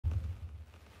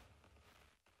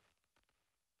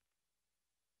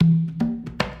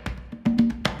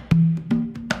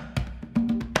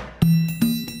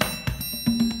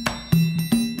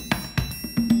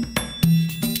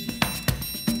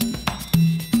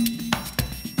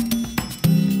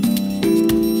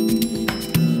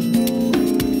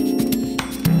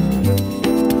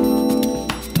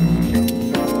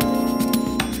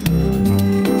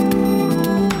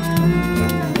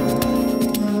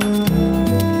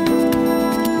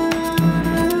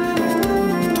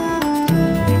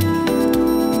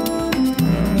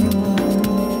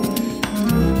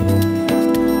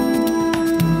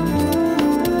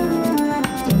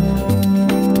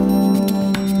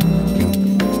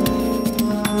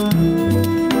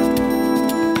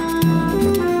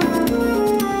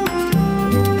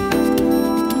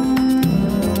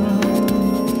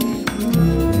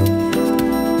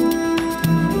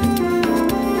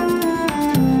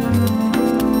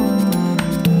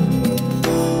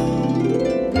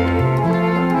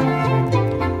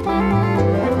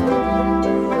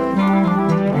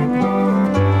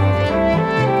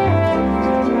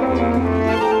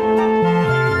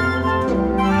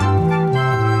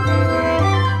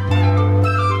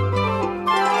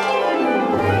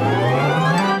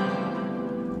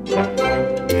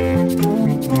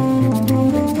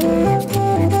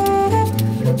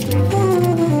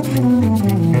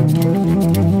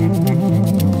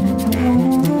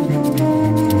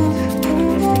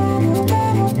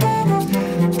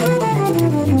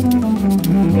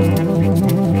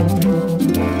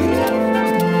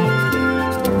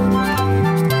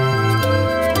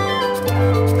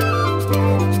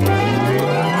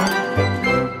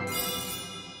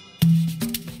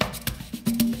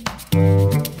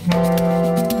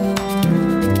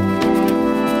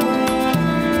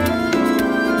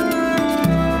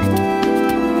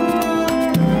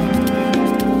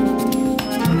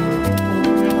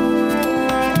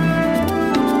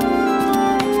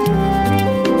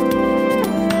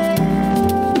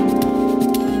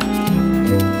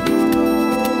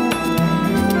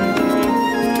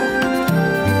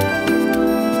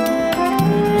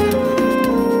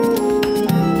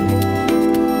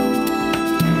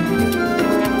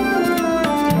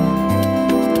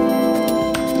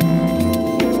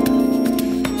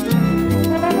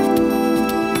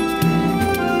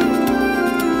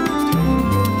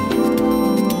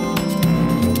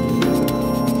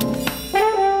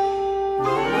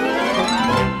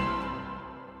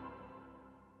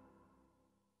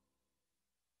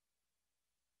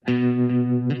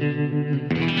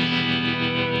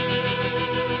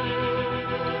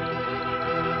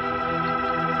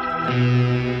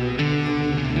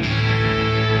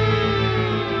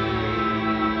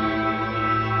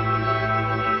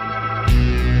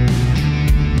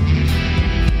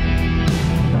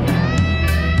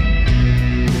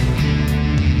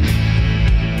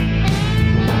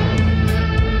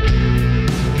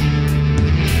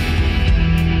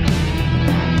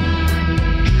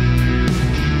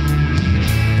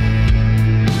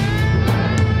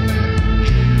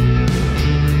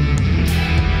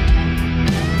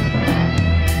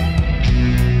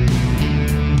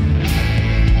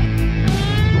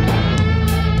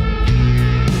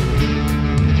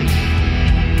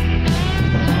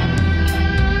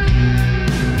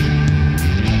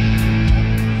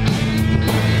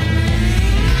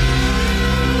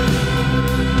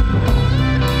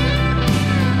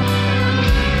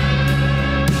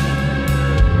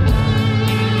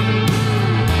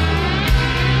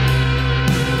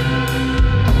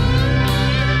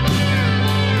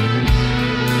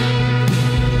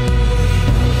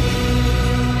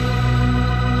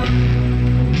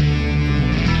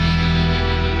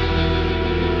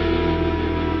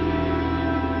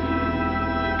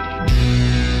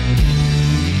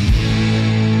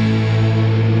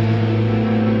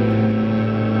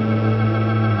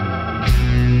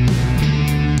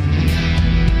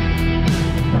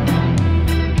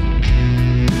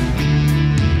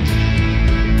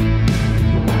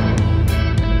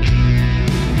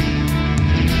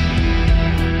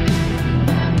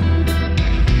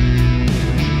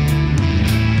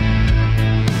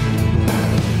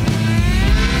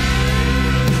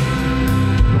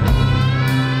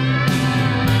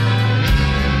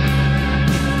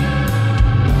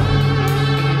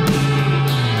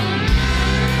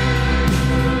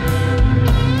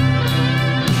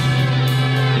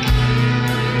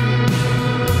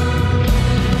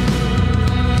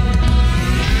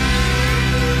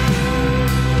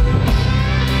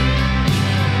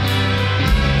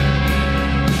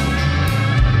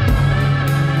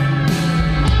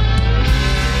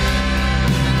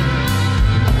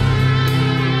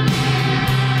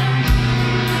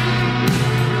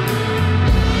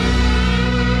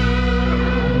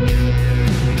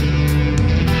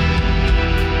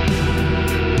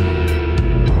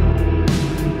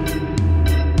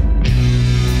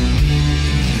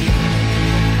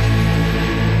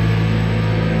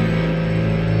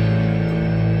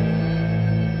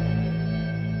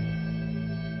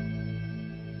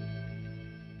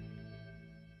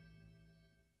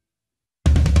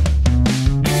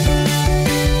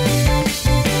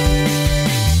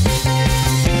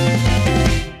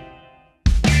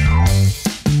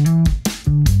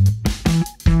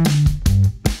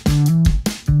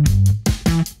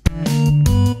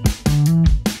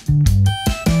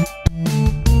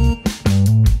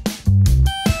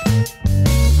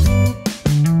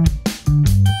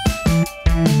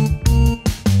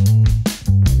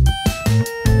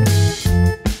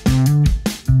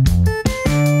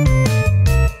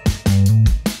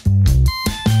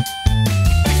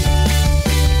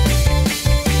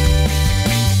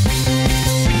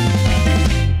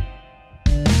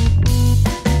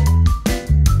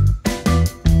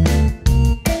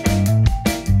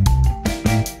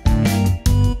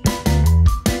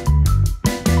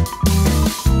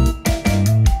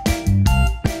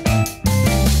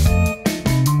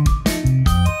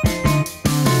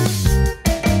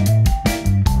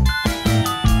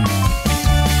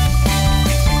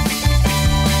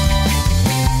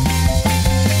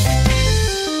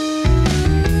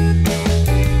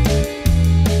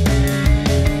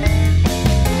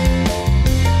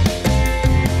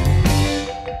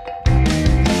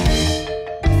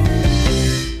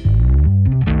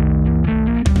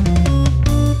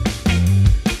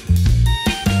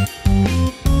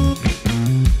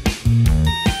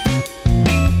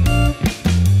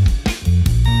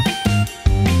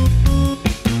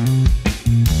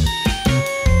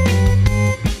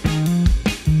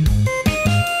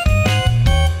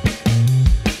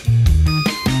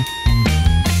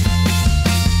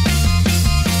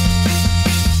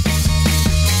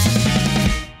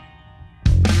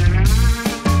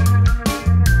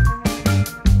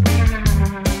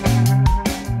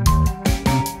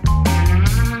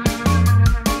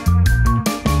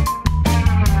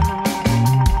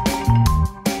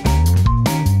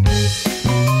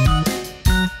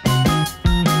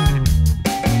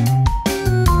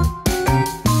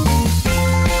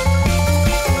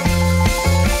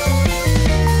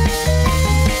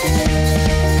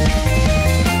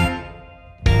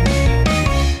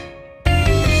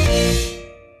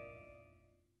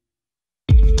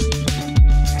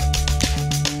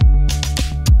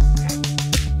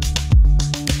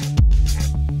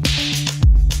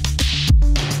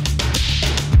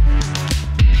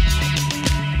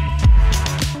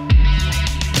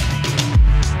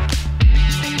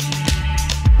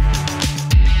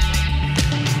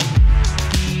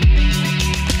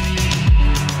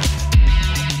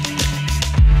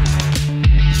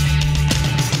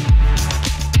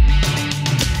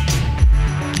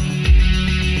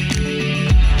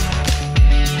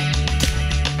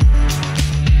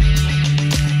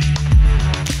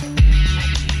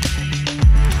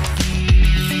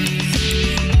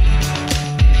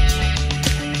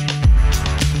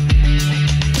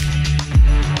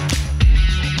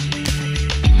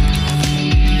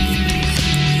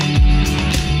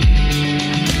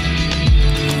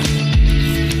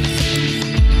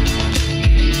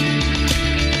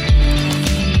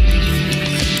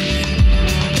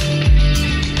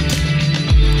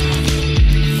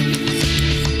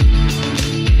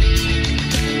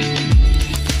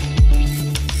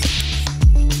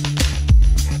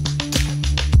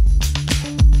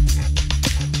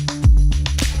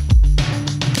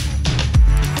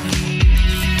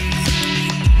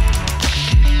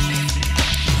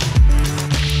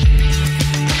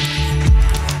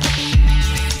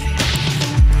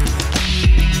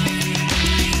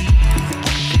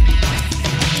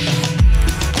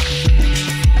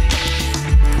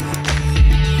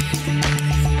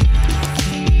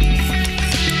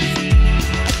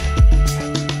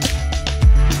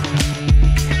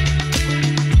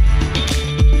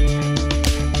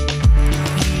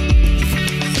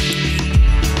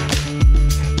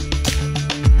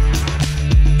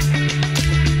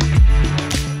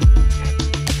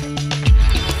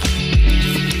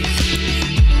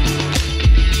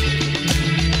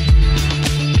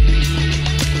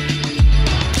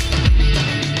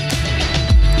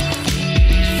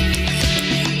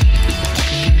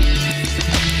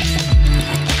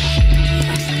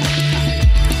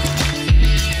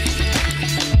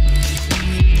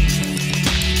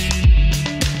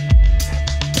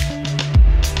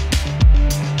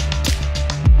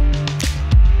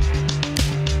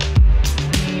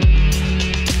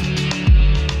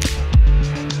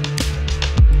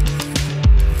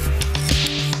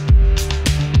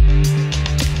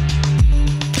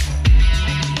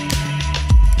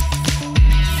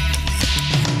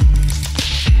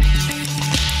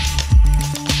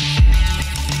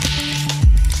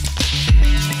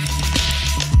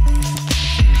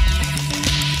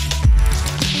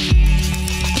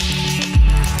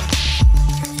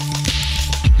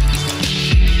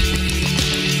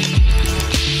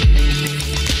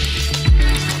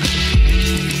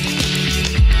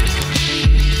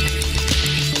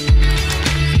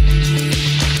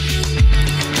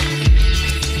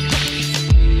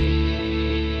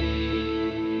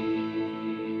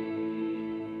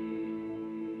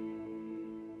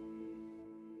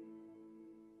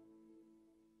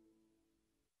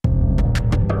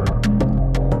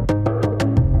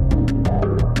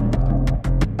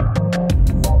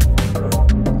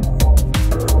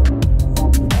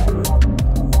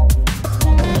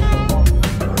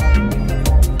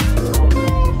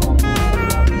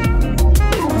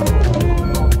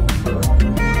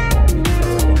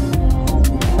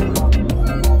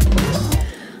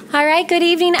All right, good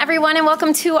evening, everyone, and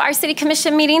welcome to our City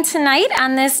Commission meeting tonight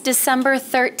on this December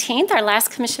 13th, our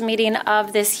last commission meeting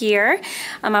of this year.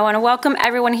 I want to welcome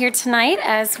everyone here tonight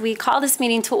as we call this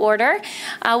meeting to order.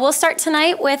 We'll start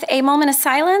tonight with a moment of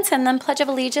silence and then Pledge of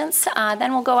Allegiance.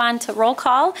 Then we'll go on to roll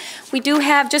call. We do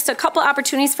have just a couple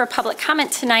opportunities for public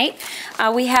comment tonight.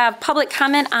 We have public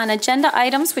comment on agenda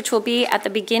items, which will be at the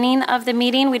beginning of the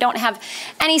meeting. We don't have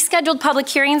any scheduled public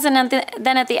hearings, and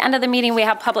then at the end of the meeting, we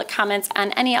have public comments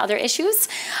on any other issues.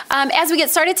 As we get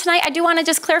started tonight, I do want to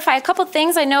just clarify a couple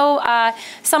things. I know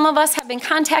some of us have been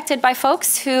contacted by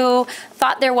folks who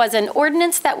thought there was an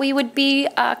ordinance that we would be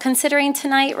considering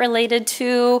tonight related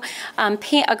to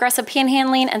aggressive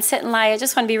panhandling and sit and lie. I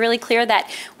just want to be really clear that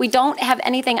we don't have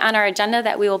anything on our agenda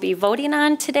that we will be voting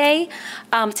on tonight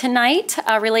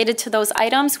related to those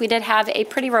items. We did have a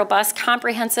pretty robust,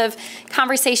 comprehensive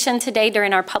conversation today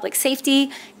during our Public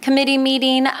Safety Committee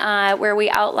meeting where we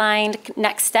outlined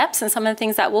next steps and some of the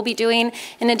things that we'll be doing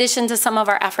in addition to some of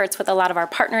our efforts with a lot of our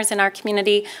partners in our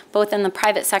community, both in the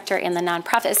private sector and the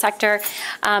nonprofit sector.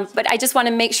 But I just want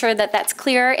to make sure that that's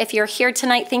clear. If you're here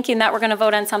tonight thinking that we're going to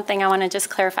vote on something, I want to just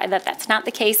clarify that that's not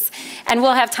the case. And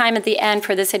we'll have time at the end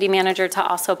for the city manager to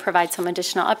also provide some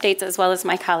additional updates as well as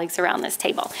my colleagues around this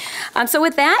table. So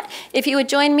with that, if you would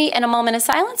join me in a moment of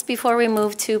silence before we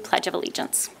move to Pledge of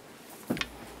Allegiance.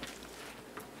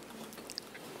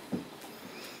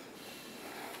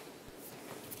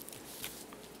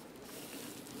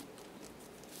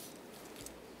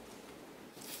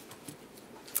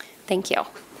 Thank you.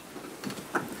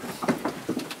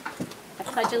 I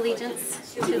pledge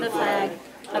allegiance to the flag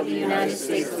of the United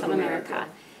States of America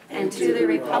and to the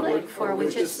republic for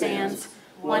which it stands,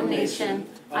 one nation,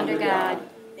 under God,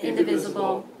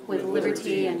 indivisible, with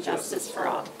liberty and justice for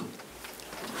all.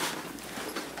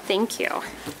 Thank you. All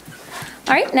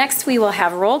right, next we will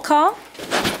have roll call.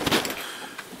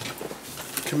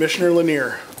 Commissioner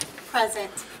Lanier.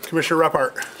 Present. Commissioner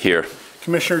Ruppert. Here.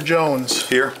 Commissioner Jones.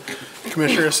 Here.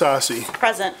 Commissioner Asasi.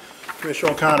 Present.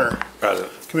 Commissioner O'Connor.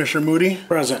 Present. Commissioner Moody.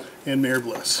 Present. And Mayor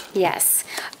Bliss. Yes.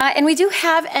 And we do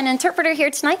have an interpreter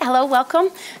here tonight. Hello, welcome.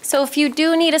 So if you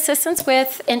do need assistance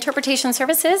with interpretation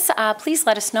services, please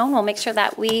let us know and we'll make sure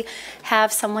that we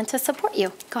have someone to support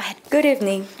you. Go ahead. Good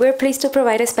evening. We're pleased to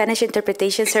provide Spanish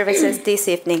interpretation services this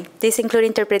evening. These include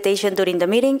interpretation during the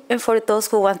meeting and for those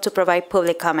who want to provide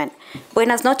public comment.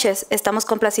 Buenas noches. Estamos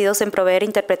complacidos en proveer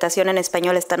interpretación en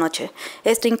español esta noche.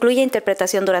 Esto incluye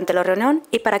interpretación durante la reunión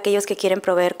y para aquellos que quieren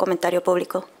proveer comentario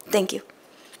público. Thank you.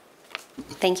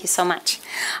 Thank you so much.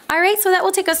 All right, so that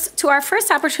will take us to our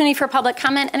first opportunity for public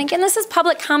comment. And again, this is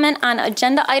public comment on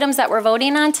agenda items that we're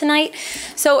voting on tonight.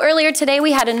 So earlier today,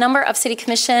 we had a number of City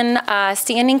Commission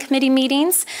standing committee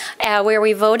meetings where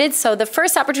we voted. So the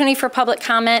first opportunity for public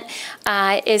comment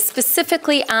is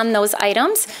specifically on those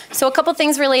items. So a couple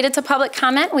things related to public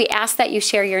comment. We ask that you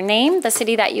share your name, the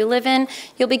city that you live in.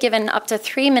 You'll be given up to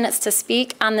 3 minutes to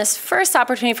speak. On this first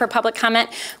opportunity for public comment,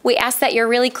 we ask that you're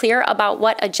really clear about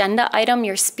what agenda item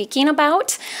you're speaking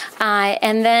about,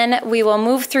 and then we will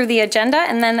move through the agenda,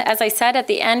 and then as I said at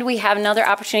the end we have another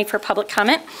opportunity for public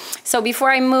comment. So before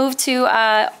I move to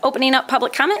opening up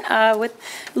public comment with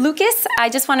Lucas, I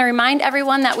just want to remind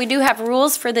everyone that we do have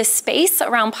rules for this space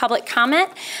around public comment.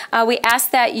 We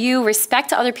ask that you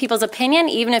respect other people's opinion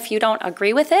even if you don't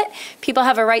agree with it. People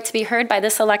have a right to be heard by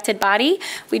this elected body.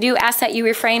 We do ask that you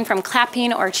refrain from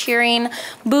clapping or cheering,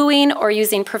 booing, or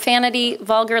using profanity,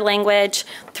 vulgar language,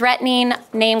 threatening,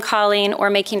 name-calling, or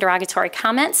making derogatory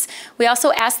comments. We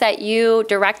also ask that you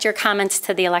direct your comments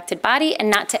to the elected body and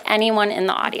not to anyone in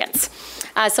the audience.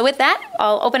 So with that,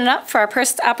 I'll open it up for our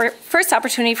first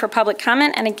opportunity for public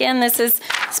comment. And again, this is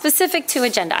specific to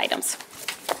agenda items.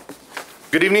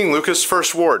 Good evening, Lucas,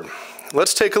 First Ward.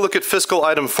 Let's take a look at fiscal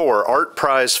item 4, Art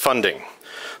Prize funding,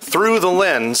 through the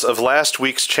lens of last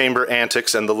week's chamber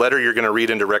antics and the letter you're going to read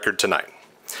into record tonight.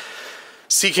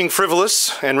 Seeking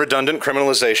frivolous and redundant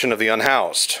criminalization of the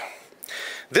unhoused.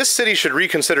 This city should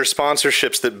reconsider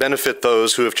sponsorships that benefit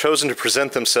those who have chosen to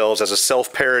present themselves as a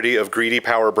self-parody of greedy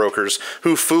power brokers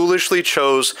who foolishly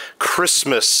chose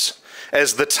Christmas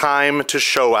as the time to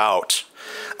show out,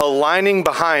 aligning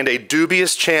behind a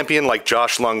dubious champion like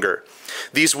Josh Lunger.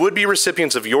 These would-be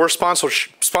recipients of your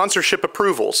sponsorship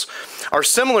approvals are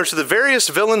similar to the various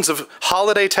villains of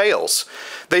holiday tales.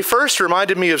 They first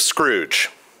reminded me of Scrooge.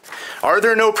 Are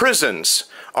there no prisons?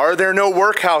 Are there no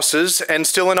workhouses and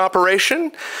still in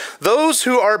operation? Those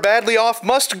who are badly off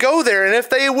must go there, and if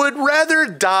they would rather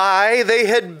die, they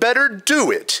had better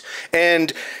do it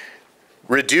and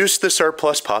reduce the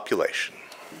surplus population.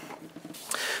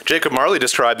 Jacob Marley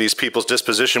described these people's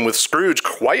disposition with Scrooge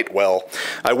quite well.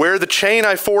 I wear the chain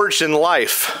I forged in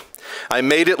life. I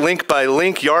made it link by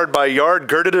link, yard by yard,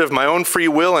 girded it of my own free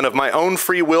will, and of my own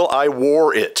free will I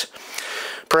wore it.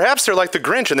 Perhaps they're like the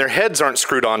Grinch and their heads aren't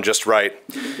screwed on just right.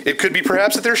 It could be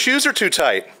perhaps that their shoes are too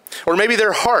tight, or maybe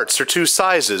their hearts are two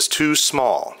sizes too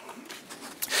small.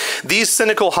 These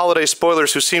cynical holiday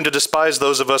spoilers who seem to despise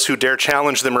those of us who dare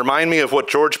challenge them remind me of what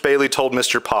George Bailey told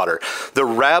Mr. Potter. The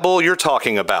rabble you're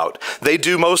talking about, they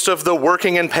do most of the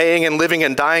working and paying and living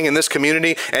and dying in this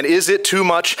community, and is it too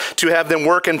much to have them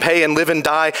work and pay and live and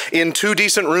die in 2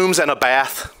 decent rooms and a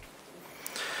bath?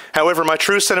 However, my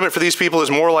true sentiment for these people is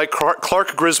more like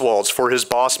Clark Griswold's for his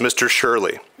boss, Mr.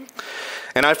 Shirley.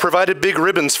 And I've provided big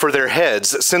ribbons for their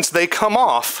heads, since they come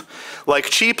off like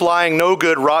cheap, lying,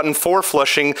 no-good, rotten,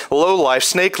 four-flushing, low-life,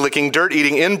 snake-licking,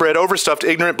 dirt-eating, inbred, overstuffed,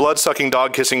 ignorant, blood-sucking,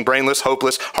 dog-kissing, brainless,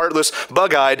 hopeless, heartless,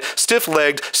 bug-eyed,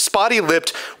 stiff-legged,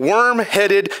 spotty-lipped,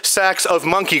 worm-headed sacks of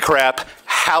monkey crap.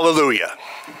 Hallelujah.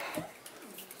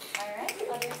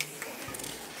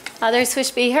 Others wish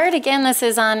to be heard. Again, this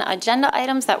is on agenda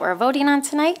items that we're voting on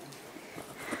tonight.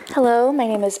 Hello, my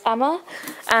name is Emma.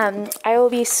 I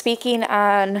will be speaking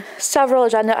on several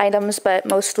agenda items, but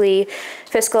mostly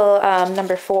fiscal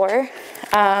number 4,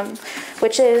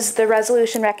 which is the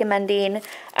resolution recommending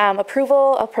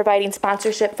approval of providing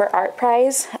sponsorship for Art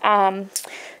Prize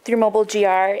through Mobile GR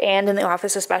and in the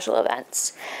Office of Special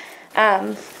Events.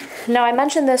 Now, I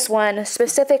mentioned this one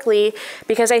specifically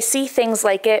because I see things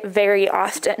like it very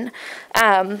often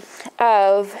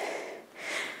of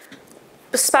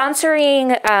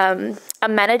sponsoring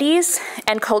amenities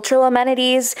and cultural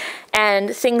amenities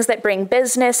and things that bring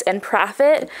business and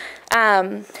profit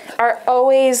are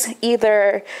always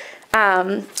either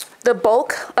the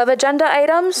bulk of agenda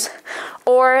items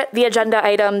or the agenda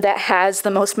item that has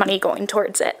the most money going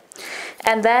towards it.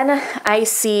 And then I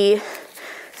see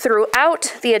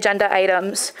throughout the agenda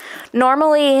items,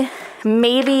 normally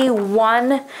maybe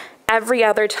one every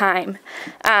other time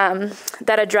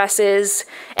that addresses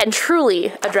and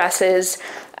truly addresses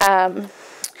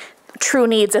true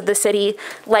needs of the city,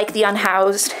 like the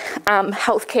unhoused,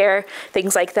 healthcare,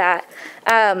 things like that.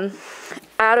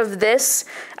 Out of this,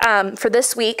 for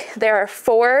this week, there are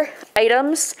 4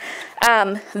 items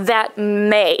that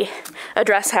may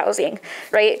address housing,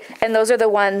 right? And those are the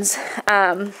ones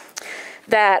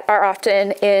that are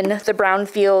often in the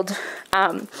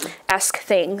brownfield-esque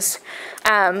things.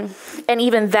 And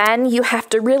even then, you have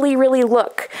to really, really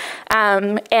look.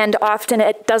 And often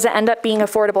it doesn't end up being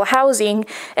affordable housing.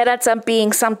 It ends up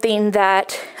being something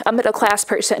that a middle-class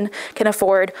person can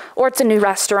afford, or it's a new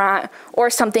restaurant, or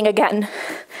something, again,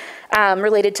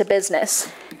 related to business.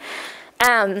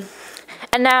 And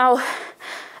now,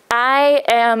 I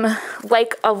am,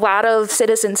 like a lot of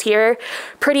citizens here,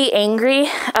 pretty angry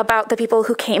about the people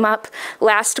who came up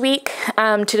last week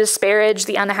to disparage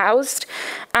the unhoused.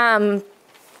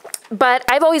 But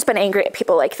I've always been angry at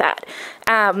people like that.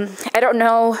 I don't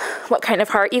know what kind of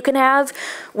heart you can have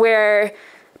where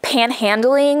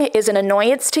panhandling is an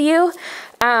annoyance to you.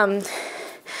 I'm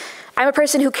a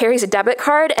person who carries a debit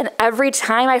card, and every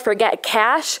time I forget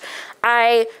cash,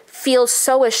 I feel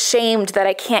so ashamed that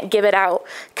I can't give it out,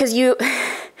 because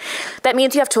that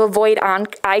means you have to avoid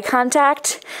eye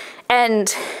contact.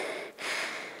 And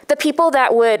the people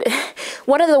that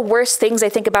one of the worst things I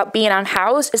think about being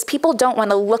unhoused is people don't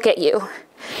want to look at you.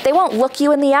 They won't look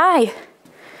you in the eye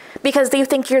because they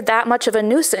think you're that much of a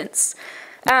nuisance.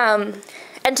 And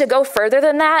to go further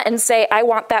than that and say, I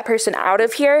want that person out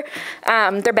of here,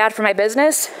 they're bad for my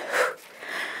business.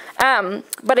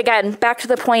 But again, back to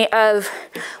the point of,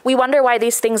 we wonder why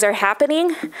these things are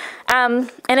happening.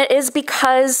 And it is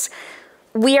because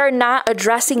we are not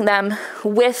addressing them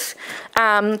with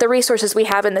the resources we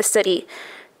have in the city.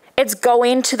 It's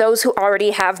going to those who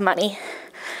already have money.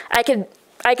 I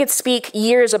could speak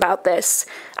years about this.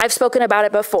 I've spoken about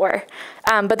it before,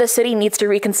 but the city needs to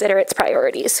reconsider its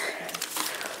priorities.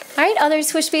 All right,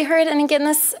 others wish to be heard. And again,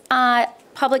 this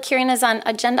public hearing is on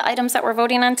agenda items that we're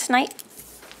voting on tonight.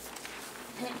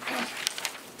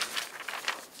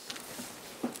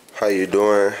 How you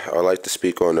doing? I'd like to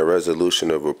speak on the resolution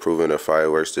of approving a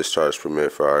fireworks discharge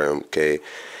permit for RMK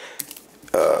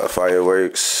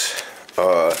fireworks.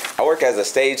 I work as a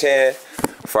stagehand,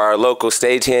 for our local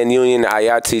stagehand union,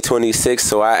 IATSE 26.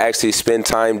 So I actually spend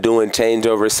time doing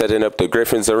changeovers, setting up the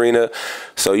Griffins Arena.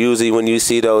 So usually when you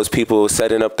see those people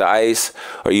setting up the ice,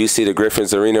 or you see the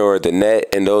Griffins Arena or the net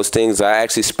and those things, I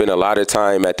actually spend a lot of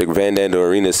time at the Van Andel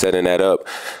Arena setting that up.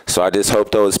 So I just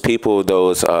hope those people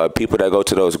that go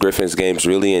to those Griffins games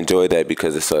really enjoy that,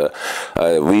 because it's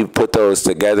we put those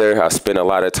together. I spend a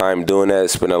lot of time doing that,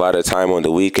 spend a lot of time on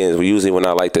the weekends. Usually when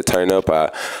I like to turn up,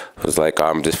 I was like,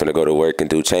 I'm just gonna go to work and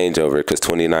do changeover, because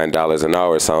 $29 an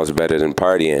hour sounds better than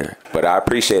partying. But I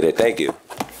appreciate it. Thank you.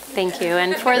 Thank you.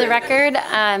 And for the record,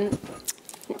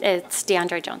 it's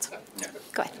DeAndre Jones.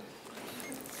 Go ahead.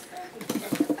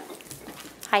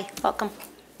 Hi, welcome.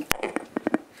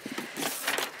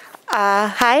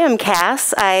 Hi, I'm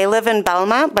Cass. I live in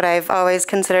Belmont, but I've always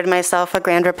considered myself a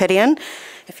Grand Rapidian.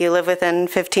 If you live within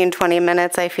 15, 20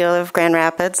 minutes, I feel, of Grand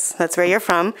Rapids. That's where you're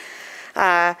from.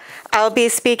 I'll be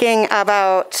speaking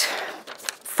about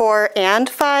 4 and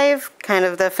 5, kind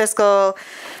of the fiscal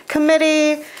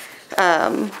committee,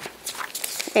 committee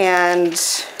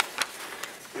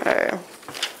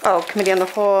on the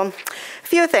whole.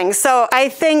 Few things. So I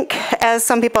think, as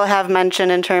some people have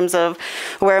mentioned, in terms of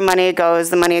where money goes,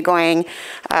 the money going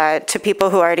to people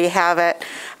who already have it,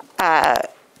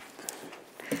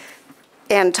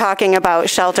 and talking about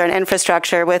shelter and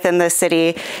infrastructure within the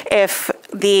city, if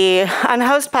the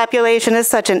unhoused population is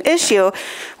such an issue,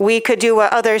 we could do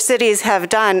what other cities have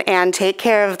done and take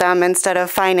care of them instead of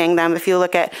fining them. If you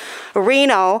look at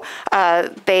Reno,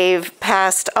 they've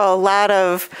passed a lot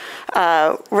of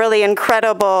really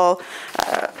incredible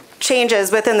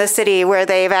changes within the city where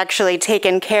they've actually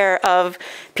taken care of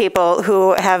people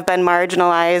who have been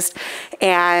marginalized,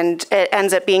 and it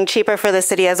ends up being cheaper for the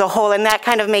city as a whole. And that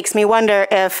kind of makes me wonder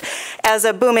if, as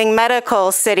a booming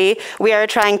medical city, we are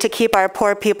trying to keep our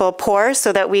poor people poor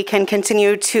so that we can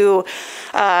continue to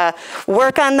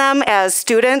work on them as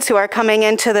students who are coming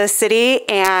into the city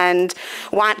and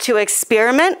want to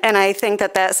experiment. And I think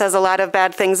that that says a lot of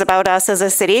bad things about us as a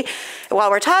city. While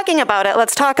we're talking about it,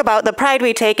 let's talk about the pride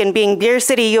we take in being Beer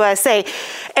City, USA.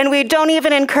 And we don't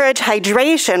even encourage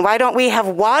hydration. Why don't we have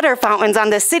water fountains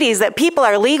on the cities that people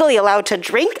are legally allowed to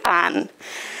drink on?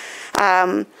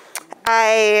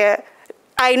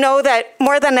 I know that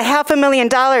more than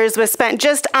 $500,000 was spent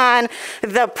just on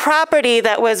the property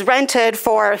that was rented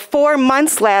for 4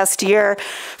 months last year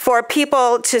for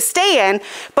people to stay in,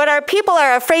 but our people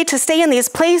are afraid to stay in these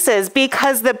places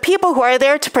because the people who are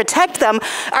there to protect them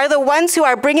are the ones who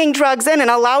are bringing drugs in and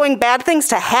allowing bad things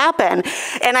to happen.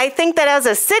 And I think that as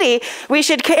a city, we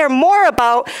should care more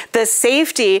about the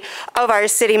safety of our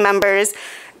city members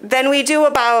than we do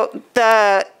about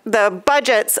the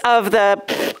budgets of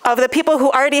the people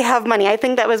who already have money. I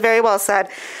think that was very well said.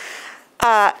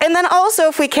 And then also,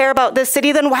 if we care about this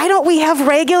city, then why don't we have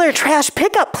regular trash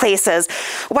pickup places?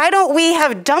 Why don't we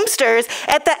have dumpsters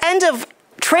at the end of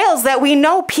trails that we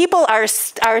know people are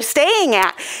staying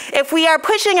at? If we are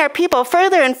pushing our people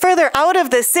further and further out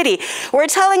of the city, we're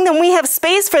telling them we have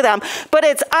space for them, but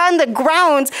it's on the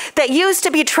grounds that used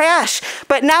to be trash,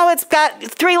 but now it's got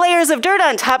 3 layers of dirt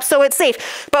on top, so it's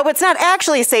safe. But it's not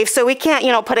actually safe, so we can't,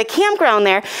 put a campground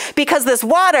there because this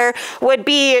water would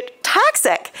be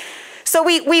toxic. So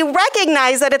we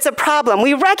recognize that it's a problem.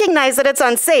 We recognize that it's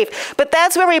unsafe, but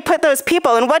that's where we put those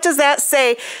people. And what does that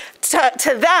say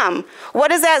to them? What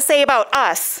does that say about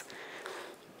us?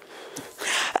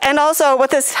 And also,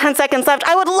 with this 10 seconds left,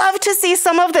 I would love to see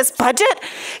some of this budget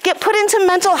get put into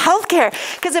mental health care.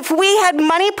 Because if we had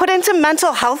money put into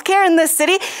mental health care in this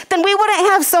city, then we wouldn't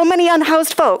have so many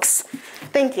unhoused folks.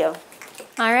 Thank you.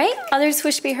 All right. Others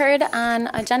wish to be heard on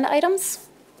agenda items?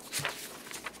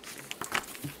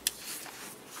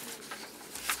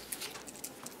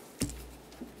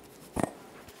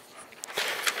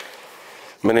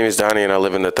 My name is Donnie, and I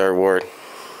live in the 3rd Ward.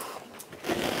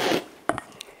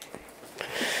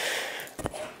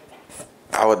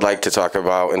 I would like to talk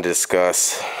about and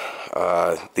discuss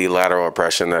the lateral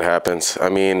oppression that happens. I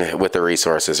mean, with the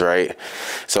resources, right?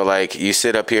 So, like, you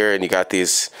sit up here and you got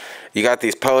these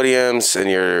podiums, and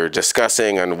you're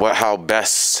discussing on how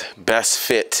best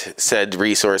fit said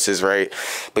resources, right?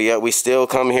 But yet we still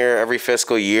come here every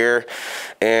fiscal year,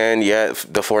 and yet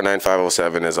the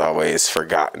 49507 is always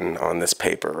forgotten on this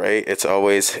paper, right? It's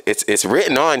always it's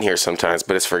written on here sometimes,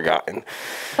 but it's forgotten.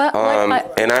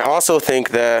 And I also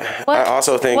think that what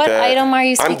item are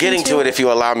you speaking I'm getting to it if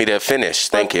you allow me to finish.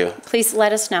 Thank you. Please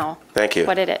let us know. Thank you.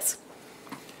 What it is.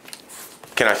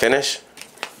 Can I finish?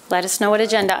 Let us know what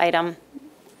agenda item.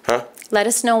 Huh? Let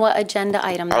us know what agenda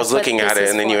item. I was looking at it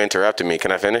and then you interrupted me.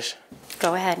 Can I finish?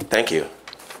 Go ahead. Thank you.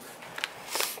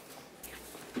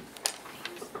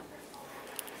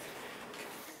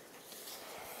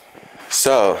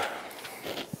 So,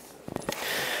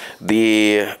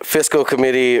 the Fiscal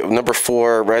Committee number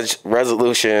 4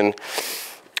 resolution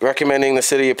recommending the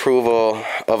city approval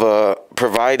of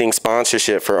providing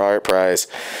sponsorship for Art Prize.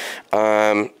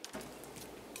 Gonna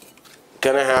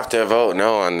have to vote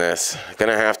no on this.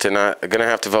 Gonna have to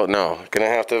vote no. Gonna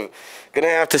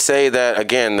have to say that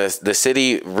again, the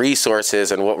city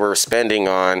resources and what we're spending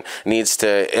on needs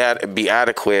to be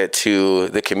adequate to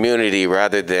the community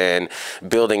rather than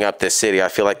building up the city. I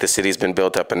feel like the city's been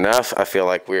built up enough. I feel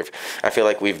like we've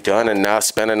done enough,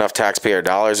 spent enough taxpayer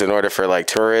dollars in order for like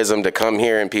tourism to come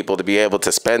here and people to be able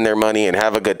to spend their money and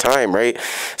have a good time, right?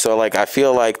 So like I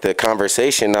feel like the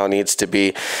conversation now needs to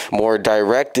be more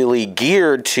directly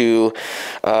geared to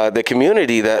the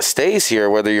community that stays here,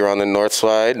 whether you're on the north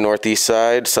side, northeast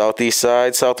side, southeast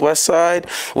side, southwest side,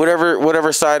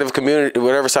 whatever side of community,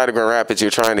 whatever side of Grand Rapids you're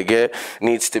trying to get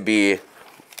needs to be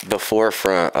the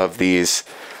forefront of this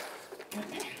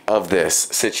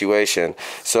situation.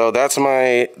 So that's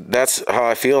how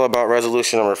I feel about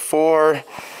resolution number 4.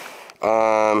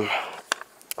 I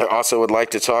also would like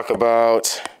to talk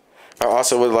about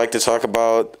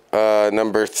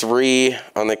number 3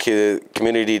 on the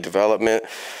community development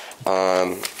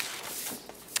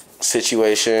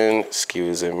situation.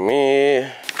 Excuse me.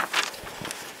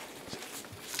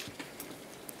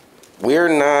 We're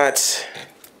not,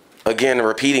 again,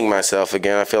 repeating myself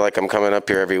again. I feel like I'm coming up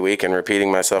here every week and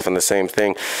repeating myself in the same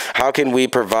thing. How can we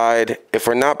provide, if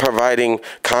we're not providing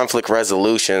conflict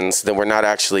resolutions, then we're not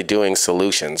actually doing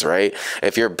solutions, right?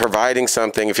 If you're providing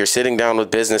something, if you're sitting down with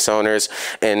business owners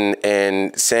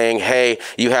and saying, hey,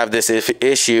 you have this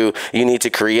issue, you need to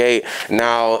create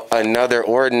now another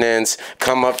ordinance,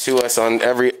 come up to us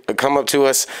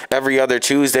every other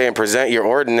Tuesday and present your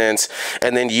ordinance,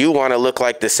 and then you want to look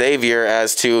like the savior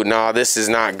as to, nah, this is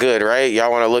not good, right?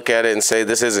 Y'all want to look at it and say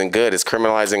this isn't good, it's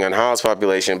criminalizing unhoused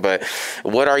population, but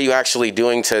what are you actually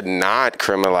doing to not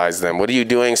criminalize them? What are you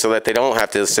doing so that they don't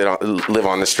have to live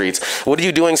on the streets? What are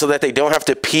you doing so that they don't have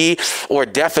to pee or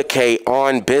defecate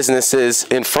on businesses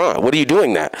in front? What are you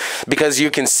doing that? Because you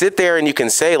can sit there and you can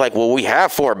say like, well, we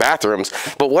have 4 bathrooms,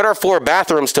 but what are 4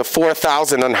 bathrooms to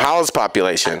 4,000 unhoused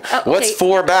population? Okay. What's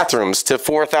 4 bathrooms to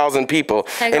 4,000 people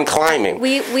in climbing?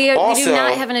 We do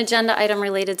not have an agenda item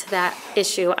related to that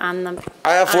issue on the.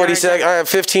 I have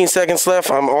 15 seconds left.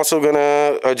 I'm also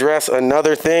gonna address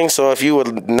another thing, so if you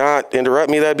would not interrupt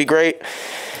me, that'd be great.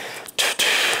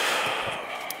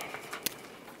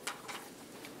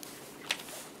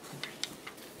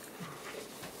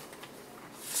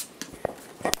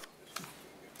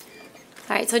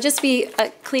 All right, so just to be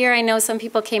clear, I know some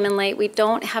people came in late. We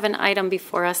don't have an item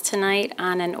before us tonight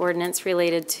on an ordinance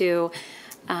related to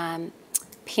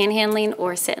panhandling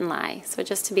or sit and lie. So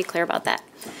just to be clear about that.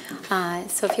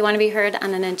 So if you want to be heard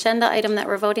on an agenda item that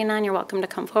we're voting on, you're welcome to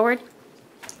come forward.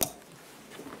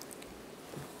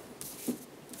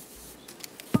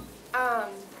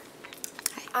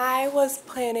 I was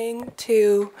planning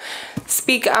to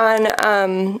speak on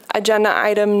agenda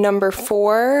item number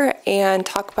 4 and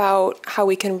talk about how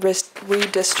we can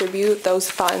redistribute those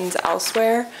funds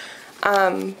elsewhere,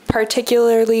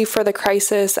 particularly for the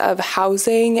crisis of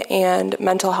housing and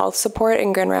mental health support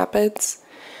in Grand Rapids.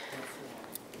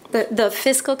 The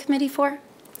fiscal committee for?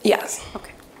 Yes.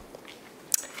 Okay.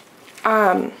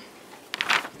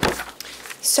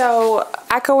 So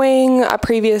echoing a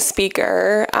previous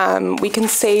speaker, we can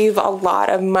save a lot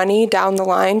of money down the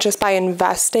line just by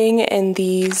investing in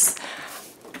these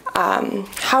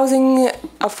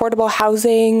affordable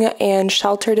housing and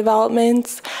shelter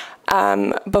developments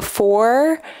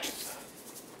before.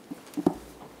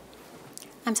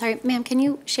 I'm sorry, ma'am, can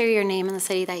you share your name and the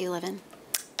city that you live in?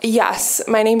 Yes,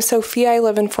 my name's Sophia. I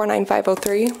live in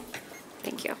 49503.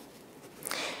 Thank you.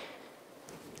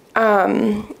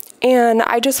 And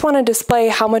I just want to display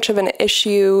how much of an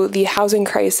issue the housing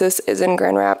crisis is in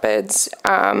Grand Rapids.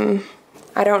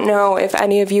 I don't know if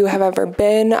any of you have ever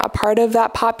been a part of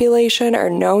that population or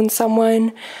known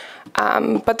someone,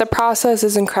 but the process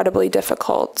is incredibly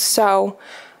difficult. So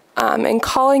in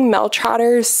calling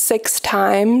Meltrotters 6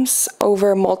 times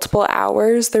over multiple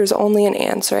hours, there's only an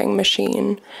answering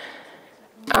machine.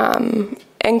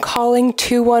 And calling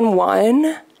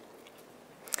 211,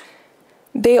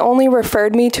 they only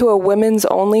referred me to a women's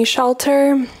only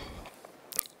shelter.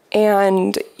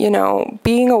 And, you know,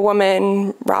 being a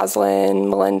woman, Rosalind,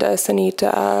 Melinda,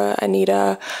 Sanita,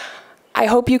 Anita, I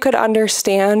hope you could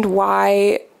understand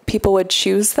why people would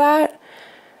choose that.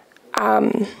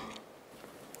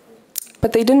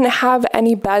 But they didn't have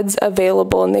any beds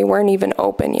available and they weren't even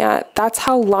open yet. That's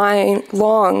how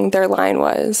long their line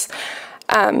was.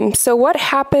 So what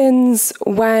happens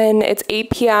when it's 8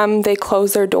 p.m., they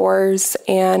close their doors,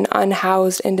 and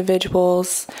unhoused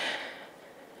individuals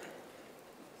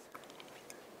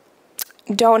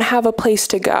don't have a place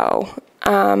to go?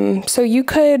 So you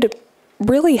could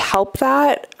really help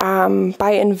that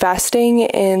by investing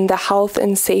in the health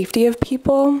and safety of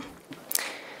people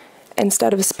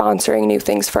instead of sponsoring new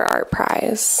things for Art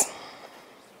Prize.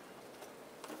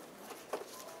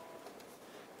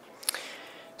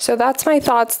 So that's my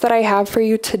thoughts that I have for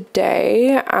you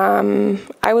today.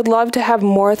 I would love to have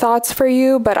more thoughts for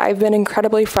you, but I've been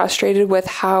incredibly frustrated with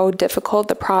how difficult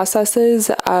the process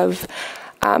is of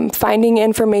finding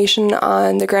information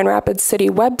on the Grand Rapids City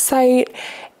website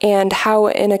and how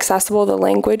inaccessible the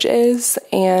language is.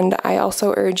 And I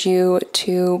also urge you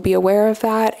to be aware of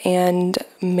that and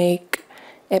make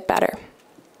it better.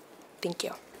 Thank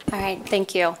you. All right,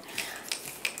 thank you.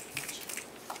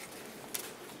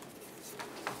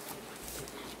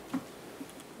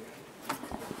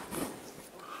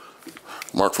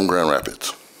 Mark from Grand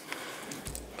Rapids.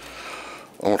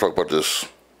 I want to talk about this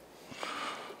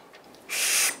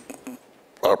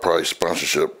Art Prize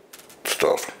sponsorship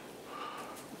stuff.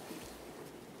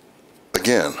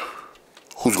 Again,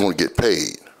 who's going to get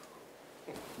paid?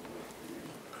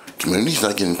 Community's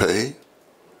not getting paid.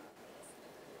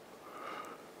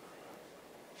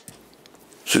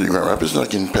 City of Grand Rapids is not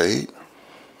getting paid.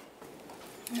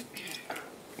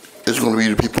 It's going to be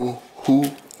the people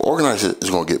who organize it is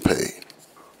going to get paid.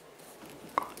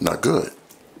 Not good.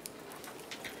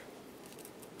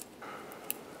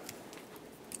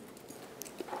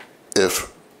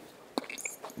 If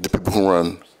the people who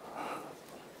run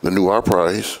the new Art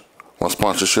Prize want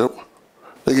sponsorship,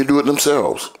 they can do it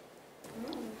themselves.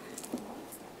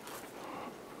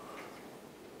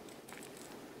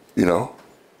 You know,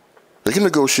 they can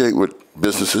negotiate with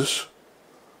businesses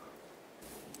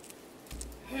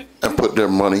and put their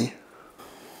money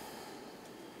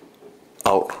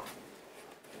out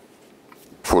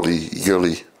for the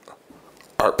yearly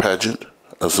art pageant,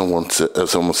 as someone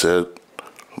said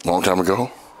a long time ago.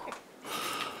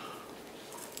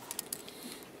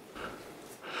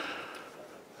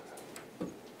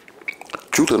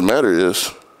 Truth of the matter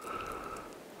is,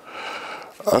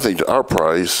 I think the Art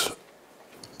Prize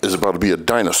is about to be a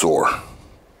dinosaur.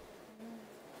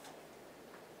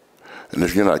 And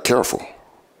if you're not careful,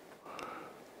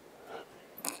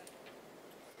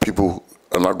 people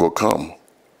are not going to come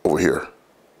over here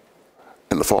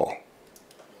in the fall.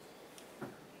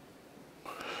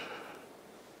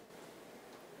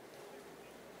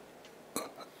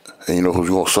 And you know who's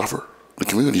going to suffer? The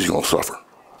community's going to suffer.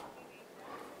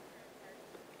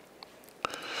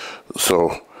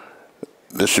 So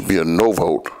there should be a no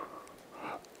vote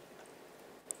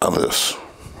on this.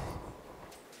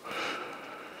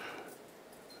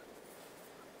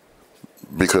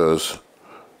 Because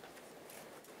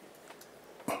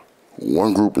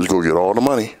one group is going to get all the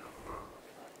money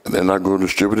and they're not going to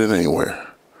distribute it anywhere.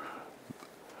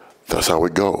 That's how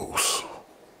it goes.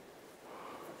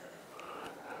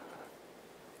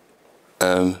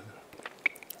 And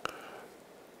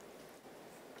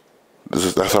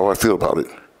that's how I feel about it.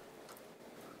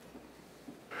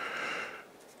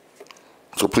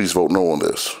 So please vote no on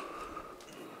this.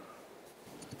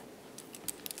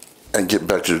 And get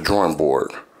back to the drawing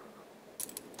board.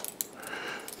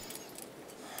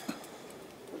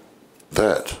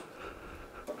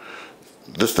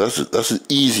 That's an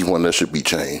easy one that should be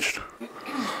changed.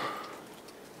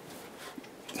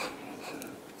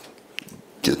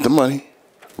 Get the money,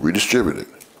 redistribute it.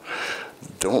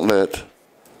 Don't let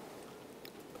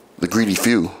the greedy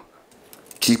few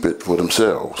keep it for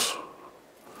themselves.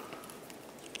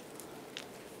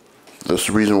 That's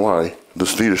the reason why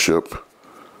this leadership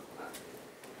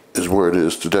is where it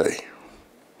is today.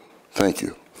 Thank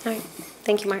you. All right.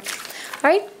 Thank you, Mark. All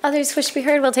right. Others wish to be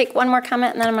heard. We'll take one more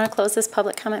comment, and then I'm going to close this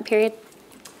public comment period.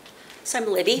 So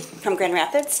I'm Libby from Grand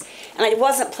Rapids, and I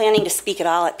wasn't planning to speak at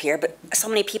all up here, but so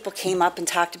many people came up and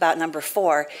talked about number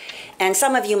 4, and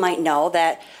some of you might know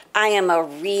that I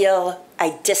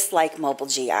dislike Mobile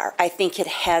GR. I think it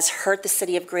has hurt the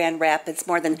city of Grand Rapids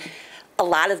more than a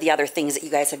lot of the other things that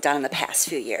you guys have done in the past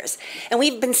few years. And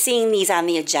we've been seeing these on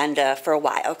the agenda for a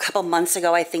while. A couple months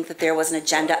ago, I think that there was an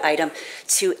agenda item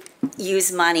to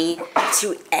use money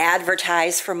to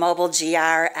advertise for Mobile GR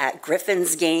at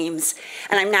Griffin's games.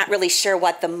 And I'm not really sure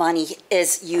what the money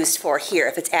is used for here,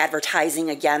 if it's advertising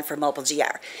again for Mobile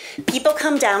GR. People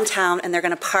come downtown and they're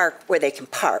gonna park where they can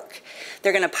park.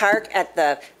 They're gonna park at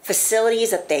the facilities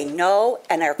that they know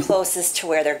and are closest to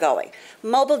where they're going.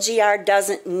 Mobile GR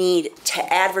doesn't need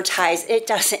to advertise. It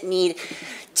doesn't need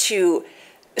to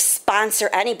sponsor sponsor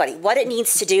anybody. What it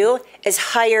needs to do is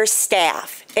hire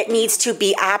staff. It needs to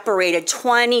be operated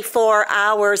 24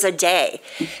 hours a day.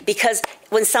 Because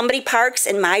when somebody parks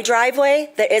in my driveway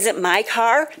that isn't my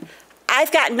car,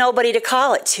 I've got nobody to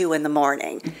call at 2 in the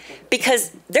morning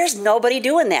because there's nobody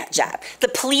doing that job. The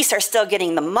police are still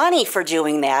getting the money for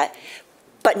doing that,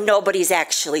 but nobody's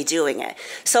actually doing it.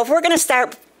 So if we're going to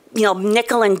start,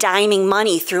 nickel and diming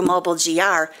money through Mobile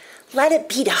GR, let it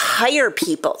be to hire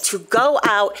people to go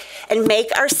out and make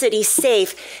our city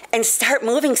safe and start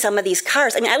moving some of these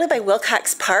cars. I mean, I live by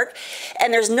Wilcox Park,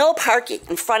 and there's no parking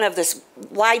in front of this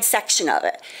wide section of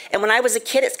it. And when I was a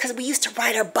kid, it's because we used to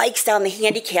ride our bikes down the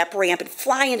handicap ramp and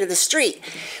fly into the street.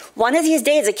 One of these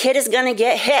days, a kid is going to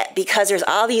get hit because there's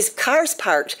all these cars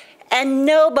parked, and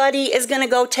nobody is going to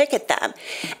go ticket them.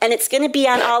 And it's going to be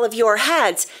on all of your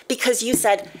heads because you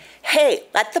said, hey,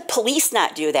 let the police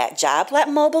not do that job. Let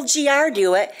Mobile GR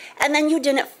do it. And then you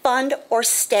didn't fund or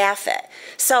staff it.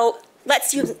 So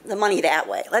let's use the money that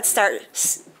way. Let's start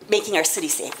making our city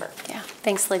safer. Yeah,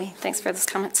 thanks, Libby. Thanks for those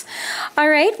comments. All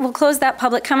right, we'll close that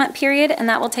public comment period, and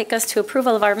that will take us to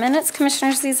approval of our minutes.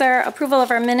 Commissioners, these are approval of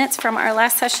our minutes from our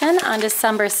last session on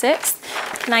December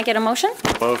 6th. Can I get a motion?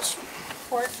 Votes.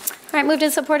 Support. All right, moved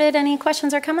and supported. Any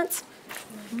questions or comments?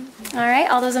 All right,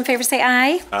 all those in favor say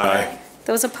aye. Aye.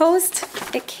 Those opposed,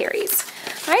 it carries.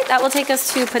 All right, that will take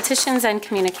us to petitions and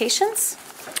communications.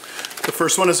 The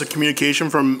first one is a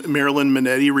communication from Marilyn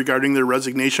Minetti regarding their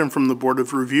resignation from the Board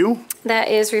of Review. That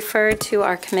is referred to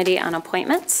our Committee on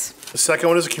Appointments. The second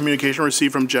one is a communication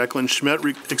received from Jacqueline Schmidt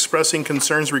expressing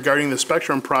concerns regarding the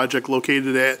Spectrum project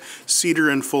located at Cedar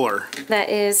and Fuller. That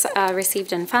is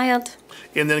received and filed.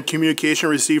 And then a communication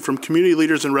received from community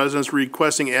leaders and residents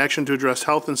requesting action to address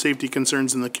health and safety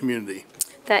concerns in the community.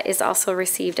 That is also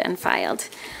received and filed.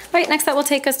 All right, next that will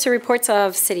take us to reports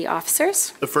of city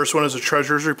officers. The first one is a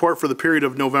treasurer's report for the period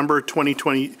of November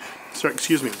 22,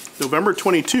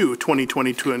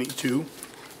 2022.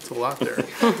 It's a lot there.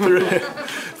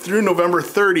 through November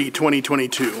 30,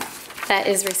 2022. That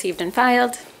is received and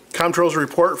filed. Comptroller's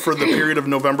report for the period of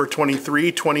November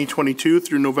 23, 2022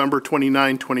 through November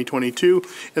 29, 2022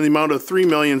 in the amount of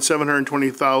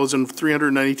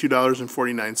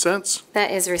 $3,720,392.49. That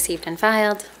is received and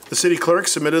filed. The city clerk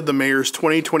submitted the mayor's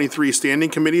 2023 standing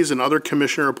committees and other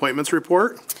commissioner appointments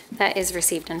report. That is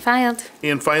received and filed.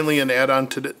 And finally, an add-on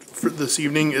for this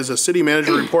evening is a city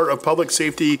manager report of public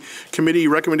safety committee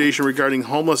recommendation regarding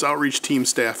homeless outreach team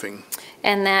staffing.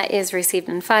 And that is received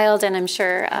and filed, and I'm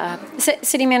sure,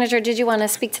 City Manager, did you want to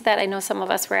speak to that? I know some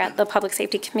of us were at the Public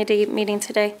Safety Committee meeting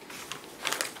today.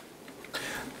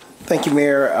 Thank you,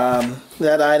 Mayor.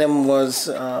 That item was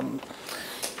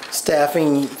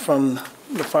staffing from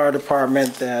the fire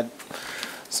department that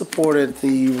supported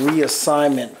the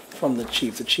reassignment from the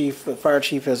chief. The fire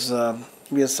chief has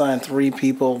reassigned 3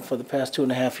 people for the past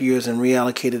 2.5 years and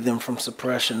reallocated them from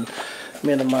suppression,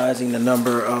 minimizing the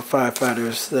number of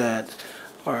firefighters that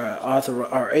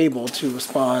are able to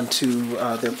respond to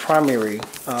their primary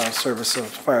service of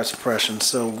fire suppression.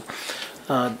 So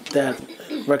that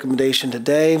recommendation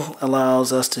today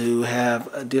allows us to have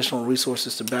additional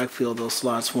resources to backfill those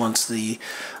slots once the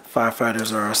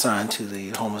firefighters are assigned to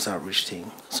the homeless outreach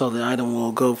team. So the item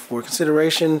will go for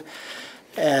consideration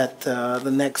at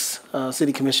the next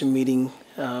City Commission meeting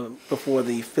before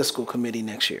the Fiscal Committee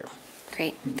next year.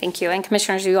 Great, thank you. And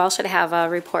Commissioners, you all should have a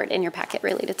report in your packet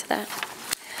related to that.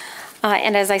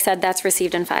 And as I said, that's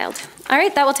received and filed. All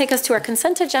right, that will take us to our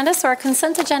consent agenda. So our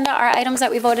consent agenda are items that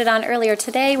we voted on earlier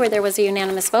today where there was a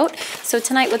unanimous vote. So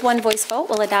tonight with one voice vote,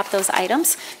 we'll adopt those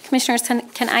items. Commissioners,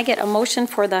 can I get a motion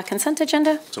for the consent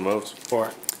agenda? So moved.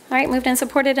 Support. All right, moved and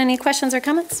supported. Any questions or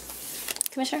comments?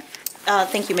 Commissioner?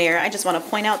 Thank you, Mayor. I just want to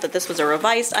point out that this was a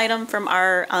revised item from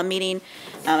our meeting.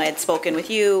 I had spoken with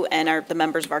you and the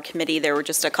members of our committee. There were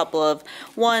just a couple of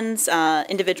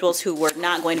individuals who were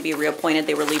not going to be reappointed.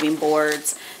 They were leaving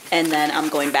boards. And then I'm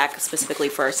going back specifically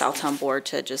for our Southtown board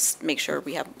to just make sure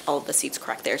we have all of the seats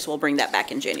correct there. So we'll bring that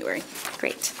back in January.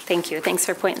 Great. Thank you. Thanks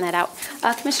for pointing that out.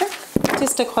 Commissioner?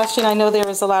 Just a question. I know there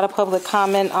was a lot of public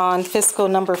comment on fiscal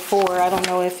number 4. I don't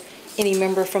know if any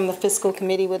member from the fiscal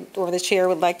committee or the chair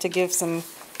would like to give some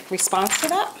response to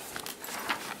that?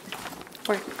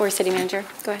 Or City Manager,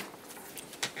 go ahead.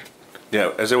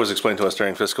 Yeah, as it was explained to us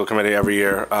during fiscal committee, every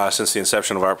year since the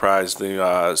inception of Art Prize,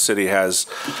 the city has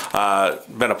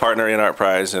been a partner in Art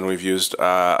Prize, and we've used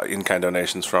in-kind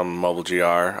donations from Mobile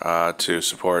GR to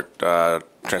support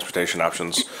transportation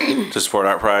options to support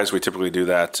Art Prize. We typically do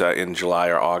that in July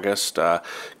or August,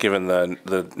 given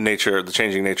the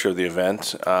changing nature of the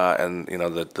event, and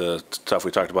the stuff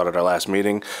we talked about at our last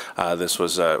meeting. This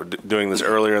was doing this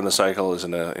earlier in the cycle is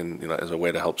as a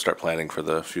way to help start planning for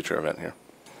the future event here.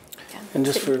 And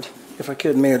just for, if I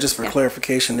could, Mayor, just for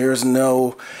clarification, there is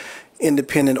no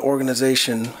independent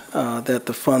organization that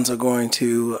the funds are going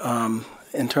to,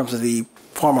 in terms of the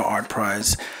former Art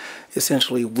Prize.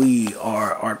 Essentially, we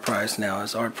are Art Prize now,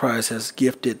 as Art Prize has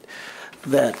gifted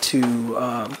that to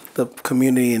the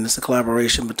community, and it's a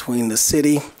collaboration between the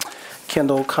city,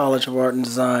 Kendall College of Art and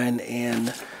Design,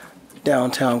 and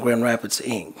Downtown Grand Rapids,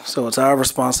 Inc. So it's our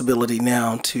responsibility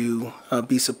now to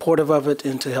be supportive of it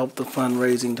and to help the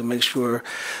fundraising to make sure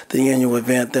the annual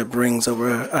event that brings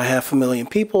over 500,000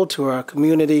 people to our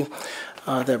community,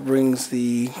 that brings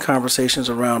the conversations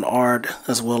around art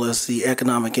as well as the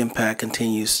economic impact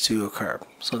continues to occur.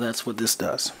 So that's what this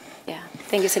does. Yeah,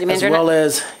 thank you, City Manager. As well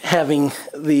as having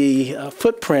the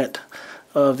footprint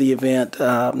of the event,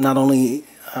 not only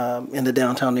in the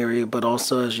downtown area, but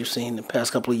also, as you've seen in the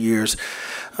past couple of years,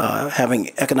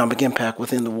 having economic impact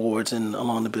within the wards and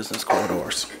along the business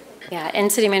corridors. Yeah,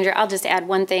 and City Manager, I'll just add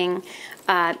one thing.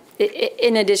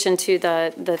 In addition to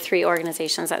the three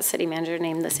organizations that City Manager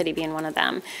named, the city being one of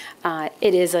them,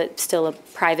 it is still a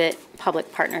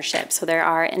private-public partnership. So there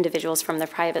are individuals from the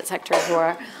private sector who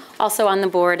are also on the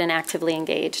board and actively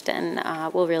engaged, and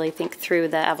will really think through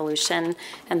the evolution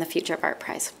and the future of Art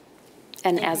Prize.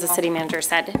 And as the City Manager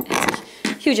said, it's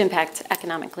a huge impact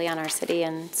economically on our city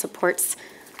and supports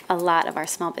a lot of our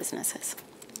small businesses.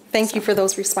 Thank you for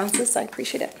those responses. I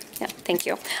appreciate it. Yeah, thank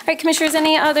you. All right, Commissioners,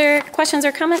 any other questions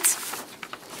or comments?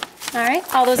 All right,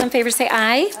 all those in favor say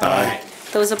aye. Aye.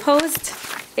 Those opposed,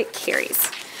 it carries.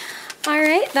 All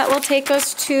right, that will take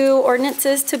us to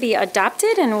ordinances to be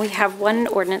adopted, and we have one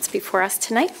ordinance before us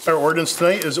tonight. Our ordinance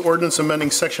tonight is ordinance amending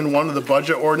Section 1 of the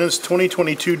Budget Ordinance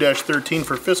 2022-13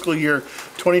 for fiscal year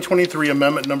 2023,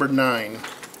 Amendment Number 9.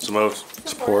 So moved.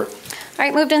 Support. All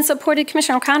right, moved and supported.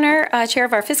 Commissioner O'Connor, Chair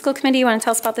of our Fiscal Committee, you want to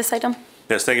tell us about this item?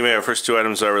 Yes, thank you, Mayor. Our first two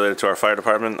items are related to our fire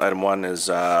department. Item one is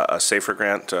a SAFER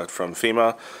grant from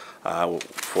FEMA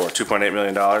for $2.8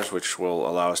 million, which will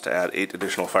allow us to add 8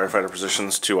 additional firefighter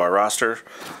positions to our roster.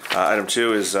 Item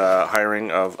two is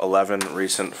hiring of 11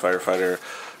 recent firefighter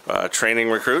training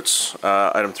recruits.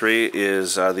 Item three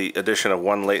is the addition of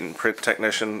 1 latent print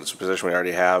technician. It's a position we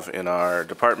already have in our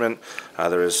department.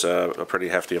 There is a pretty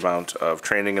hefty amount of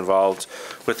training involved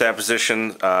with that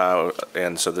position,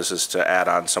 and so this is to add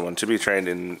on someone to be trained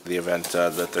in the event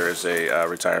that there is a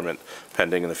retirement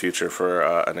pending in the future for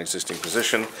an existing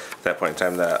position. At that point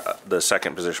in time, the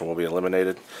second position will be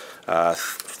eliminated.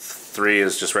 Three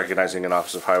is just recognizing an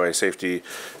Office of Highway Safety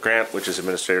grant, which is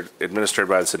administered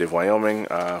by the City of Wyoming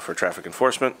for traffic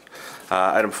enforcement.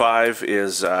 Item 5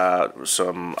 is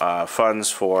some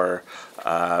funds for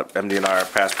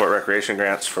MDNR Passport Recreation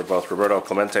grants for both Roberto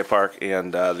Clemente Park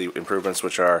and the improvements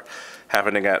which are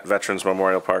happening at Veterans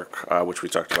Memorial Park, which we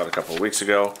talked about a couple of weeks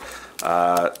ago.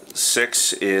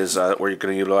 6 is we're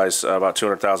going to utilize about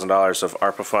 $200,000 of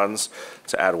ARPA funds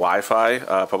to add Wi-Fi,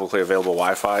 publicly available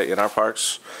Wi-Fi in our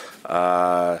parks.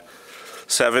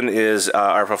 7 is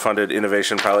ARPA-funded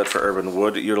innovation pilot for urban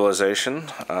wood utilization.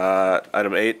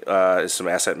 Item 8 is some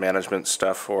asset management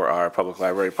stuff for our public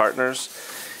library partners.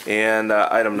 And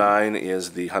item 9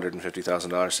 is the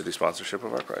 $150,000 city sponsorship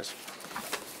of Art Prize.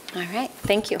 All right,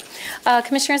 thank you.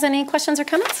 Commissioners, any questions or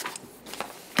comments?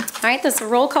 All right, this is a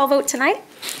roll call vote tonight.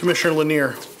 Commissioner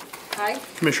Lanier. Aye.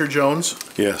 Commissioner Jones.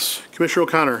 Yes. Commissioner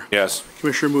O'Connor. Yes.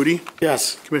 Commissioner Moody.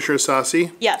 Yes. Commissioner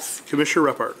Asasi. Yes.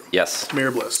 Commissioner Reppart. Yes. Mayor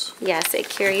Bliss. Yes, it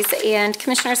carries. And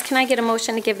Commissioners, can I get a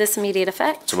motion to give this immediate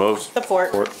effect? So moved.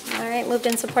 Support. All right, moved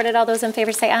and supported. All those in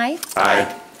favor say aye.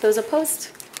 Aye. Those opposed?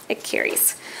 It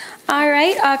carries. All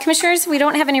right, Commissioners, we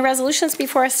don't have any resolutions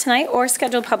before us tonight or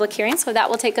scheduled public hearings, so that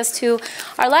will take us to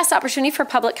our last opportunity for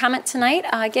public comment tonight.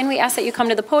 Again, we ask that you come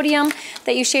to the podium,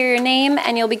 that you share your name,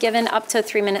 and you'll be given up to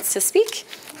 3 minutes to speak.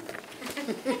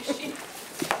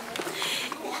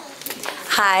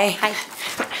 Hi. Hi.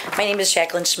 My name is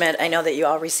Jacqueline Schmidt. I know that you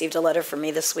all received a letter from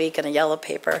me this week in a yellow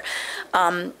paper.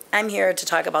 I'm here to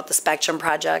talk about the Spectrum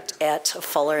project at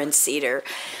Fuller and Cedar.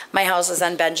 My house is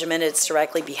on Benjamin. It's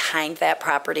directly behind that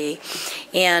property.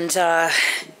 And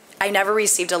I never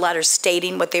received a letter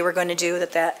stating what they were going to do,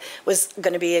 that was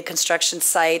going to be a construction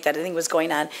site, that anything was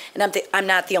going on. And I'm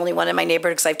not the only one in my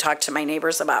neighborhood because I've talked to my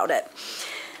neighbors about it.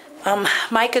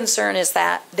 My concern is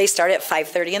that they start at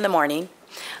 5:30 in the morning.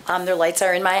 Their lights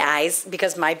are in my eyes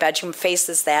because my bedroom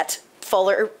faces that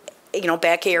Fuller,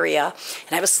 back area,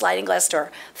 and I have a sliding glass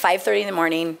door. 5:30 in the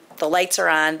morning, the lights are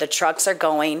on, the trucks are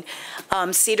going.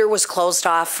 Cedar was closed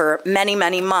off for many,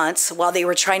 many months while they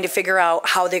were trying to figure out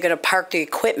how they're going to park the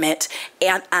equipment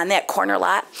on that corner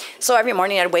lot. So every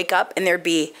morning I'd wake up and there'd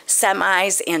be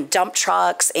semis and dump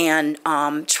trucks and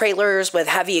trailers with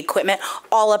heavy equipment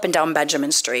all up and down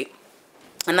Benjamin Street.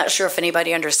 I'm not sure if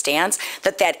anybody understands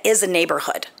that that is a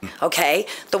neighborhood, okay?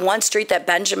 The one street that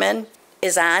Benjamin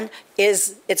is on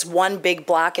it's one big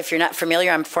block. If you're not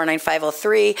familiar, I'm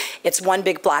 49503. It's one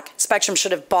big block. Spectrum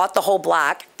should have bought the whole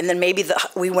block, and then maybe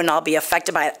we wouldn't all be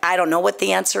affected by it. I don't know what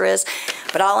the answer is,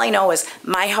 but all I know is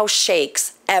my house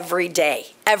shakes every day,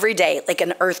 like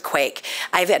an earthquake.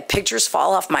 I've had pictures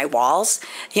fall off my walls.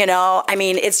 I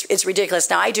mean, it's ridiculous.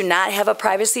 Now, I do not have a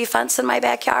privacy fence in my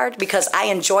backyard because I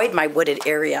enjoyed my wooded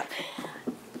area.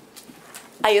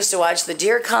 I used to watch the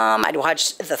deer come, I'd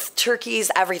watch the turkeys,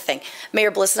 everything.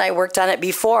 Mayor Bliss and I worked on it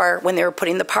before when they were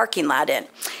putting the parking lot in.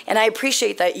 And I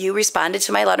appreciate that you responded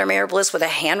to my letter, Mayor Bliss, with a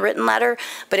handwritten letter.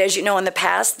 But as you know, in the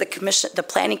past, the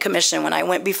Planning Commission, when I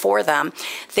went before them,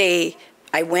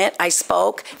 I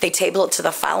spoke, they tabled it to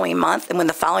the following month, and when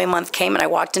the following month came and I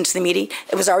walked into the meeting,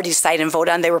 it was already decided and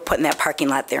voted on. They were putting that parking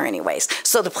lot there anyways.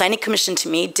 So the Planning Commission, to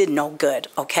me, did no good,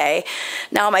 okay?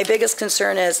 Now, my biggest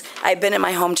concern is I've been in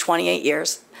my home 28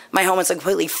 years. My home is a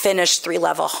completely finished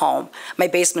 3-level home. My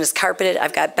basement is carpeted,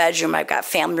 I've got bedroom, I've got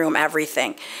family room,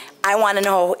 everything. I want to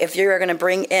know if you're going to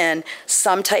bring in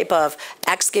some type of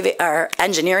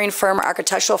engineering firm,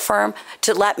 architectural firm,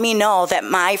 to let me know that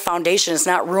my foundation is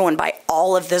not ruined by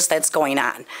all of this that's going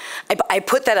on. I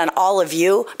put that on all of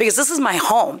you because this is my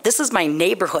home. This is my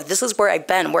neighborhood. This is where I've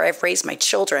been, where I've raised my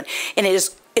children. And it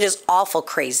is awful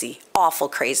crazy, awful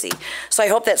crazy. So I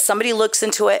hope that somebody looks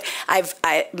into it.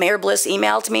 Mayor Bliss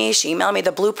emailed me. She emailed me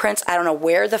the blueprints. I don't know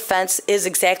where the fence is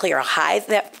exactly or how high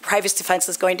that privacy fence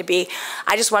is going to be.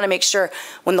 I just want to make sure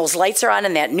when those lights are on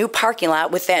in that new parking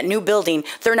lot with that new building,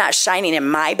 they're not shining into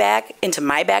my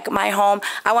back of my home.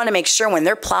 I want to make sure when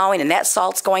they're plowing and that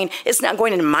salt's going, it's not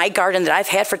going into my garden that I've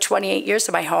had for 28 years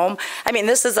of my home. I mean,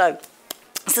 this is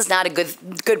not a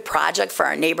good project for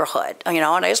our neighborhood, and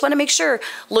I just want to make sure,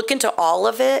 look into all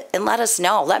of it and let us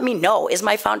know. Let me know, is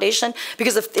my foundation,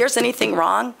 because if there's anything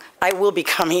wrong, I will be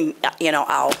coming,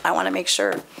 out. I want to make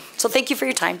sure. So thank you for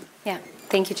your time. Yeah,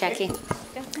 thank you, Jackie.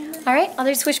 All right,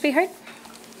 others wish to be heard?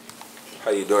 How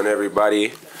you doing,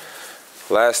 everybody?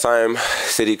 Last time,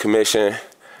 City Commission,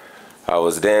 I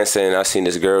was dancing, I seen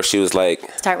this girl, she was like...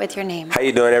 Start with your name. How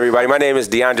you doing, everybody? My name is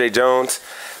DeAndre Jones.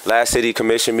 Last City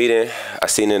Commission meeting, I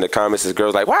seen in the comments this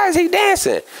girl's like, why is he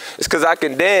dancing? It's because I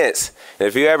can dance. And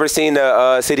if you ever seen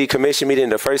the City Commission meeting,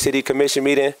 the first City Commission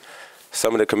meeting,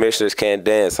 some of the commissioners can't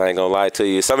dance, I ain't gonna lie to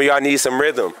you. Some of y'all need some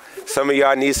rhythm. Some of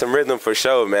y'all need some rhythm for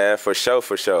sure, man, for sure.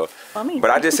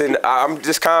 But I'm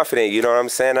just confident, you know what I'm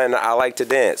saying? And I like to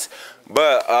dance.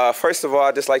 But first of all,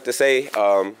 I'd just like to say,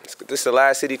 this is the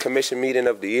last City Commission meeting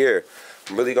of the year.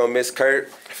 I'm really gonna miss Kurt.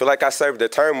 I feel like I served a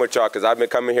term with y'all because I've been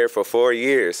coming here for 4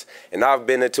 years. And I've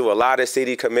been into a lot of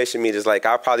City Commission meetings. Like,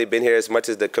 I've probably been here as much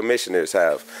as the commissioners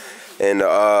have. And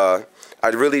I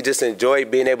really just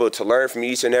enjoyed being able to learn from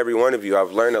each and every one of you.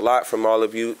 I've learned a lot from all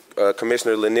of you.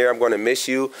 Commissioner Lanier, I'm going to miss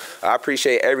you. I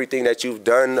appreciate everything that you've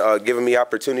done, giving me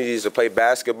opportunities to play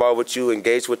basketball with you,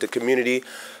 engage with the community.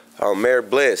 Mayor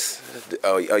Bliss,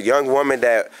 a young woman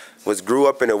that grew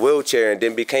up in a wheelchair and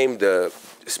then became the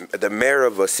mayor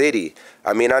of a city.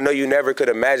 I mean, I know you never could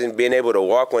imagine being able to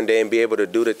walk one day and be able to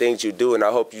do the things you do, and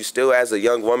I hope you still, as a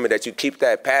young woman, that you keep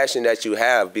that passion that you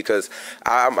have, because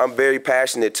I'm very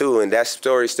passionate too, and that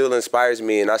story still inspires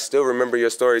me, and I still remember your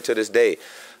story to this day.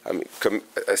 I mean,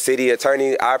 a city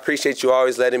attorney, I appreciate you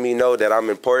always letting me know that I'm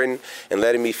important and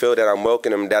letting me feel that I'm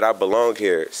welcome and that I belong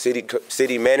here.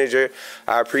 City manager,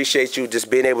 I appreciate you just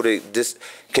being able to just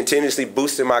continuously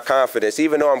boosting my confidence.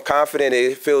 Even though I'm confident,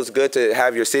 it feels good to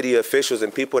have your city officials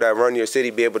and people that run your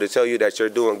city be able to tell you that you're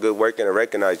doing good work and to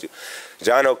recognize you.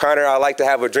 John O'Connor, I'd like to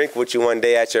have a drink with you one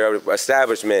day at your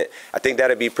establishment. I think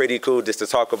that'd be pretty cool just to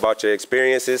talk about your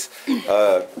experiences.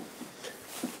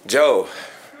 Joe.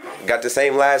 Got the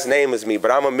same last name as me,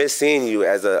 but I'm gonna miss seeing you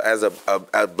as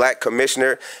a black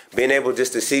commissioner, being able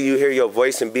just to see you, hear your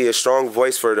voice, and be a strong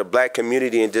voice for the black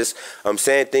community, and just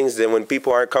saying things that when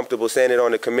people aren't comfortable saying it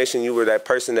on the commission, you were that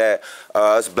person that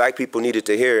us black people needed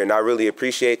to hear, and I really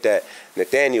appreciate that.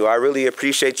 Nathaniel, I really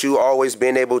appreciate you always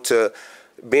being able to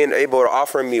being able to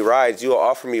offer me rides. You'll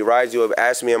offer me rides. You'll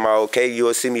ask me, am I okay?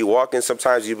 You'll see me walking.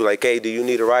 Sometimes you'll be like, hey, do you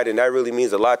need a ride? And that really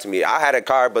means a lot to me. I had a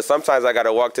car, but sometimes I got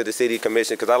to walk to the city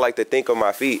commission because I like to think on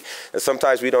my feet. And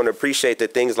sometimes we don't appreciate the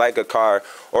things like a car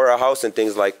or a house and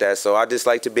things like that. So I just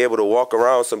like to be able to walk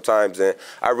around sometimes. And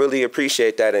I really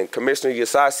appreciate that. And Commissioner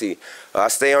Yasasi, I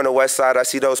stay on the west side. I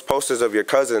see those posters of your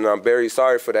cousin, and I'm very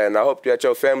sorry for that. And I hope that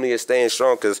your family is staying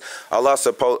strong because I lost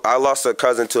a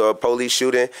cousin to a police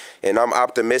shooting, and I'm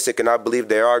optimistic, and I believe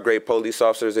there are great police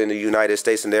officers in the United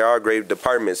States, and there are great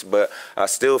departments, but I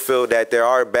still feel that there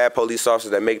are bad police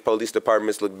officers that make police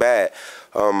departments look bad.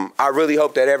 I really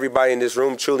hope that everybody in this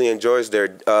room truly enjoys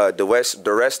the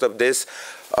rest of this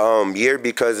year,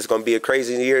 because it's going to be a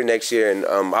crazy year next year, and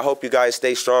I hope you guys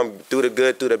stay strong through the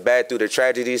good, through the bad, through the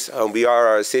tragedies. We are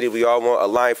our city. We all want a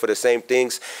line for the same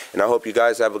things, and I hope you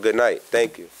guys have a good night.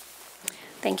 Thank you.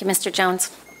 Thank you, Mr.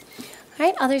 Jones. All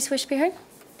right, others wish to be heard?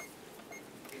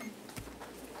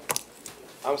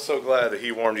 I'm so glad that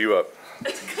he warmed you up.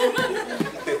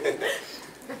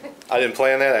 I didn't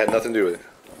plan that. I had nothing to do with it.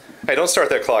 Hey, don't start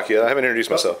that clock yet. I haven't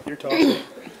introduced myself. You're talking.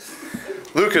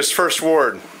 Lucas, First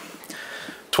Ward.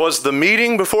 'Twas the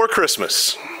meeting before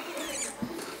Christmas.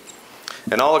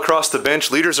 And all across the bench,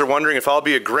 leaders are wondering if I'll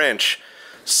be a Grinch.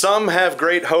 Some have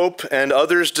great hope and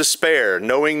others despair,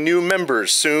 knowing new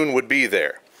members soon would be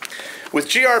there. With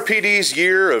GRPD's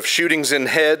year of shootings in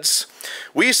heads,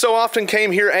 we so often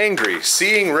came here angry,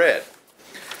 seeing red.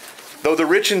 Though the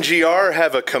rich in GR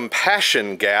have a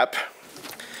compassion gap,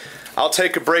 I'll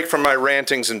take a break from my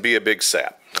rantings and be a big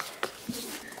sap.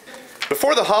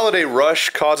 Before the holiday rush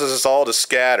causes us all to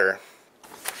scatter,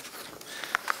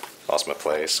 lost my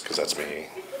place because that's me.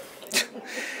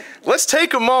 Let's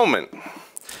take a moment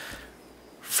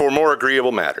for more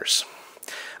agreeable matters.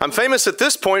 I'm famous at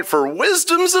this point for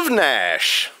wisdoms of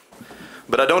Nash,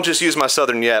 but I don't just use my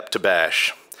southern yap to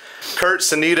bash. Kurt,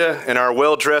 Sanita, and our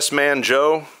well-dressed man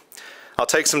Joe, I'll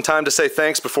take some time to say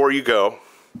thanks before you go.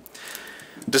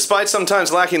 Despite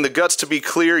sometimes lacking the guts to be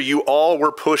clear, you all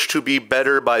were pushed to be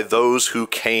better by those who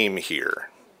came here.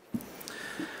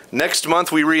 Next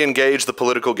month, we re-engage the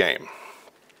political game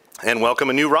and welcome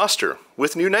a new roster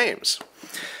with new names.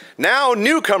 Now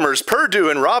newcomers Perdue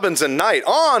and Robbins and Knight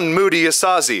on Moody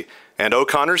Asazi and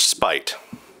O'Connor's Spite.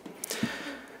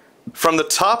 From the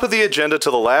top of the agenda to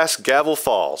the last gavel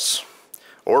falls,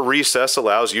 or recess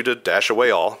allows you to dash away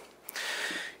all,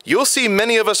 you'll see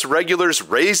many of us regulars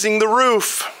raising the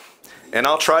roof, and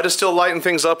I'll try to still lighten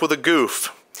things up with a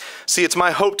goof. See, it's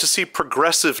my hope to see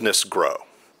progressiveness grow,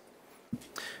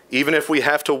 even if we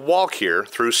have to walk here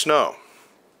through snow.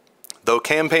 Though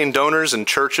campaign donors and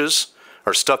churches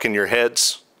are stuck in your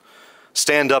heads,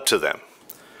 stand up to them.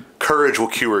 Courage will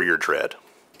cure your dread.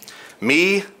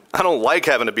 Me, I don't like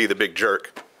having to be the big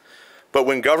jerk, but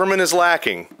when government is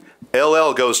lacking,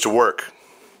 LL goes to work.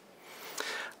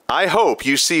 I hope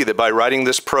you see that by writing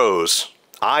this prose,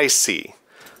 I see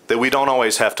that we don't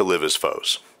always have to live as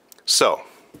foes. So,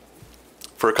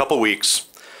 for a couple weeks,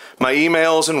 my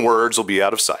emails and words will be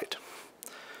out of sight.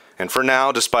 And for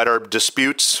now, despite our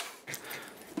disputes,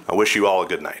 I wish you all a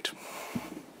good night.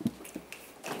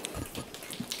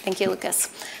 Thank you, Lucas.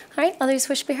 All right, others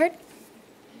wish to be heard?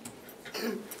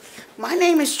 My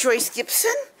name is Joyce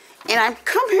Gibson, and I've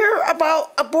come here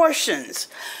about abortions.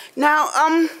 Now,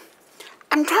 I'm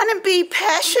trying to be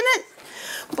passionate,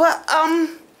 but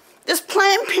this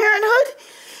Planned Parenthood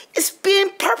is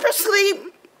being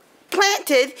purposely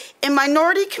planted in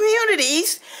minority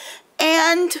communities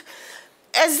and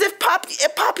as if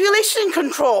population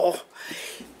control.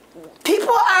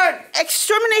 People are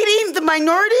exterminating the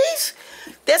minorities,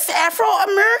 that's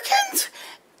Afro-Americans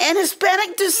and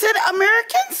Hispanic descent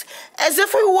Americans, as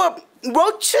if we were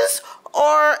roaches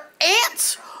or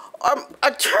ants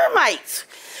or termites.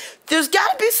 There's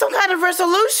got to be some kind of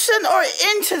resolution or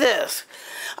end to this.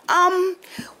 I'm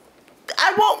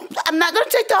not going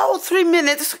to take the whole 3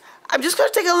 minutes. I'm just going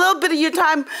to take a little bit of your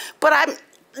time, but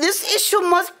this issue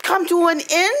must come to an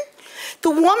end.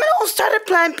 The woman who started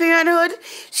Planned Parenthood,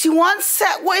 she once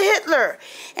sat with Hitler,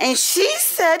 and she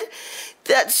said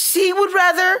that she would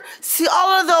rather see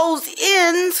all of those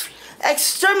ends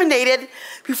exterminated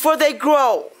before they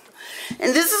grow.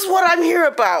 And this is what I'm here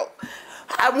about.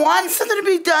 I want something to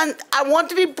be done. I want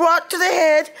to be brought to the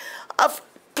head of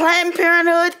Planned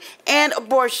Parenthood and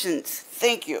abortions.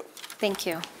 Thank you. Thank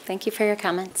you. Thank you for your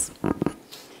comments.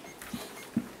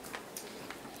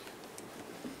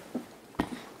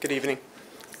 Good evening.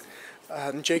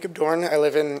 Jacob Dorn. I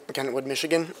live in Kentwood,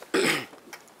 Michigan.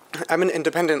 I'm an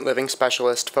independent living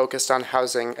specialist focused on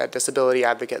housing at Disability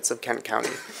Advocates of Kent County.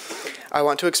 I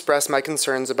want to express my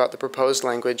concerns about the proposed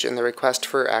language in the request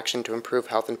for action to improve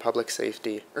health and public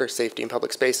safety, or safety in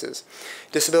public spaces.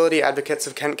 Disability Advocates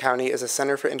of Kent County is a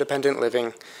center for independent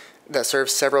living that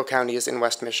serves several counties in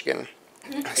West Michigan.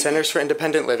 Centers for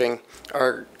Independent Living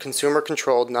are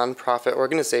consumer-controlled nonprofit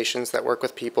organizations that work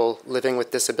with people living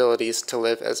with disabilities to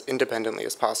live as independently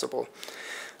as possible.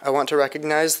 I want to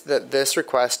recognize that this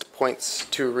request points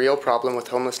to a real problem with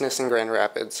homelessness in Grand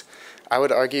Rapids. I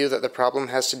would argue that the problem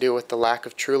has to do with the lack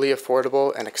of truly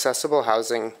affordable and accessible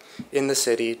housing in the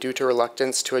city due to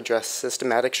reluctance to address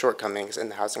systematic shortcomings in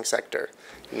the housing sector,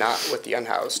 not with the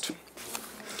unhoused.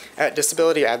 At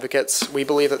Disability Advocates, we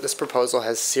believe that this proposal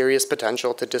has serious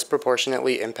potential to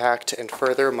disproportionately impact and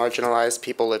further marginalize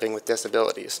people living with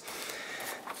disabilities.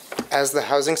 As the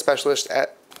housing specialist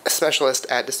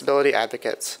at Disability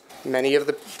Advocates, many of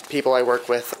the people I work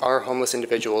with are homeless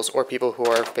individuals or people who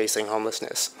are facing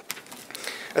homelessness.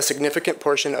 A significant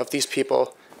portion of these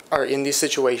people are in these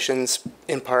situations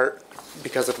in part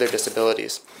because of their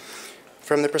disabilities.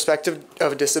 From the perspective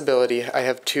of disability, I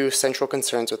have two central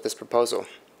concerns with this proposal.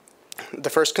 The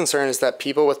first concern is that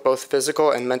people with both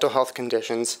physical and mental health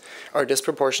conditions are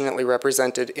disproportionately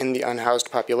represented in the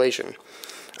unhoused population.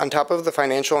 On top of the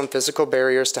financial and physical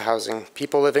barriers to housing,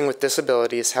 people living with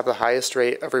disabilities have the highest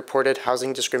rate of reported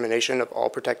housing discrimination of all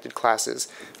protected classes,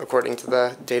 according to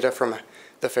the data from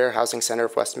the Fair Housing Center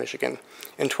of West Michigan.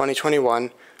 In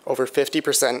 2021, over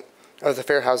 50% of the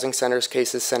Fair Housing Center's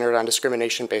cases centered on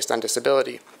discrimination based on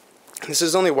disability. This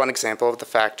is only one example of the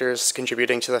factors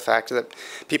contributing to the fact that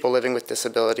people living with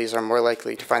disabilities are more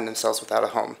likely to find themselves without a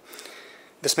home.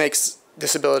 This makes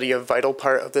disability a vital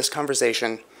part of this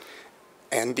conversation,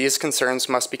 and these concerns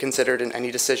must be considered in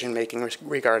any decision-making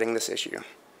regarding this issue.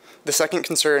 The second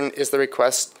concern is the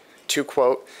request to,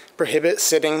 quote, prohibit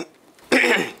sitting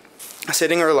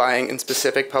or lying in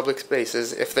specific public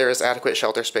spaces if there is adequate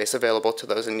shelter space available to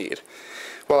those in need.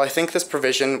 While I think this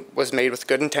provision was made with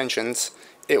good intentions,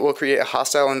 it will create a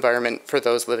hostile environment for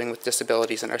those living with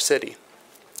disabilities in our city.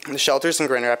 The shelters in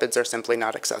Grand Rapids are simply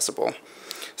not accessible.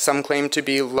 Some claim to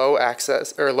be low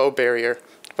access or low barrier,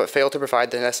 but fail to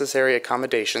provide the necessary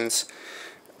accommodations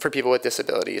for people with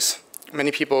disabilities.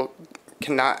 Many people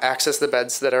cannot access the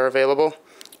beds that are available,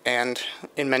 and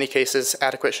in many cases,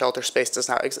 adequate shelter space does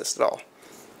not exist at all.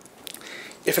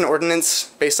 If an ordinance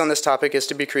based on this topic is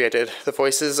to be created, the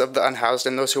voices of the unhoused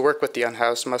and those who work with the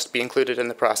unhoused must be included in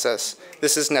the process.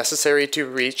 This is necessary to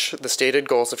reach the stated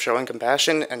goals of showing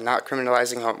compassion and not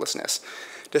criminalizing homelessness.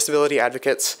 Disability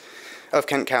Advocates of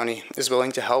Kent County is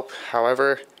willing to help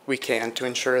however we can to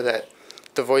ensure that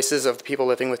the voices of the people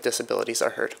living with disabilities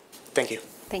are heard. Thank you.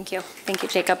 Thank you. Thank you,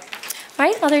 Jacob. All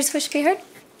right, others wish to be heard?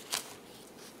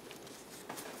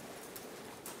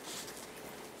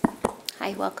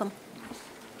 Hi, welcome.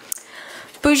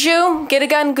 Buju,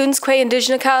 Gitagan, Gunskwe,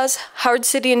 Indigenous, Howard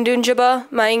City, and Dunjaba,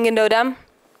 Maingandodam.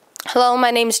 Hello,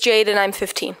 my name's Jade, and I'm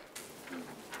 15.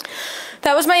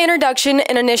 That was my introduction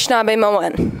in Anishinaabe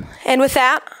Moen. And with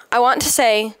that, I want to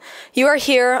say you are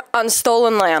here on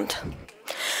stolen land.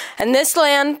 And this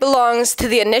land belongs to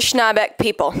the Anishinaabe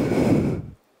people.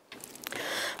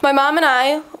 My mom and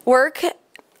I work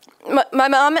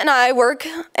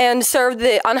and serve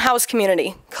the unhoused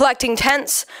community, collecting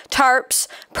tents, tarps,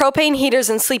 propane heaters,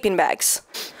 and sleeping bags.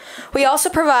 We also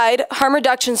provide harm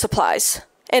reduction supplies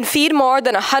and feed more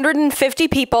than 150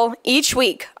 people each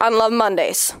week on Love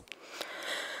Mondays.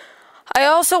 I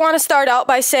also want to start out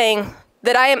by saying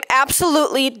that I am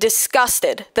absolutely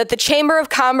disgusted that the Chamber of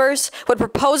Commerce would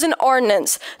propose an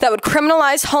ordinance that would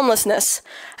criminalize homelessness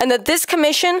and that this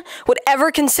commission would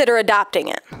ever consider adopting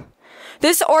it.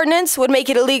 This ordinance would make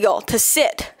it illegal to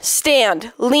sit,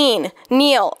 stand, lean,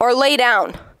 kneel, or lay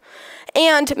down,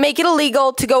 and make it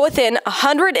illegal to go within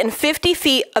 150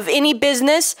 feet of any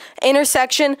business,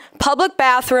 intersection, public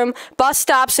bathroom, bus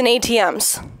stops, and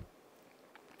ATMs.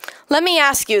 Let me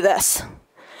ask you this.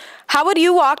 How would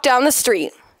you walk down the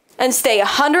street and stay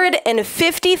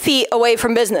 150 feet away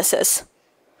from businesses?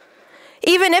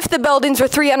 Even if the buildings were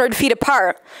 300 feet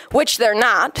apart, which they're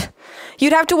not,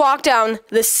 you'd have to walk down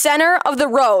the center of the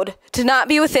road to not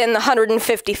be within the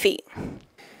 150 feet.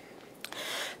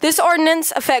 This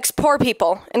ordinance affects poor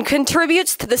people and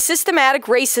contributes to the systematic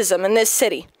racism in this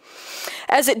city,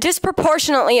 as it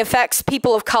disproportionately affects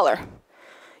people of color.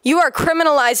 You are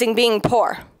criminalizing being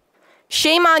poor.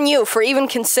 Shame on you for even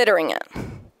considering it.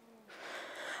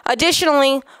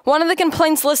 Additionally, one of the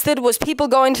complaints listed was people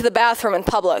going to the bathroom in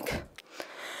public.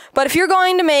 But if you're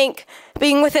going to make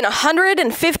being within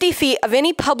 150 feet of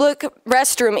any public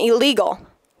restroom illegal,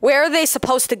 where are they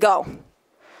supposed to go?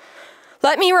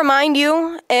 Let me remind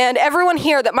you, and everyone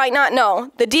here that might not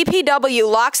know, the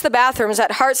DPW locks the bathrooms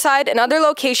at Hartside and other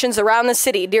locations around the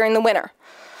city during the winter.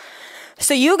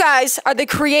 So you guys are the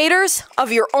creators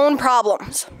of your own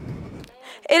problems.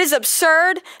 It is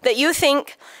absurd that you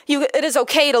think it is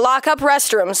okay to lock up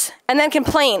restrooms and then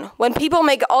complain when people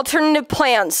make alternative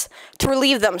plans to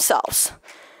relieve themselves.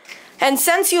 And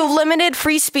since you've limited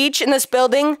free speech in this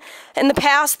building in the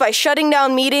past by shutting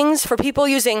down meetings for people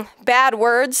using bad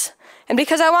words, and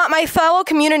because I want my fellow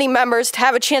community members to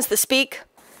have a chance to speak,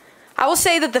 I will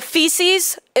say that the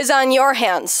feces is on your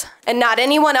hands and not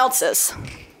anyone else's.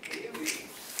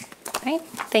 All right,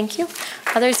 thank you.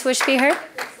 Others wish to be heard?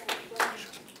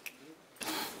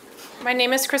 My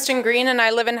name is Kristen Green and I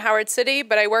live in Howard City,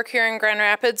 but I work here in Grand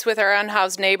Rapids with our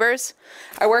unhoused neighbors.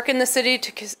 I work in the city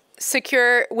to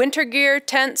secure winter gear,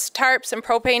 tents, tarps, and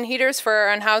propane heaters for our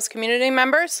unhoused community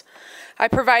members. I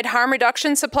provide harm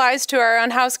reduction supplies to our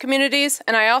unhoused communities,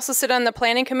 and I also sit on the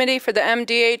planning committee for the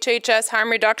MDHHS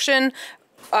Harm Reduction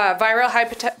Viral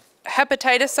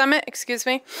Hepatitis Summit,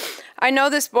 I know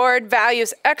this board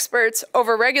values experts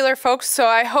over regular folks, so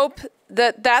I hope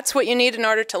that that's what you need in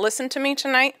order to listen to me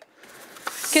tonight.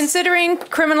 Considering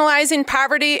criminalizing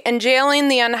poverty and jailing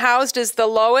the unhoused is the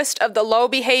lowest of the low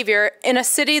behavior in a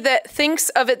city that thinks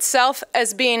of itself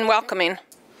as being welcoming.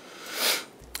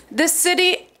 This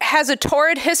city has a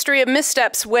torrid history of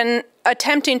missteps when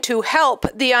attempting to help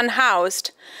the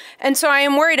unhoused, and so I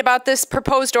am worried about this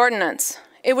proposed ordinance.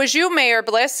 It was you, Mayor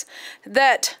Bliss,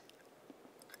 that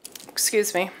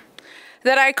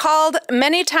I called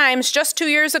many times just 2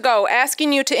 years ago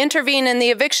asking you to intervene in the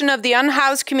eviction of the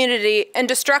unhoused community and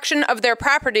destruction of their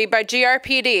property by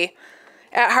GRPD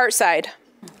at Hartside.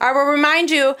 I will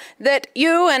remind you that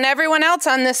you and everyone else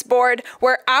on this board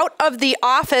were out of the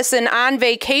office and on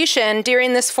vacation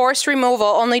during this forced removal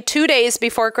only 2 days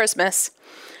before Christmas.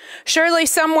 Surely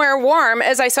somewhere warm,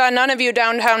 as I saw none of you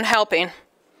downtown helping.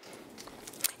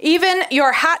 Even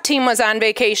your hot team was on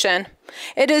vacation.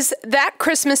 It is that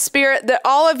Christmas spirit that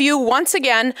all of you, once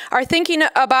again, are thinking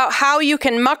about how you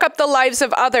can muck up the lives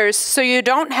of others so you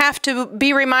don't have to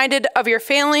be reminded of your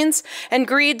failings and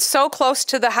greed so close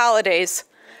to the holidays.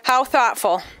 How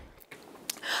thoughtful.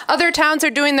 Other towns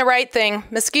are doing the right thing.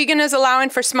 Muskegon is allowing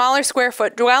for smaller square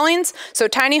foot dwellings, so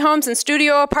tiny homes and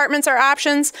studio apartments are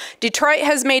options. Detroit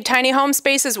has made tiny home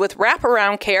spaces with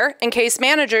wraparound care and case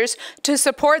managers to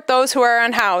support those who are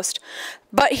unhoused.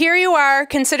 But here you are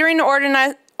considering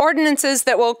ordinances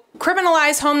that will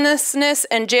criminalize homelessness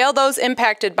and jail those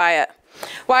impacted by it.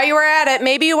 While you are at it,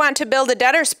 maybe you want to build a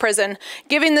debtor's prison,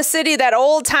 giving the city that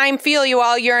old-time feel you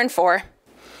all yearn for.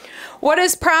 What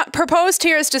is proposed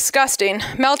here is disgusting.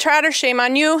 Mel Trotter, shame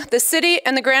on you, the city,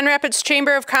 and the Grand Rapids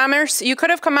Chamber of Commerce. You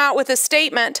could have come out with a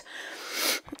statement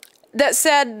that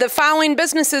said the following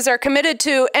businesses are committed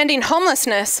to ending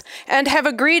homelessness and have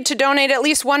agreed to donate at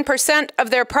least 1% of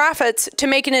their profits to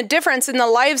making a difference in the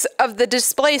lives of the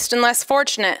displaced and less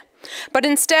fortunate. But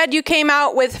instead you came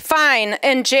out with fine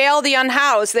and jail the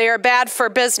unhoused. They are bad for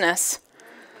business.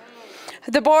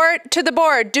 To the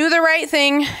board, do the right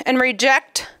thing and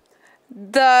reject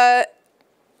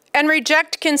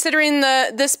considering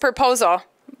this proposal.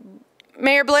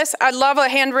 Mayor Bliss, I'd love a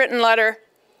handwritten letter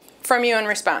from you in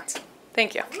response.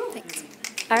 Thank you. Thanks.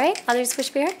 All right, others wish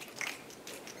to be heard?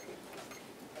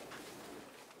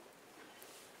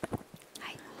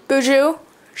 Bonjour,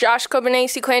 Josh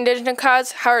Kobanesi, Clay Indigenous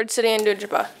Cause, Howard City, and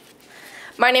Dujaba.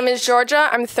 My name is Georgia,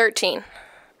 I'm 13.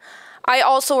 I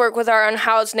also work with our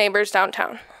unhoused neighbors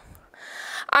downtown.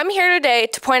 I'm here today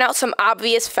to point out some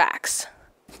obvious facts.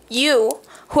 You,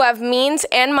 who have means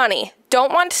and money,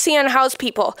 don't want to see unhoused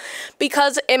people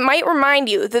because it might remind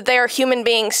you that they are human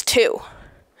beings too.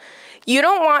 You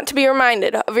don't want to be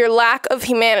reminded of your lack of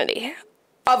humanity,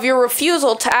 of your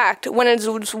refusal to act when it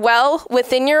is well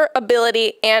within your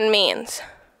ability and means.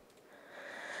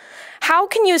 How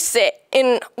can you sit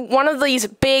in one of these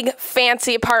big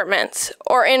fancy apartments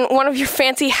or in one of your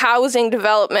fancy housing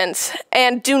developments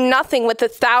and do nothing with the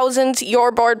thousands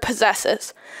your board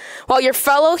possesses while your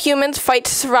fellow humans fight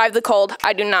to survive the cold?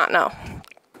 I do not know.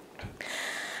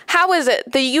 How is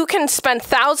it that you can spend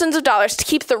thousands of dollars to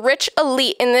keep the rich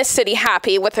elite in this city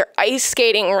happy with their ice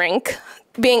skating rink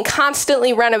being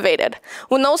constantly renovated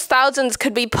when those thousands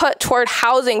could be put toward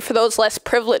housing for those less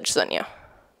privileged than you?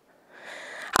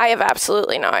 I have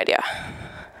absolutely no idea.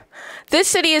 This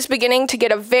city is beginning to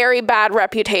get a very bad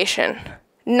reputation,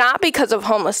 not because of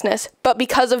homelessness, but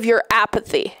because of your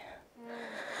apathy.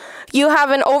 You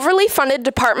have an overly funded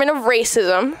Department of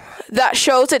Racism that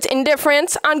shows its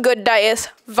indifference on good diets,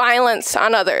 violence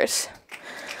on others.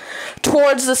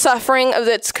 towards the suffering of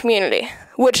its community,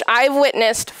 which I've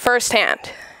witnessed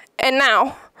firsthand. And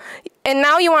now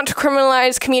you want to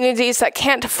criminalize communities that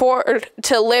can't afford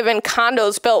to live in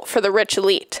condos built for the rich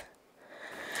elite.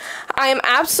 I am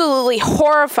absolutely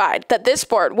horrified that this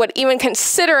board would even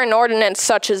consider an ordinance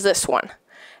such as this one.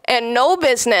 And no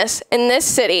business in this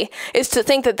city is to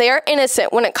think that they are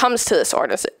innocent when it comes to this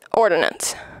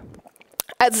ordinance,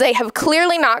 as they have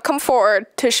clearly not come forward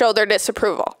to show their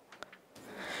disapproval.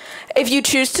 If you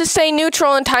choose to stay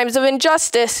neutral in times of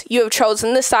injustice, you have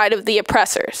chosen the side of the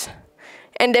oppressors.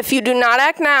 And if you do not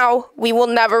act now, we will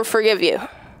never forgive you.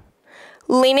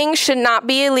 Leaning should not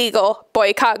be illegal.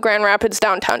 Boycott Grand Rapids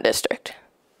Downtown District.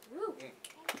 All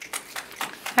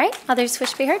right, others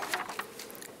wish to be heard?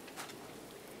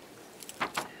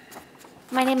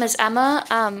 My name is Emma.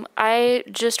 I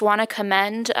just want to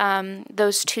commend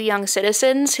those two young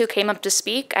citizens who came up to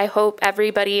speak. I hope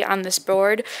everybody on this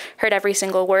board heard every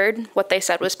single word. What they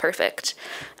said was perfect.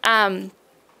 To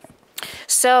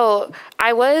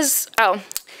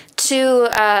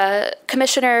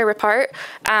Commissioner Repart,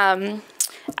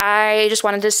 I just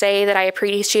wanted to say that I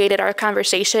appreciated our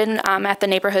conversation at the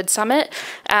Neighborhood Summit.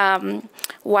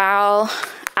 While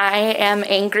I am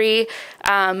angry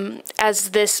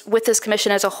with this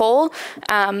commission as a whole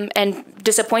and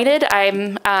disappointed,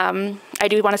 I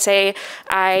do want to say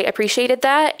I appreciated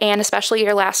that, and especially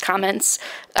your last comments.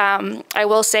 I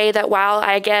will say that while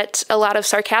I get a lot of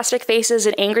sarcastic faces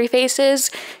and angry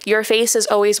faces, your face is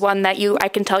always one that I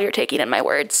can tell you're taking in my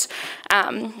words,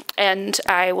 and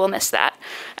I will miss that.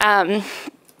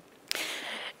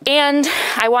 And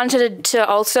I wanted to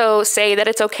also say that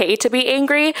it's okay to be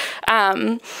angry,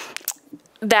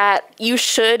 that you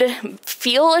should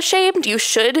feel ashamed. You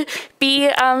should be,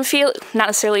 not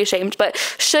necessarily ashamed, but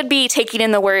should be taking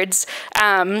in the words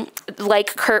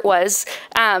like Kurt was,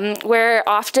 where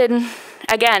often,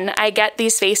 again, I get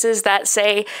these faces that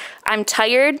say, I'm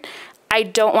tired, I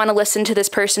don't want to listen to this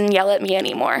person yell at me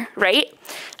anymore, right?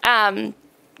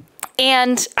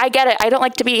 And I get it. I don't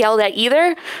like to be yelled at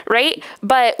either, right?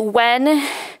 But when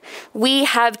we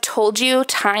have told you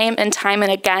time and time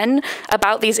and again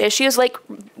about these issues, like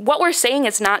what we're saying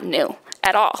is not new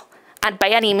at all, by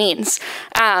any means.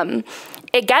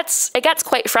 It gets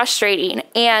quite frustrating,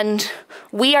 and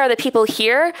we are the people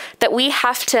here that we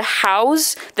have to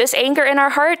house this anger in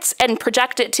our hearts and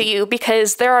project it to you,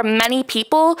 because there are many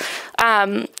people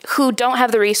who don't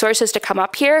have the resources to come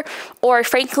up here, or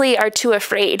frankly are too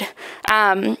afraid.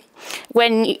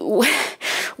 When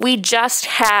we just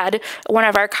had one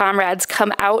of our comrades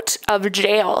come out of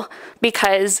jail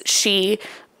because she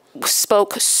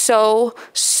spoke so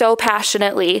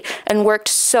passionately and worked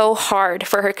so hard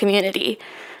for her community.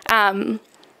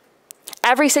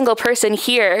 Every single person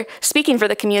here speaking for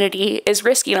the community is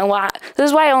risking a lot. This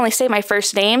is why I only say my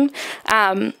first name.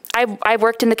 I've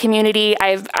worked in the community.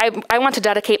 I want to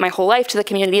dedicate my whole life to the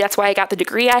community. That's why I got the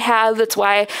degree I have. That's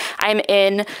why I'm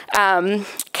in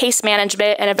case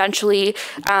management and eventually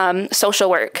social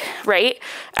work, right?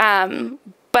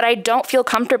 But I don't feel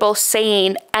comfortable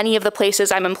saying any of the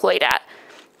places I'm employed at.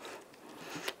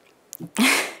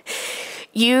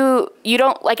 You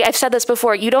don't, like I've said this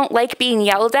before, you don't like being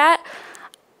yelled at.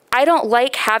 I don't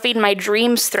like having my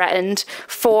dreams threatened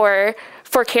for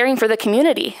caring for the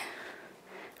community,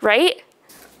 right?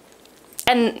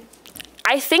 And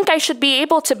I think I should be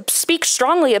able to speak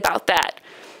strongly about that.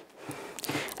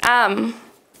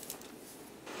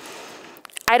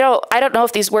 I don't know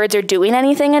if these words are doing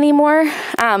anything anymore.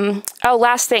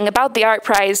 Last thing about the Art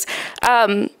Prize.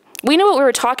 We knew what we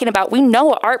were talking about. We know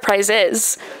what Art Prize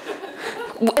is.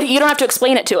 You don't have to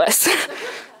explain it to us. All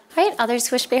right, others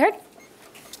wish to be heard?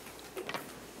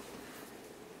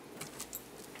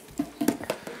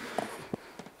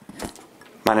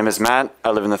 My name is Matt. I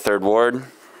live in the 3rd Ward.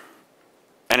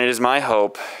 And it is my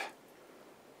hope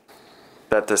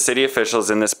that the city officials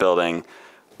in this building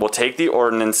will take the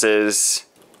ordinances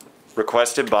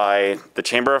requested by the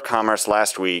Chamber of Commerce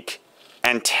last week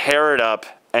and tear it up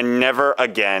and never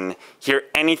again hear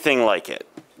anything like it.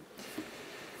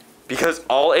 Because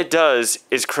all it does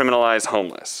is criminalize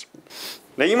homeless.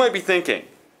 Now you might be thinking,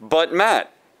 but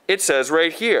Matt, it says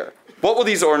right here, what will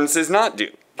these ordinances not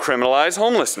do? Criminalize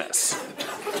homelessness.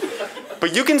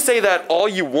 But you can say that all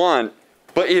you want,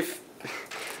 but if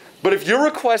you're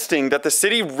requesting that the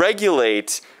city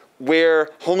regulate where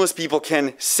homeless people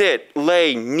can sit,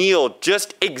 lay, kneel,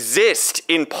 just exist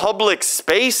in public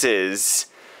spaces,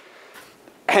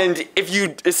 and if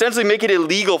you essentially make it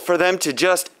illegal for them to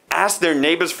just ask their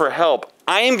neighbors for help,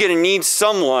 I am going to need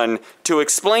someone to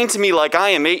explain to me, like I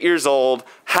am 8 years old,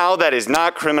 how that is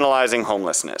not criminalizing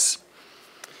homelessness.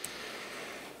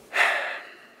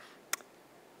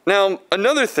 Now,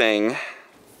 another thing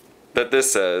that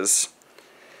this says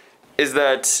is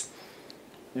that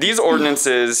these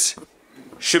ordinances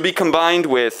should be combined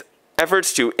with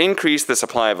efforts to increase the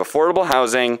supply of affordable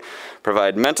housing,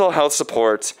 provide mental health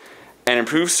support, and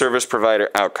improve service provider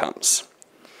outcomes.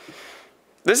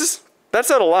 That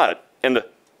said a lot in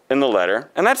the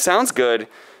letter, and that sounds good,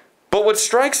 but what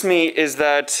strikes me is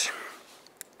that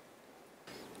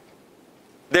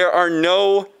there are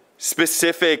no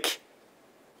specific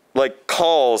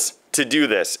calls to do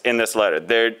this in this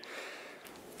letter.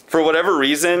 For whatever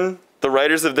reason, the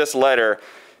writers of this letter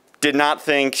did not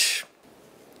take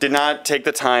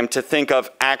the time to think of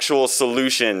actual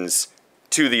solutions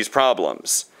to these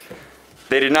problems.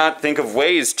 They did not think of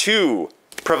ways to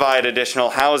provide additional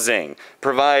housing,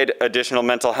 provide additional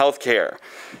mental health care.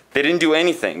 They didn't do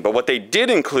anything, but what they did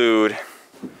include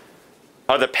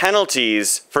are the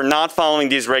penalties for not following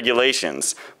these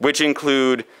regulations, which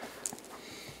include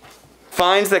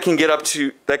fines that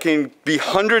can be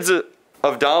hundreds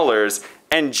of dollars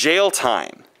and jail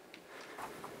time.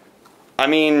 I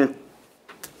mean,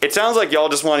 it sounds like y'all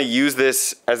just want to use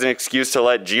this as an excuse to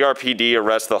let GRPD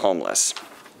arrest the homeless.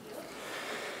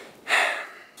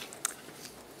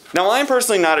 Now, I'm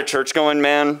personally not a church-going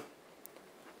man,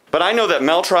 but I know that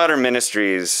Mel Trotter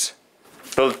Ministries,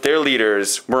 their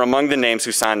leaders, were among the names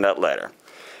who signed that letter.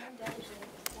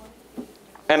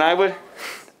 And I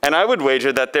would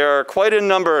wager that there are quite a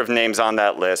number of names on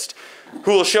that list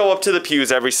who will show up to the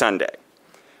pews every Sunday.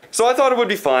 So I thought it would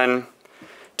be fun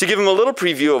to give them a little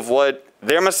preview of what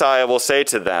their Messiah will say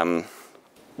to them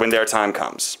when their time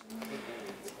comes.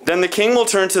 Then the king will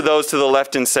turn to those to the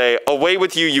left and say, "Away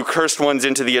with you, you cursed ones,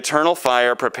 into the eternal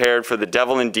fire prepared for the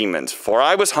devil and demons. For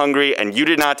I was hungry, and you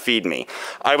did not feed me.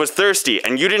 I was thirsty,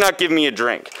 and you did not give me a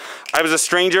drink. I was a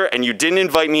stranger, and you didn't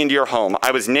invite me into your home. I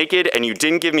was naked, and you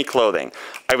didn't give me clothing.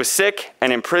 I was sick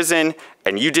and in prison,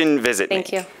 and you didn't visit me."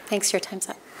 Thank you. Thanks, your time's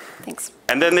up. Thanks.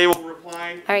 And then they will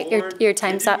reply, All right, your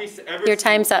time's up. Your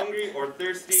time's up.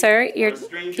 Sir,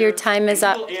 your time is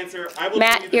up.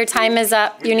 Matt, your time is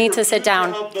up. You need to sit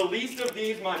down. Help the least of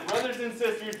these, my brothers and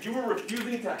sisters, you are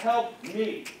refusing to help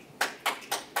me.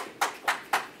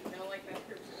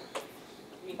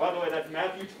 By the way, that's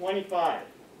Matthew 25.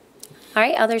 All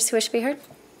right, others who wish to be heard?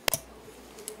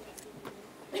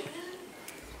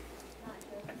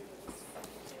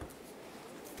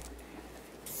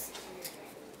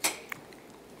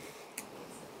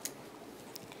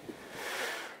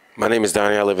 My name is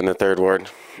Donnie. I live in the 3rd Ward.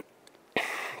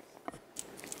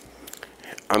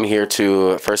 I'm here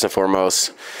to, first and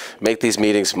foremost, make these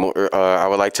meetings more, I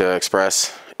would like to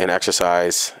express and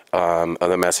exercise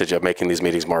the message of making these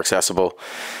meetings more accessible.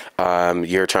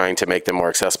 You're trying to make them more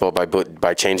accessible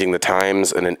by changing the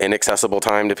times and an inaccessible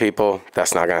time to people.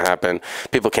 That's not going to happen.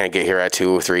 People can't get here at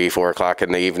 2, 3, 4 o'clock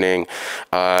in the evening.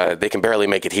 They can barely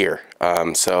make it here.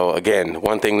 So again,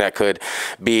 one thing that could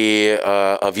be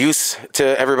of use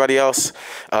to everybody else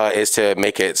is to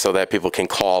make it so that people can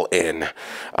call in.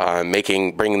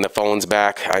 Bringing the phones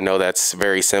back. I know that's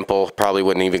very simple. Probably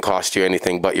wouldn't even cost you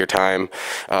anything but your time.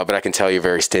 But I can tell you're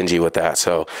very stingy with that.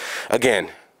 So again,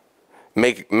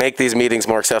 make these meetings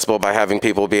more accessible by having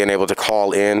people being able to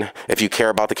call in. If you care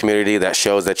about the community, that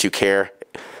shows that you care,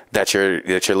 that you're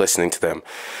listening to them.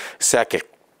 Second,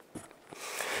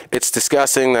 it's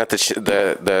disgusting that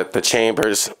the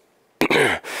chambers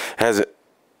has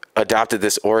adopted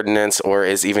this ordinance, or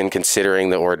is even considering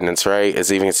the ordinance, right?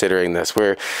 Is even considering this.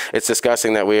 It's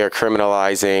disgusting that we are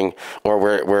criminalizing, or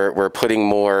we're putting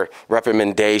more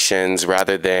recommendations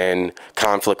rather than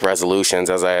conflict resolutions,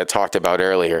 as I had talked about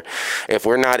earlier. If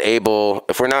we're not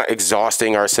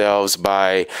exhausting ourselves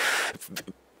by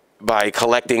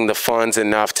collecting the funds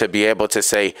enough to be able to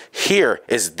say, here,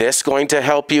 is this going to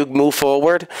help you move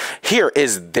forward? Here,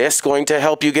 is this going to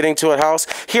help you get into a house?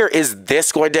 Here, is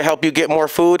this going to help you get more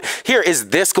food? Here, is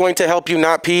this going to help you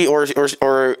not pee or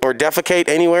defecate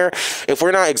anywhere? If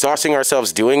we're not exhausting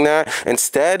ourselves doing that,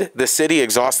 instead, the city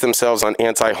exhausts themselves on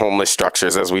anti-homeless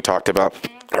structures, as we talked about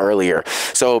earlier.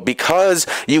 So because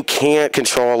you can't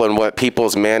control on what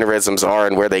people's mannerisms are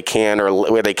and where they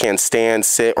can stand,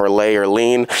 sit, or lay, or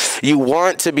lean, you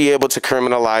want to be able to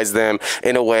criminalize them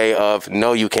in a way of,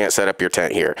 no, you can't set up your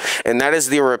tent here. And that is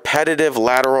the repetitive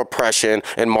lateral oppression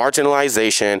and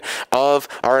marginalization of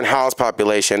our unhoused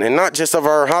population, and not just of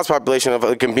our housed population, of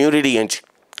a community in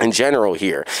general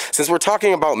here. Since we're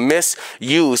talking about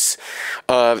misuse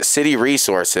of city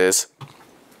resources,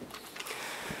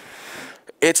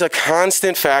 it's a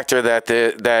constant factor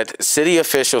that city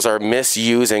officials are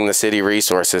misusing the city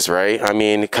resources, right? I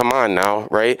mean, come on now,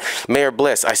 right? Mayor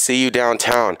Bliss, I see you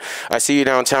downtown.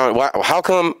 How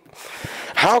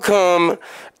come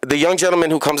the young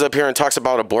gentleman who comes up here and talks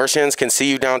about abortions can see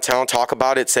you downtown, talk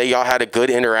about it, say y'all had a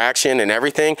good interaction and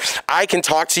everything. I can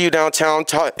talk to you downtown,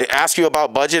 ask you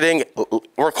about budgeting,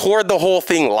 record the whole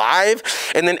thing live,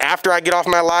 and then after I get off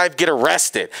my live, get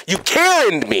arrested. You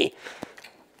Karen'd me.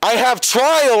 I have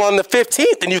trial on the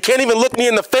 15th, and you can't even look me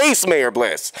in the face, Mayor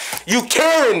Bliss. You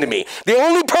Karen'd me. The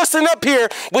only person up here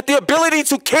with the ability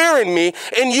to Karen me,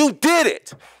 and you did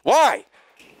it. Why?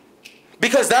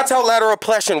 Because that's how lateral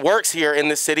oppression works here in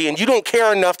this city, and you don't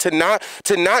care enough to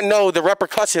not know the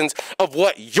repercussions of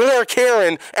what your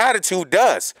Karen attitude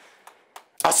does.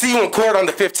 I'll see you in court on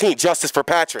the 15th. Justice for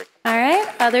Patrick. All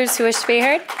right. Others who wish to be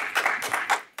heard,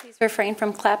 please refrain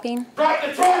from clapping. Drop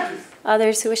the charges.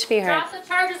 Others who wish to be heard. Drop the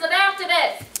charges of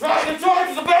activists. Drop the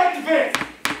charges of activists.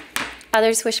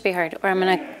 Others wish to be heard, or I'm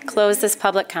going to close this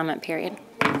public comment period.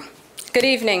 Good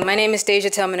evening. My name is Deja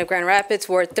Tillman of Grand Rapids,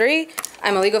 Ward 3.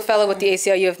 I'm a legal fellow with the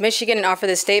ACLU of Michigan and offer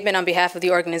this statement on behalf of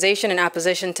the organization in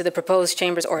opposition to the proposed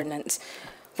Chamber's ordinance.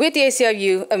 We at the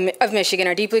ACLU of Michigan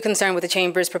are deeply concerned with the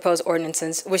Chamber's proposed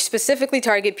ordinances, which specifically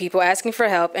target people asking for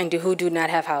help and who do not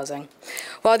have housing.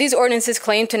 While these ordinances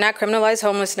claim to not criminalize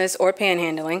homelessness or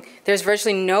panhandling, there's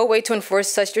virtually no way to enforce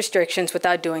such restrictions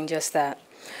without doing just that.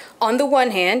 On the one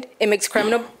hand, it makes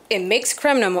criminals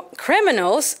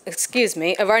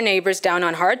of our neighbors down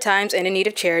on hard times and in need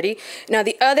of charity, and on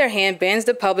the other hand, bans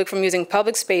the public from using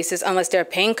public spaces unless they're a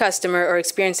paying customer or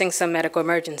experiencing some medical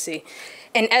emergency.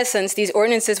 In essence, these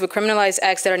ordinances would criminalize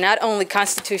acts that are not only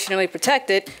constitutionally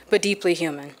protected, but deeply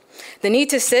human. The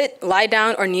need to sit, lie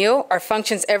down, or kneel are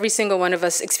functions every single one of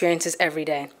us experiences every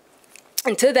day.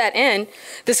 And to that end,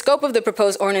 the scope of the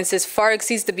proposed ordinances far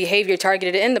exceeds the behavior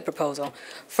targeted in the proposal.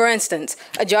 For instance,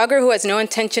 a jogger who has no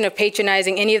intention of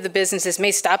patronizing any of the businesses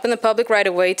may stop in the public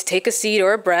right-of-way to take a seat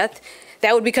or a breath.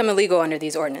 That would become illegal under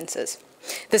these ordinances.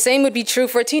 The same would be true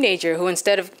for a teenager who,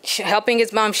 instead of helping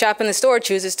his mom shop in the store,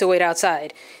 chooses to wait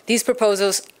outside. These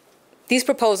proposals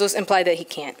imply that he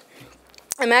can't.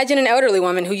 Imagine an elderly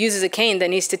woman who uses a cane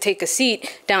that needs to take a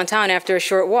seat downtown after a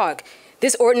short walk.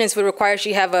 This ordinance would require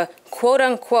she have a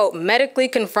quote-unquote medically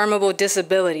confirmable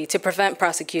disability to prevent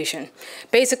prosecution.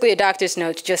 Basically a doctor's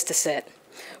note just to sit.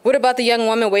 What about the young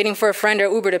woman waiting for a friend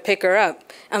or Uber to pick her up?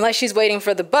 Unless she's waiting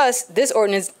for the bus, this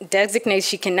ordinance designates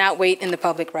she cannot wait in the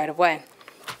public right-of-way.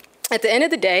 At the end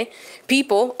of the day,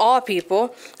 people, all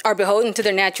people, are beholden to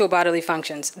their natural bodily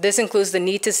functions. This includes the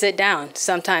need to sit down,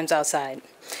 sometimes outside.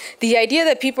 The idea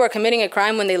that people are committing a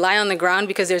crime when they lie on the ground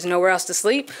because there's nowhere else to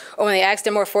sleep, or when they ask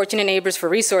their more fortunate neighbors for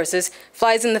resources,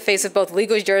 flies in the face of both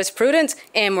legal jurisprudence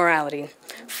and morality.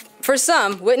 For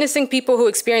some, witnessing people who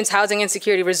experience housing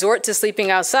insecurity resort to sleeping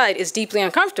outside is deeply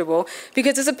uncomfortable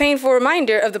because it's a painful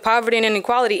reminder of the poverty and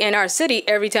inequality in our city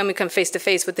every time we come face to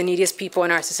face with the neediest people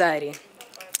in our society.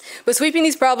 But sweeping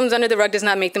these problems under the rug does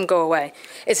not make them go away.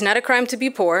 It's not a crime to be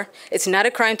poor, it's not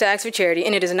a crime to ask for charity,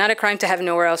 and it is not a crime to have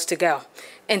nowhere else to go.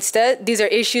 Instead, these are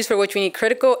issues for which we need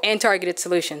critical and targeted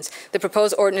solutions. The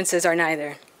proposed ordinances are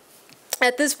neither.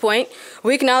 At this point,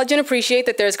 we acknowledge and appreciate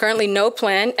that there is currently no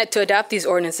plan to adopt these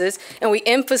ordinances, and we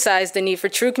emphasize the need for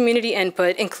true community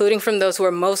input, including from those who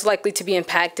are most likely to be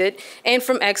impacted and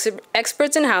from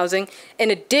experts in housing, in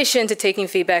addition to taking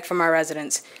feedback from our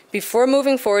residents. Before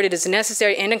moving forward, it is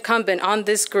necessary and incumbent on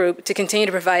this group to continue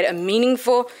to provide a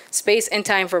meaningful space and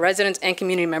time for residents and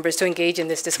community members to engage in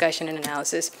this discussion and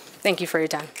analysis. Thank you for your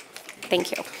time.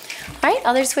 Thank you. All right,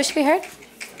 others wish to be heard?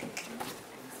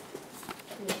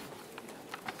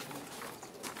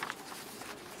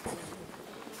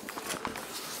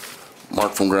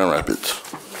 Mark from Grand Rapids.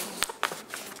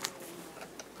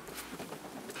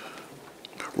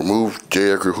 Remove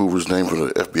J. Edgar Hoover's name from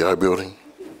the FBI building.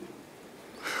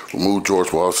 Remove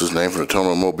George Wallace's name from the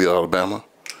tunnel in Mobile, Alabama.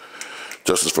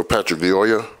 Justice for Patrick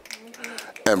D'Oya.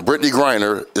 And Brittany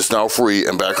Griner is now free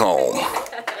and back home.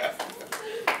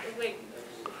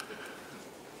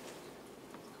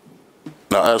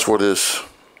 Now, as for this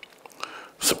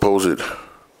supposed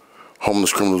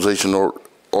homeless criminalization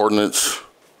ordinance,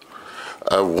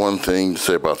 I have one thing to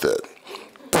say about that.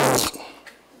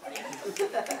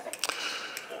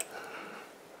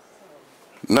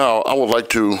 Now, I would like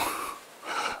to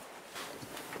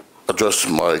address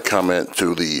my comment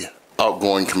to the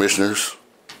outgoing commissioners.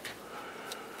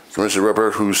 Commissioner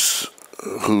Repert,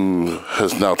 who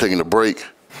has now taken a break.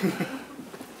 I'd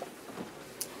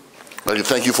like to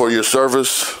thank you for your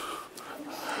service.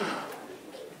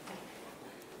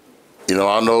 You know,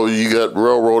 I know you got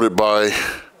railroaded by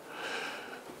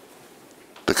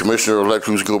the commissioner-elect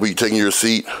who's going to be taking your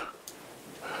seat,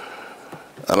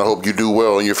 and I hope you do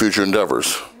well in your future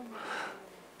endeavors.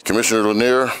 Commissioner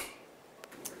Lanier,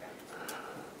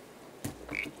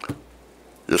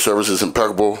 your service is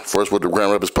impeccable, first with the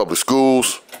Grand Rapids Public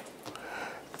Schools,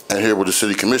 and here with the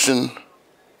City Commission.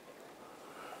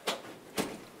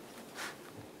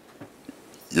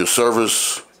 Your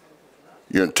service,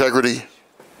 your integrity,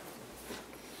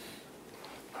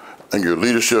 and your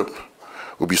leadership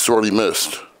will be sorely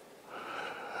missed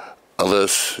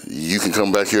unless you can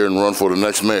come back here and run for the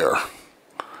next mayor.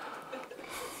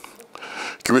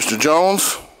 Commissioner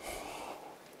Jones,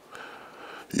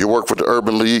 your work with the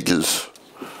Urban League is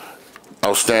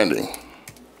outstanding.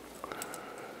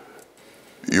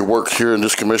 Your work here in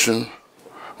this commission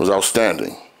was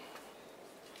outstanding.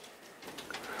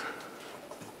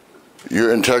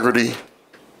 Your integrity,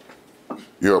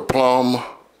 your aplomb,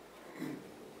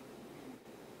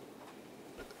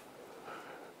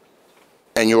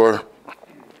 and your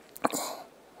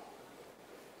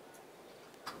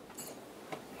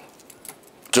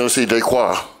je ne sais de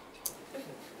quoi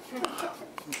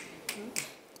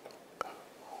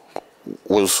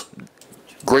was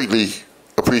greatly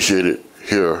appreciated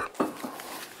here,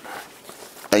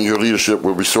 and your leadership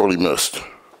will be sorely missed.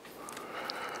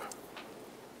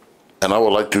 And I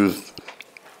would like to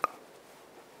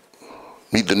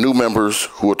meet the new members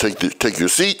who will take your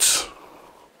seats.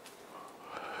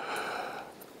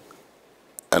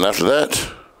 And after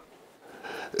that,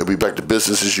 it'll be back to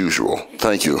business as usual.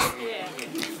 Thank you.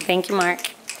 Thank you, Mark.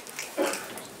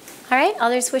 All right,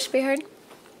 others wish to be heard?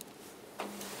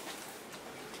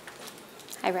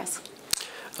 Hi, Russ.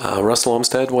 Russell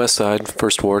Olmsted, West Side,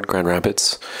 First Ward, Grand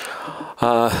Rapids.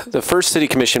 The first City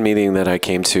Commission meeting that I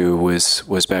came to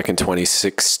was back in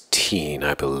 2016,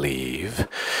 I believe.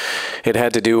 It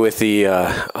had to do with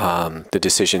the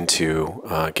decision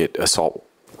to get assault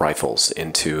rifles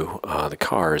into the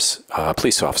cars,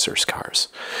 police officers' cars,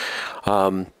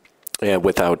 and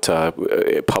without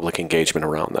public engagement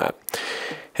around that.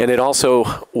 And it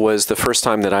also was the first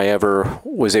time that I ever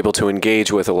was able to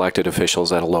engage with elected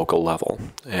officials at a local level.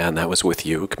 And that was with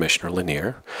you, Commissioner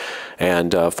Lanier,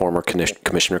 and former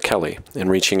Commissioner Kelly, in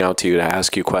reaching out to you to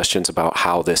ask you questions about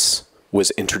how this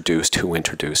was introduced, who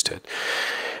introduced it.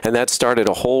 And that started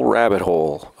a whole rabbit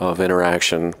hole of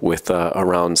interaction with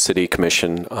around City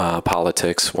Commission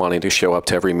politics, wanting to show up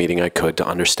to every meeting I could to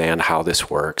understand how this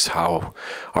works, how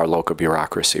our local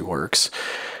bureaucracy works.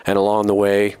 And along the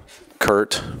way,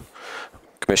 Kurt,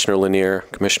 Commissioner Lanier,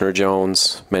 Commissioner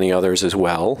Jones, many others as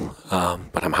well,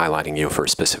 but I'm highlighting you for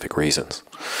specific reasons.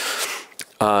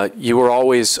 You were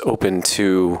always open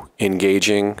to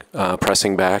engaging,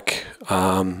 pressing back,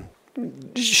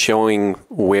 showing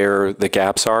where the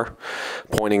gaps are,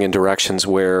 pointing in directions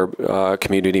where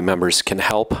community members can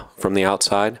help from the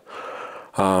outside.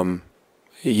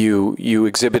 You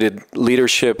exhibited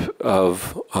leadership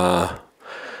of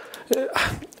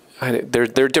there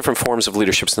are different forms of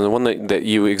leaderships, and the one that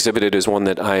you exhibited is one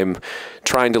that I'm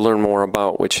trying to learn more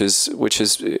about, which is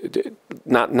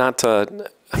not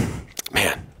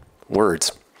man,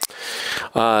 words,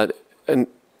 and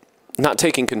not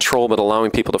taking control, but allowing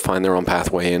people to find their own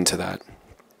pathway into that.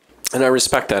 And I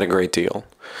respect that a great deal.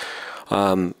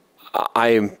 I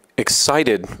am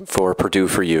excited for Purdue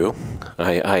for You.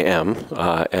 I am,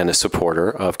 and a supporter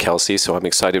of Kelsey, so I'm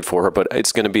excited for her, but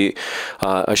it's going to be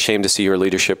a shame to see your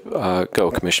leadership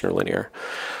go, Commissioner Lanier.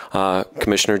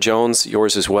 Commissioner Jones,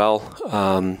 yours as well.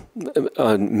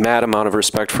 A mad amount of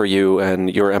respect for you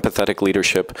and your empathetic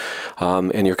leadership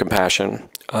and your compassion.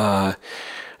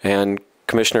 And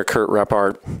Commissioner Kurt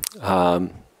Repart,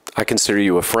 I consider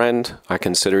you a friend. I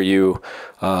consider you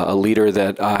a leader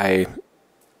that I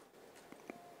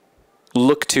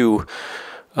look to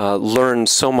learn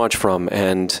so much from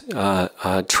and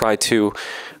try to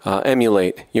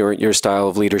emulate your style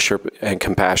of leadership and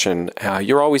compassion.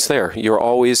 You're always there. You're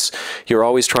always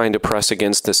trying to press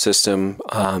against the system,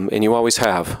 and you always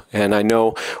have. And I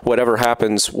know whatever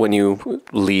happens when you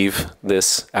leave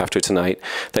this after tonight,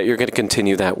 that you're going to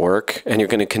continue that work, and you're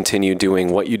going to continue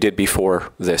doing what you did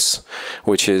before this,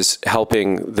 which is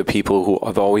helping the people who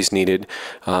have always needed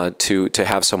to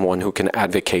have someone who can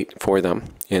advocate for them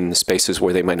in the spaces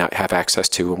where they might not have access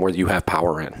to and where you have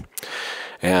power in.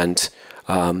 And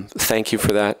thank you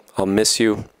for that. I'll miss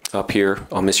you up here.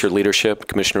 I'll miss your leadership.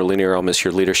 Commissioner Lanier, I'll miss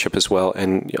your leadership as well.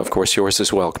 And of course yours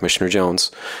as well, Commissioner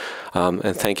Jones.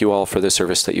 And thank you all for the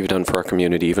service that you've done for our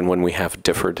community, even when we have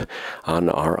differed on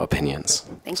our opinions.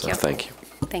 Thank you. Thank you.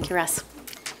 Thank you, Russ.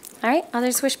 All right,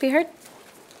 others wish to be heard?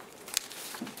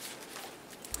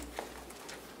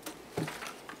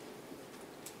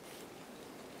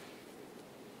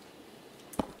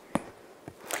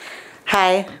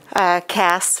 Hi,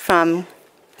 Cass from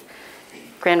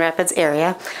Grand Rapids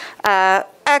area. I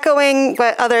echoing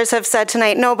what others have said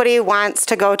tonight, nobody wants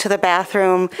to go to the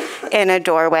bathroom in a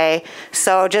doorway.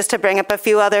 So just to bring up a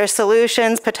few other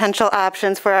solutions, potential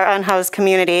options for our unhoused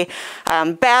community.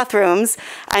 Bathrooms.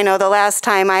 I know the last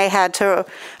time I had to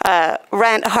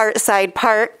rent Heartside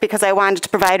Park because I wanted to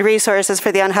provide resources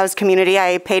for the unhoused community,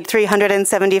 I paid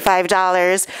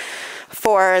 $375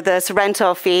 for this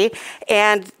rental fee,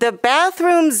 and the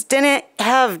bathrooms didn't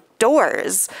have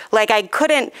doors. Like, I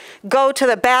couldn't go to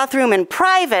the bathroom in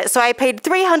private, so I paid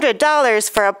 $300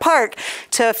 for a park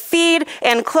to feed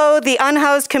and clothe the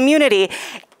unhoused community,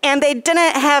 and they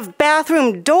didn't have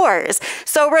bathroom doors.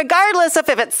 So regardless of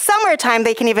if it's summertime,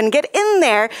 they can even get in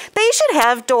there, they should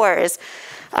have doors.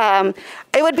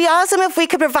 It would be awesome if we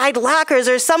could provide lockers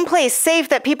or someplace safe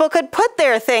that people could put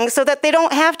their things so that they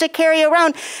don't have to carry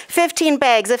around 15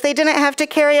 bags. If they didn't have to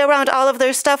carry around all of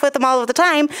their stuff with them all of the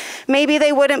time, maybe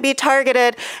they wouldn't be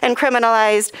targeted and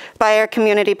criminalized by our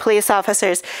community police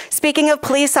officers. Speaking of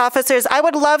police officers, I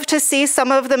would love to see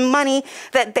some of the money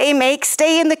that they make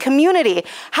stay in the community.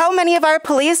 How many of our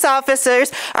police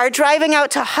officers are driving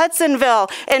out to Hudsonville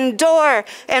and Dorr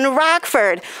and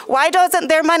Rockford? Why doesn't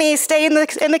their money stay in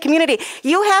the community?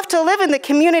 You have to live in the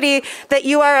community that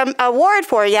you are a ward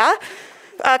for, yeah?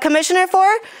 Commissioner for?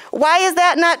 Why is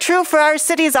that not true for our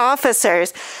city's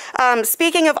officers?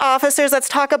 Speaking of officers, let's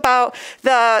talk about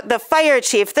the fire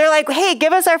chief. They're like, hey,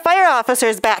 give us our fire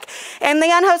officers back. And the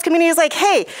unhoused community is like,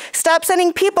 hey, stop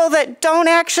sending people that don't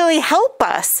actually help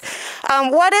us.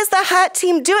 What is the HOT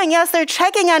team doing? Yes, they're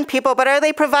checking on people, but are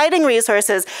they providing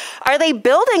resources? Are they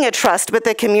building a trust with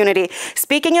the community?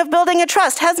 Speaking of building a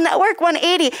trust, has Network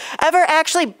 180 ever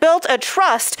actually built a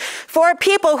trust for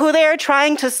people who they are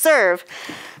trying to serve?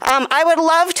 I would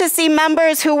love to see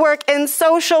members who work in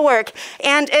social work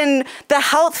and in the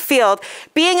health field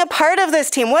being a part of this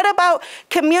team. What about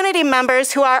community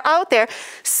members who are out there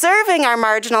serving our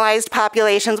marginalized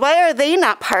populations? Why are they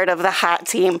not part of the HOT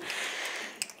team?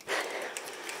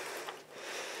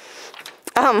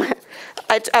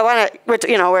 I want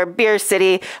to, we're Beer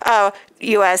City,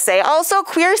 USA. Also,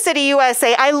 Queer City,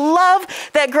 USA. I love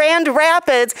that Grand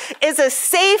Rapids is a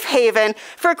safe haven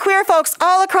for queer folks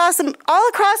all across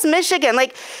Michigan.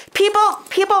 Like,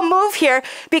 people move here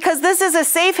because this is a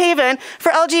safe haven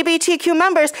for LGBTQ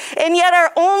members, and yet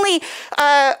our only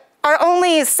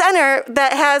center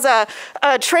that has a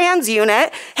trans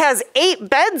unit has 8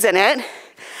 beds in it.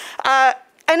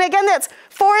 And again, that's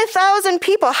 4,000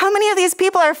 people. How many of these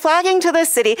people are flocking to the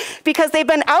city because they've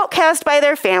been outcast by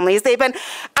their families, they've been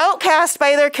outcast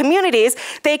by their communities,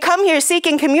 they come here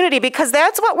seeking community because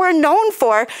that's what we're known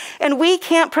for, and we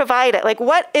can't provide it. Like,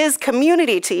 what is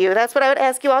community to you? That's what I would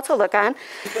ask you all to look on.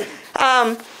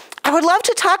 I would love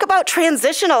to talk about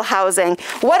transitional housing.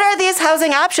 What are these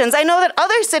housing options? I know that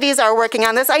other cities are working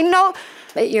on this. I know.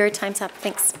 Your time's up.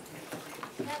 Thanks.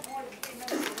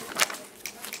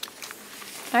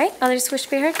 All right, others wish to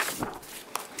be heard?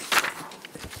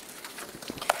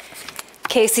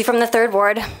 Casey from the 3rd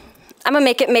Ward. I'm a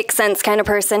make it make sense kind of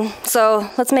person, so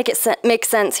let's make it make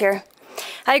sense here.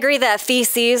 I agree that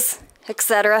feces,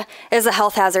 etc., is a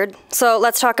health hazard, so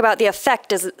let's talk about the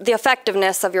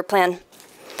effectiveness of your plan.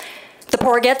 The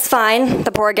poor gets fined,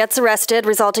 the poor gets arrested,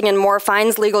 resulting in more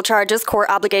fines, legal charges, court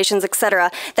obligations,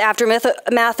 etc. The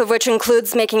aftermath of which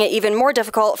includes making it even more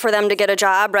difficult for them to get a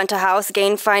job, rent a house,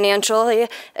 gain financially,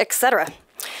 etc.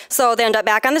 So they end up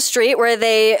back on the street where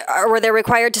they're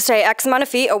required to stay X amount of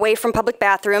feet away from public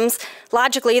bathrooms.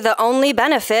 Logically, the only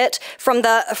benefit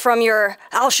from your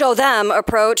 "I'll show them"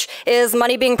 approach is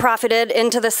money being profited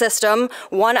into the system,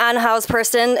 one unhoused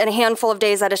person in a handful of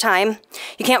days at a time.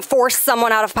 You can't force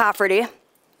someone out of poverty.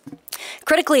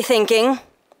 Critically thinking,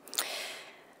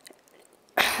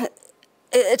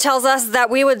 it tells us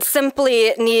that we would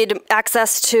simply need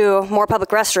access to more public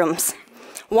restrooms.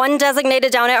 One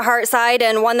designated down at Heartside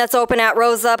and one that's open at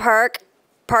Rosa Park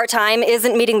part-time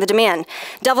isn't meeting the demand.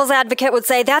 Devil's advocate would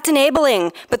say that's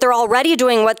enabling, but they're already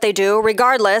doing what they do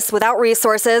regardless without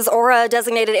resources or a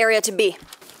designated area to be.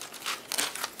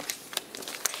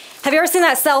 Have you ever seen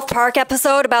that South Park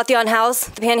episode about the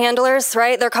unhoused, the panhandlers,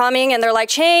 right? They're coming and they're like,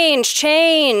 change,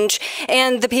 change.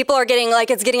 And the people are getting,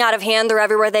 like, it's getting out of hand. They're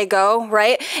everywhere they go,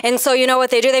 right? And so you know what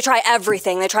they do? They try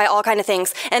everything. They try all kinds of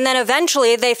things. And then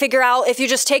eventually they figure out if you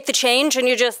just take the change and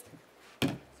you just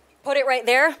put it right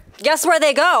there, guess where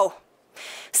they go?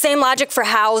 Same logic for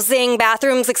housing,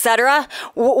 bathrooms, etc.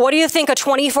 What do you think a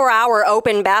 24-hour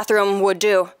open bathroom would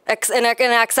do? An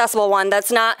accessible one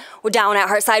that's not down at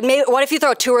Heartside. Maybe, what if you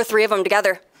throw 2 or 3 of them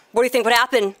together? What do you think would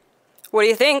happen? What do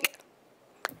you think?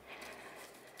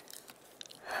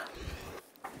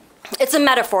 It's a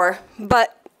metaphor,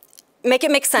 but make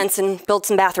it make sense and build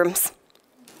some bathrooms.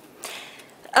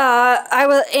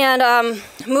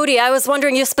 Moody, I was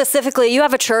wondering, you specifically, you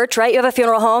have a church, right? You have a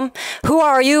funeral home. Who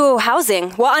are you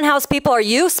housing? What unhoused people are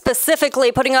you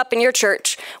specifically putting up in your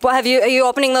church? Are you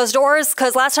opening those doors?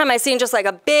 Because last time I seen just like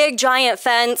a big giant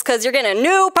fence because you're getting a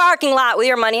new parking lot with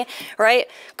your money, right?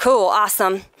 Cool,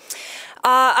 awesome.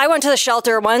 I went to the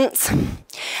shelter once.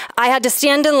 I had to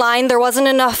stand in line. There wasn't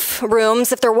enough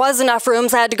rooms. If there was enough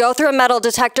rooms, I had to go through a metal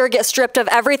detector, get stripped of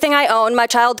everything I owned. My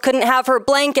child couldn't have her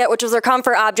blanket, which was her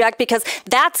comfort object, because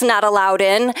that's not allowed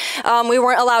in. We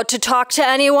weren't allowed to talk to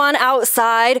anyone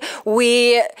outside.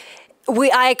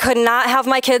 I could not have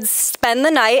my kids spend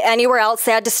the night anywhere else.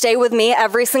 They had to stay with me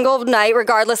every single night,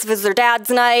 regardless if it was their dad's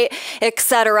night,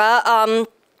 etc.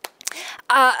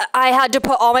 I had to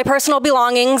put all my personal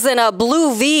belongings in a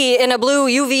blue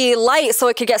UV light so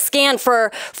it could get scanned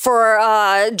for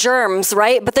germs,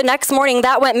 right? But the next morning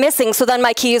that went missing, so then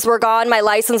my keys were gone, my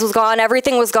license was gone,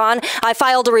 everything was gone. I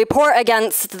filed a report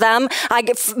against them.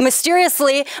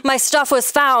 Mysteriously, my stuff was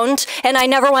found, and I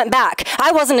never went back.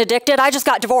 I wasn't addicted, I just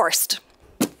got divorced.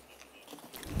 All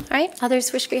right,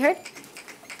 others wish to be heard?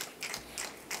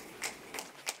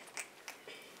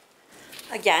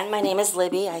 Again, my name is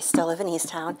Libby. I still live in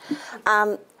Easttown.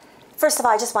 First of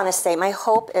all, I just want to say my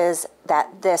hope is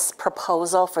that this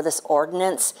proposal for this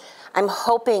ordinance, I'm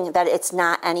hoping that it's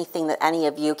not anything that any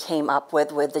of you came up with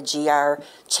the GR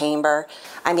chamber.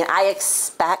 I mean, I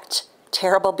expect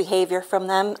terrible behavior from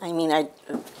them. I mean,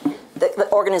 the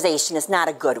organization is not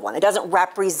a good one. It doesn't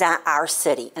represent our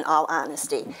city, in all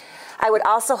honesty. I would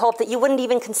also hope that you wouldn't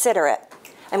even consider it.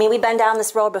 I mean, we've been down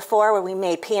this road before where we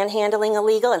made panhandling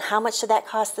illegal, and how much did that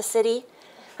cost the city?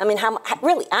 I mean,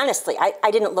 really, honestly,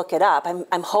 I didn't look it up.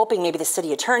 I'm hoping maybe the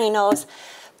city attorney knows,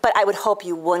 but I would hope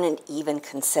you wouldn't even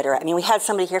consider it. I mean, we had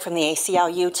somebody here from the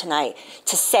ACLU tonight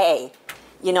to say,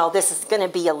 you know, this is going to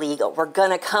be illegal. We're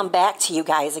going to come back to you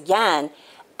guys again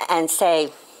and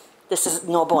say, this is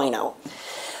no bueno.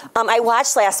 I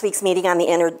watched last week's meeting on the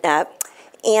internet,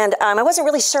 and I wasn't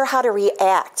really sure how to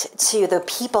react to the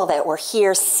people that were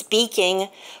here speaking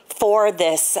for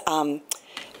this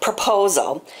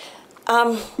proposal.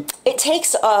 It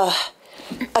takes a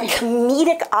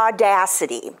comedic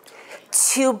audacity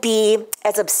to be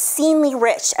as obscenely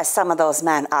rich as some of those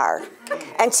men are,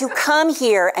 and to come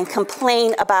here and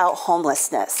complain about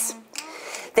homelessness.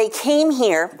 They came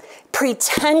here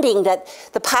pretending that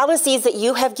the policies that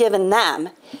you have given them,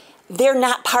 they're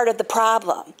not part of the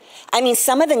problem. I mean,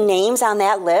 some of the names on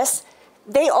that list,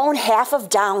 they own half of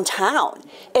downtown.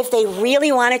 If they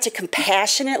really wanted to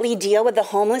compassionately deal with the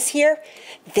homeless here,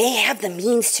 they have the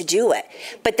means to do it.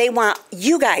 But they want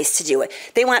you guys to do it.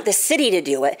 They want the city to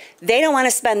do it. They don't want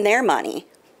to spend their money.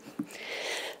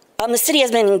 The city has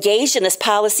been engaged in this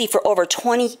policy for over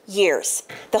 20 years.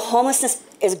 The homelessness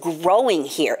is growing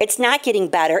here. It's not getting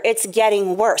better, it's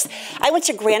getting worse. I went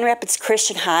to Grand Rapids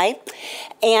Christian High,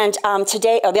 and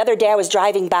the other day I was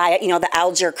driving by, you know, the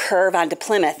Alger curve onto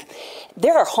Plymouth.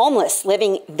 There are homeless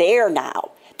living there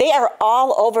now. They are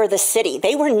all over the city.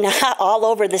 They were not all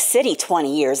over the city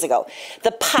 20 years ago.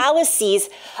 The policies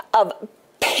of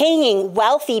paying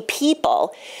wealthy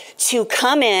people to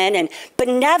come in and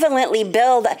benevolently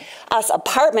build us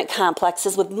apartment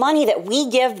complexes with money that we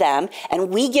give them, and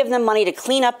we give them money to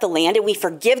clean up the land, and we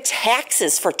forgive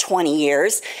taxes for 20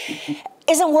 years,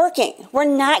 isn't working. We're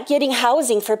not getting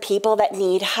housing for people that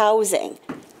need housing.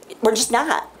 We're just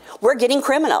not. We're getting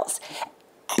criminals.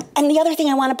 And the other thing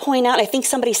I want to point out, I think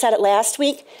somebody said it last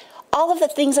week, all of the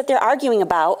things that they're arguing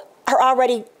about are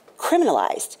already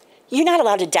criminalized. You're not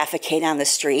allowed to defecate on the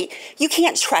street. You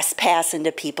can't trespass into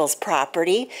people's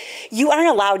property. You aren't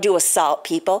allowed to assault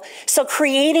people. So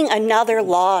creating another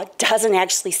law doesn't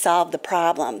actually solve the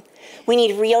problem. We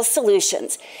need real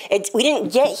solutions. We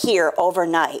didn't get here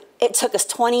overnight. It took us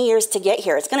 20 years to get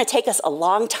here. It's going to take us a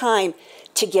long time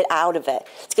to get out of it.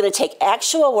 It's going to take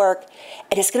actual work,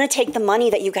 and it's going to take the money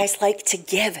that you guys like to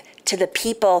give to the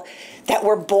people that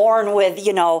were born with,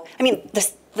 you know, I mean,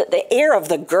 the heir of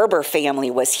the Gerber family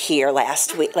was here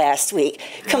last week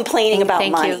complaining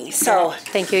about money. You. So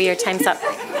thank you. Your time's up.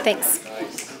 Thanks.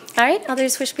 All right.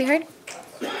 Others wish to be heard?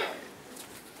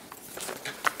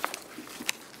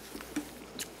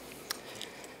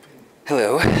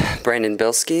 Hello, Brandon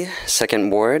Bilski, 2nd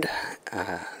Ward,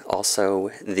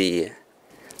 also the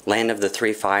land of the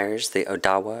 3 fires, the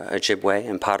Odawa, Ojibwe,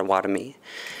 and Potawatomi.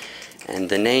 And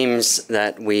the names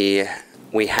that we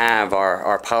have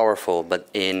are powerful, but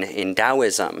in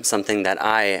Taoism, something that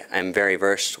I am very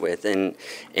versed with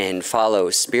and follow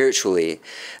spiritually,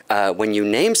 when you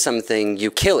name something,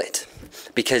 you kill it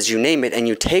because you name it and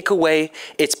you take away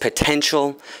its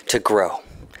potential to grow.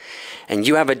 And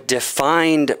you have a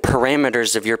defined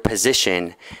parameters of your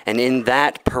position, and in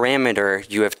that parameter,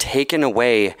 you have taken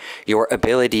away your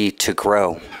ability to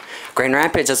grow. Grand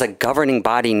Rapids as a governing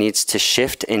body needs to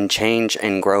shift and change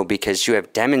and grow because you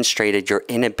have demonstrated your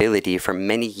inability for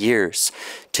many years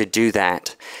to do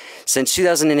that. Since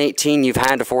 2018, you've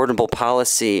had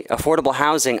affordable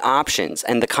housing options,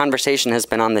 and the conversation has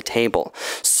been on the table.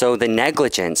 So the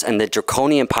negligence and the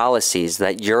draconian policies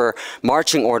that your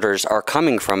marching orders are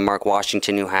coming from Mark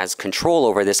Washington, who has control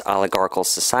over this oligarchical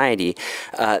society,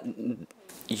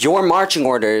 your marching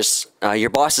orders,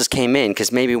 your bosses came in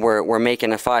because maybe we're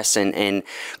making a fuss and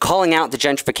calling out the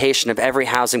gentrification of every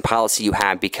housing policy you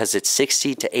have because it's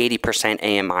 60 to 80%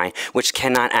 AMI, which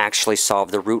cannot actually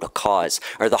solve the root cause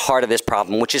or the heart of this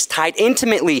problem, which is tied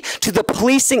intimately to the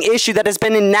policing issue that has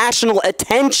been in national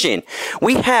attention.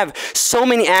 We have so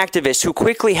many activists who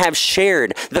quickly have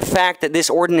shared the fact that this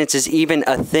ordinance is even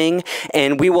a thing,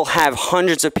 and we will have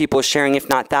hundreds of people sharing, if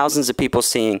not thousands of people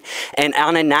seeing. And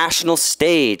on a national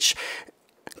stage,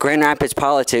 Grand Rapids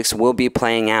politics will be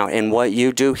playing out, and what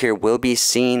you do here will be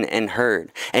seen and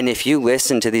heard. And if you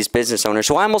listen to these business owners,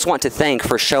 who I almost want to thank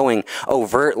for showing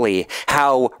overtly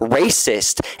how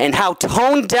racist and how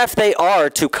tone deaf they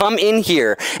are to come in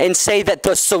here and say that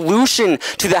the solution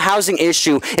to the housing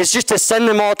issue is just to send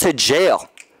them all to jail.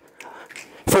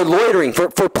 For loitering, for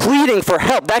pleading for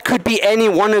help. That could be any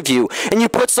one of you. And you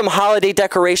put some holiday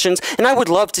decorations, and I would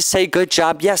love to say good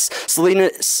job. Yes,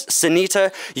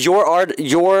 Sunita,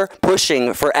 your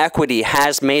pushing for equity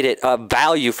has made it a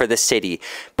value for the city,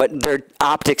 but they're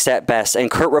optics at best. And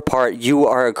Kurt Rapart, you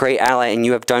are a great ally, and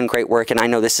you have done great work, and I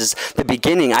know this is the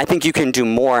beginning. I think you can do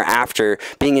more after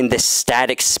being in this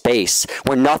static space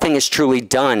where nothing is truly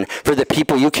done for the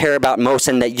people you care about most,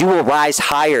 and that you will rise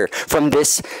higher from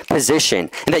this position.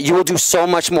 And that you will do so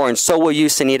much more, and so will you,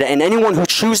 Sunita, and anyone who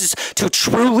chooses to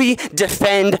truly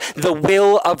defend the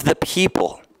will of the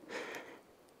people.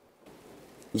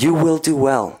 You will do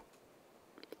well.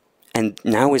 And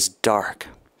now is dark,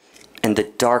 and the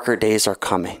darker days are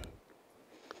coming.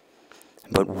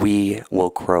 But we will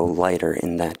grow lighter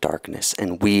in that darkness,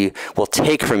 and we will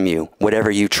take from you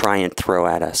whatever you try and throw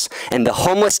at us. And the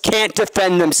homeless can't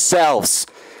defend themselves.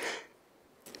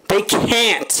 They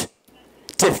can't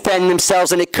defend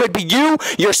themselves, and it could be you,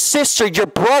 your sister, your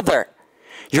brother,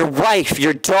 your wife,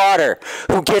 your daughter,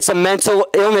 who gets a mental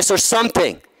illness or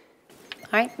something.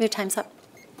 All right, your time's up.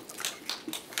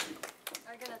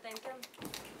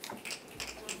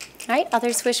 All right,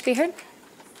 others wish to be heard?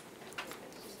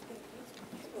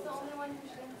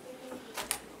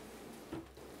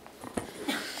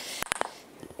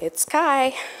 It's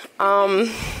Kai.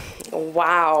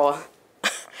 Wow.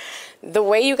 The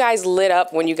way you guys lit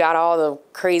up when you got all the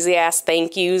crazy ass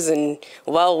thank yous and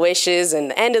well wishes and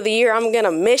the end of the year I'm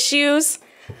gonna miss yous.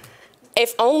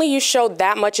 If only you showed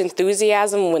that much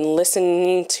enthusiasm when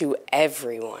listening to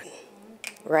everyone,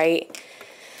 right?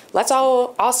 Let's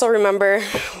all also remember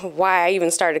why I even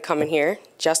started coming here.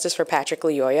 Justice for Patrick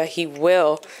Lyoya. He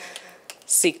will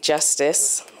seek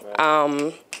justice.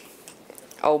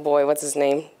 Oh boy, what's his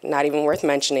name? Not even worth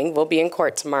mentioning. We'll be in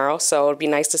court tomorrow, so it'd be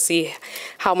nice to see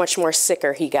how much more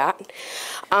sicker he got.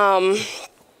 I'm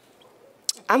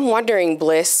wondering,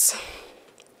 Bliss,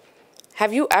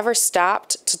 have you ever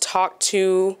stopped to talk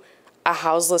to a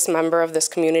houseless member of this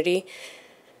community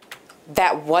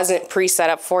that wasn't pre-set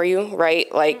up for you,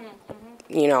 right? Like,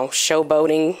 you know,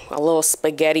 showboating, a little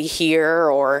spaghetti here,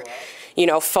 or, you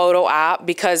know, photo op?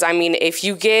 Because, I mean, if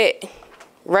you get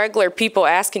regular people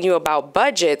asking you about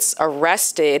budgets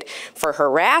arrested for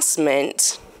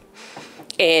harassment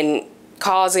and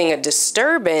causing a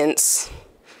disturbance,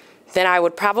 then I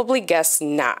would probably guess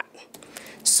not.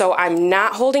 So I'm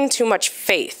not holding too much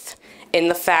faith in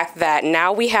the fact that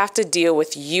now we have to deal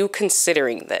with you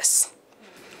considering this.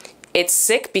 It's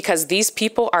sick because these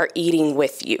people are eating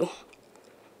with you.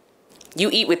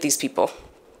 You eat with these people.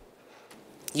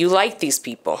 You like these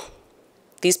people.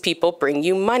 These people bring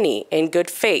you money and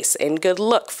good face and good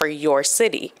look for your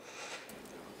city.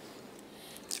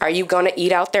 Are you going to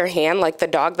eat out their hand like the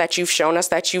dog that you've shown us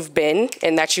that you've been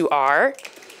and that you are?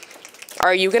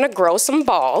 Are you going to grow some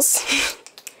balls,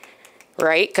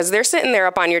 right? Because they're sitting there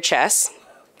up on your chest,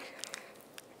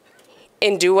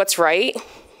 and do what's right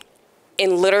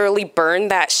and literally burn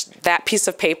that piece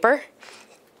of paper?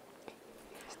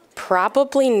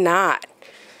 Probably not.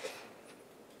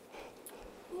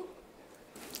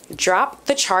 Drop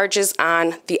the charges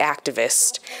on the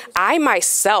activist. I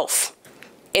myself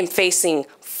am facing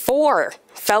 4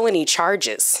 felony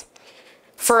charges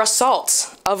for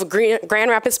assault of Grand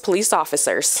Rapids police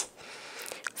officers.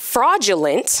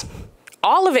 Fraudulent,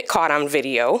 all of it caught on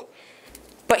video,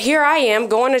 But here I am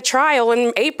going to trial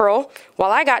in April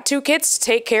while I got 2 kids to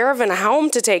take care of and a home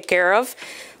to take care of.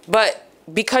 But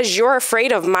because you're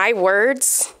afraid of my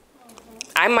words,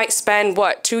 I might spend,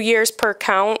 what, 2 years per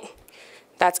count?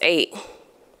 That's 8.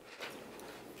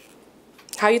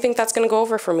 How do you think that's going to go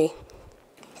over for me?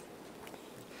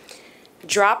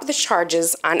 Drop the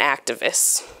charges on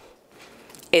activists.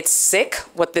 It's sick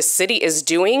what the city is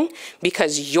doing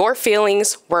because your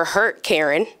feelings were hurt,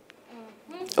 Karen.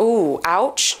 Ooh,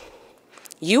 ouch.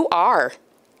 You are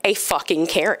a fucking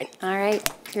Karen. All right,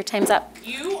 your time's up.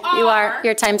 You are.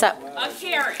 Your time's up. A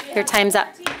Karen. Your time's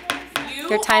up.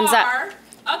 Your time's up.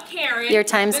 A Karen. Your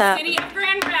time's up. The city of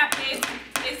Grand Rapids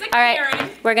is a All right, Karen.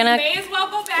 we're gonna. You may as well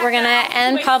go back we're gonna now.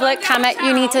 end Wait, public come comment.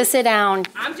 You need to sit down.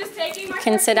 I'm just taking my.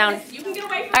 Can sit down. You can get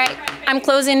away from All right, I'm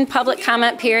closing public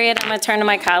comment period. I'm gonna turn to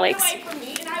my colleagues.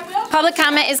 Public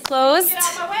comment is closed. Get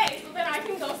out of my way so then I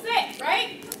can go sit.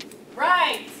 Right.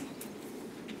 Right.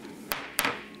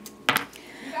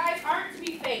 You guys aren't to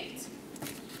be faked.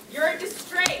 You're a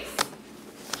disgrace.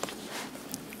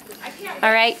 I can't.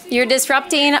 All right, you're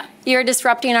disrupting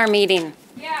our meeting.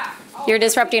 Yeah. You're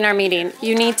disrupting our meeting.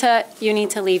 You need to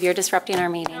leave. You're disrupting our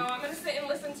meeting. No, I'm gonna sit and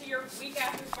listen to your weak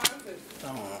ass responses.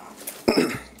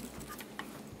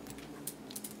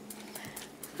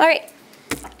 All right,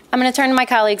 I'm gonna turn to my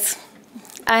colleagues,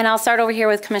 and I'll start over here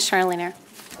with Commissioner Lanier.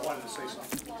 I wanted to say something.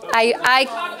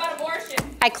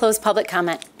 I close public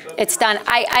comment. It's done.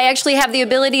 I actually have the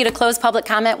ability to close public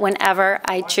comment whenever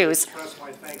I choose.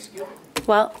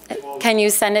 Well, can you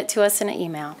send it to us in an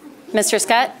email? Mr.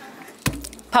 Scott,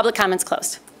 public comment's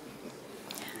closed.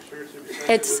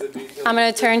 I'm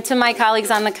going to turn to my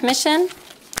colleagues on the commission.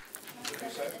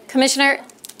 Commissioner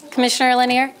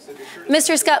Lanier.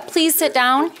 Mr. Scott, please sit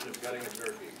down.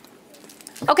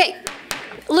 Okay,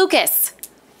 Lucas.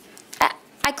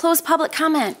 I close public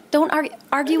comment. Don't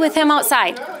argue with him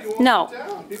outside. No.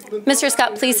 Mr.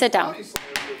 Scott, please sit down.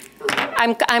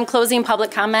 I'm closing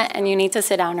public comment, and you need to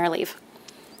sit down or leave.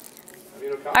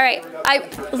 All right,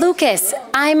 Lucas,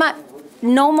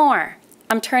 no more.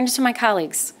 I'm turning to my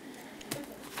colleagues.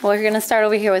 Well, we're going to start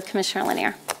over here with Commissioner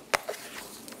Lanier.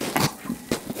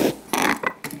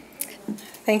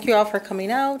 Thank you all for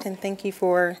coming out, and thank you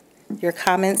for your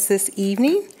comments this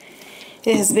evening.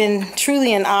 It has been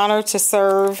truly an honor to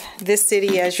serve this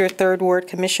city as your 3rd Ward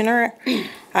Commissioner.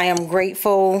 I am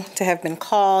grateful to have been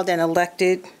called and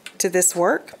elected to this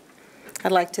work.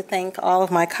 I'd like to thank all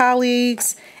of my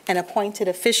colleagues and appointed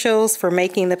officials for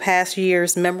making the past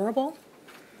years memorable.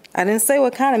 I didn't say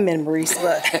what kind of memories,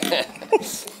 but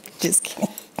just kidding.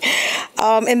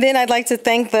 And then I'd like to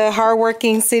thank the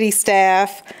hardworking city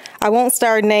staff. I won't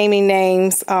start naming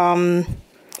names,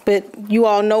 but you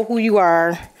all know who you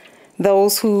are.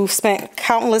 Those who spent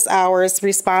countless hours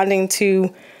responding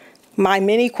to my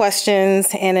many questions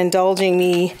and indulging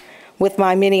me with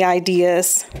my many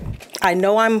ideas. I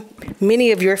know I'm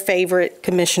many of your favorite,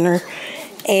 Commissioner,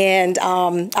 and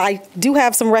I do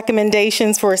have some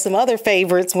recommendations for some other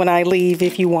favorites when I leave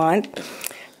if you want.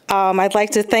 I'd like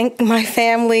to thank my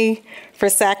family for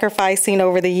sacrificing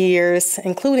over the years,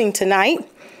 including tonight,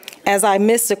 as I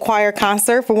missed a choir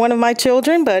concert for one of my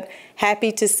children, but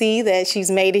happy to see that she's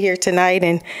made it here tonight,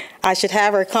 and I should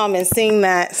have her come and sing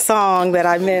that song that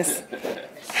I missed.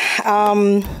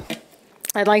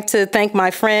 I'd like to thank my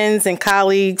friends and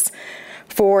colleagues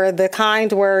for the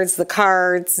kind words, the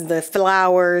cards, the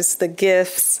flowers, the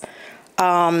gifts,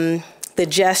 the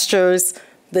gestures,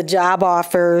 the job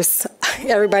offers.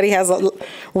 Everybody has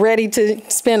ready to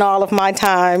spend all of my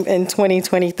time in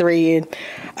 2023. And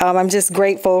I'm just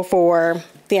grateful for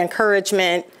the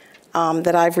encouragement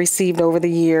that I've received over the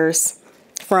years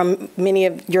from many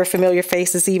of your familiar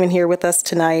faces, even here with us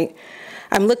tonight.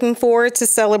 I'm looking forward to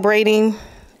celebrating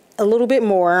a little bit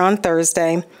more on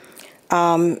Thursday.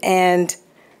 And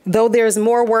though there's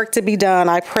more work to be done,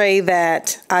 I pray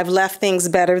that I've left things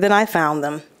better than I found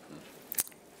them.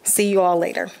 See you all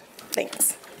later.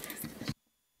 Thanks.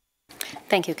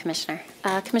 Thank you, Commissioner.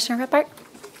 Commissioner Repart?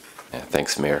 Yeah,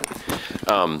 thanks, Mayor.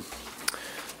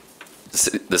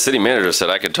 The city manager said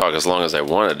I could talk as long as I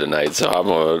wanted tonight, so I'm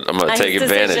gonna take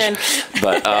advantage.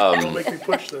 But Don't make me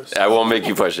push this. I won't make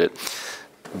you push it.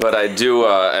 But I do,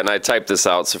 and I typed this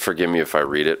out, so forgive me if I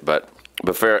read it. But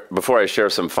before I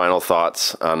share some final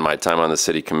thoughts on my time on the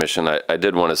City Commission, I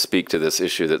did want to speak to this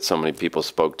issue that so many people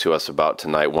spoke to us about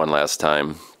tonight one last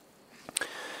time.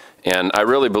 And I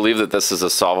really believe that this is a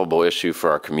solvable issue for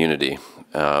our community.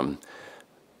 I'm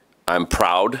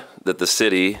proud that the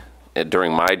city,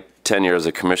 during my tenure as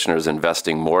a commissioner, is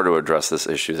investing more to address this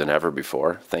issue than ever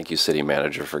before. Thank you, City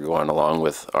Manager, for going along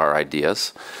with our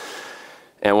ideas.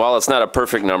 And while it's not a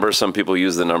perfect number, some people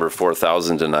use the number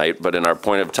 4,000 tonight, but in our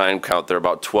point of time count, there are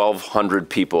about 1,200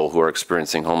 people who are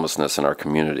experiencing homelessness in our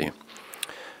community.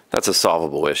 That's a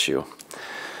solvable issue.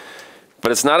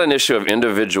 But it's not an issue of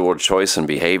individual choice and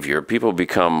behavior. People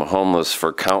become homeless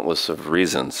for countless of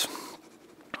reasons.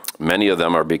 Many of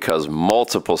them are because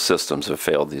multiple systems have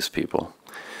failed these people.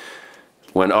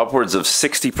 When upwards of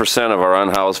 60% of our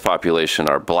unhoused population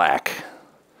are black,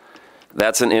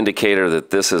 that's an indicator that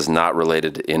this is not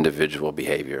related to individual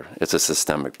behavior. It's a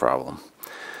systemic problem.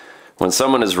 When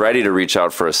someone is ready to reach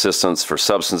out for assistance for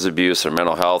substance abuse or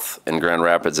mental health in Grand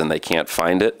Rapids and they can't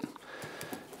find it,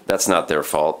 that's not their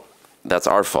fault. That's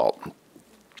our fault.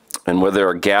 And where there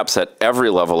are gaps at every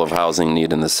level of housing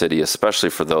need in the city, especially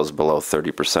for those below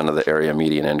 30% of the area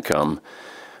median income,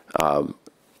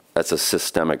 that's a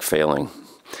systemic failing.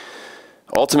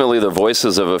 Ultimately, the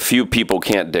voices of a few people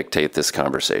can't dictate this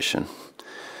conversation.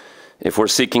 If we're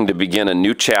seeking to begin a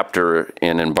new chapter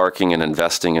in embarking and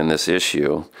investing in this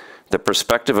issue, the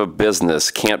perspective of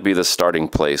business can't be the starting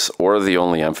place or the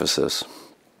only emphasis.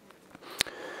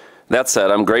 That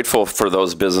said, I'm grateful for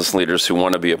those business leaders who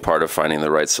want to be a part of finding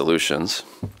the right solutions.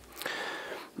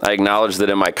 I acknowledge that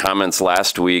in my comments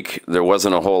last week, there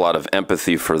wasn't a whole lot of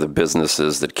empathy for the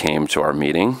businesses that came to our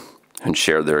meeting and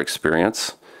shared their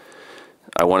experience.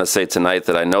 I want to say tonight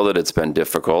that I know that it's been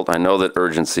difficult. I know that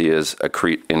urgency is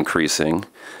increasing.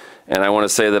 And I want to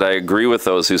say that I agree with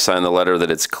those who signed the letter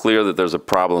that it's clear that there's a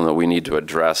problem that we need to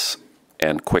address,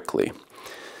 and quickly.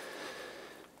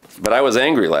 But I was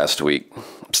angry last week.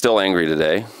 I'm still angry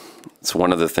today. It's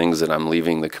one of the things that I'm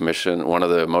leaving the commission, one of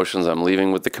the emotions I'm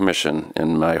leaving with the commission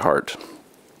in my heart.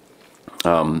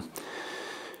 I'm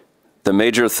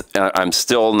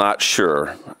still not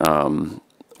sure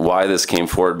why this came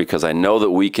forward, because I know that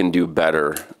we can do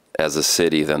better as a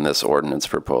city than this ordinance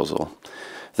proposal.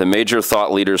 The major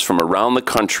thought leaders from around the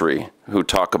country who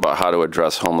talk about how to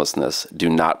address homelessness do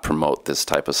not promote this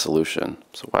type of solution.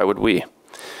 So why would we?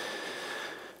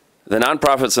 The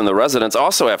nonprofits and the residents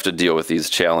also have to deal with these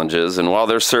challenges, and while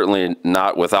they're certainly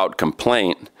not without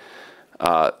complaint,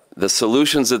 the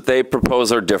solutions that they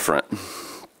propose are different.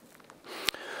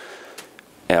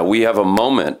 And we have a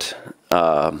moment,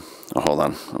 hold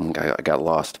on, I got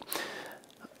lost.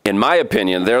 In my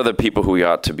opinion, they're the people who we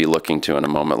ought to be looking to in a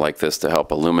moment like this to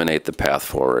help illuminate the path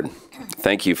forward.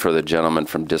 Thank you for the gentleman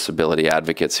from Disability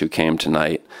Advocates who came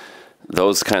tonight.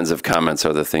 Those kinds of comments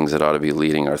are the things that ought to be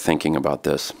leading our thinking about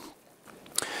this.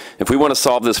 If we want to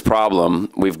solve this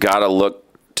problem, we've got to look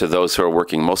to those who are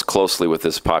working most closely with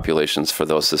this population for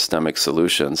those systemic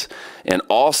solutions. And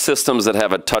all systems that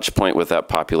have a touch point with that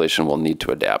population will need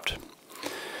to adapt.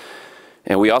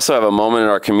 And we also have a moment in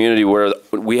our community where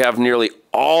we have nearly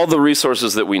all the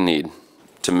resources that we need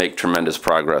to make tremendous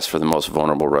progress for the most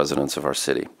vulnerable residents of our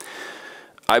city.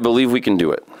 I believe we can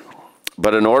do it.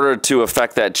 But in order to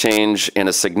affect that change in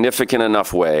a significant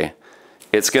enough way,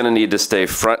 it's going to need to stay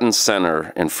front and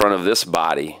center in front of this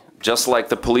body, just like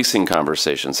the policing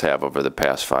conversations have over the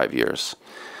past 5 years.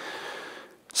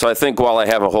 So I think while I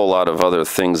have a whole lot of other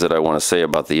things that I want to say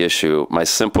about the issue, my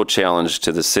simple challenge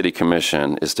to the City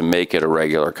Commission is to make it a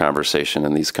regular conversation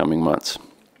in these coming months.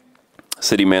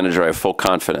 City Manager, I have full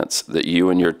confidence that you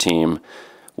and your team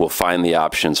will find the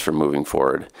options for moving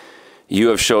forward. You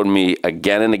have showed me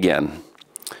again and again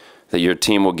that your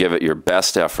team will give it your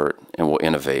best effort and will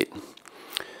innovate.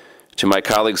 To my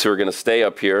colleagues who are going to stay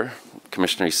up here,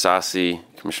 Commissioner Isasi,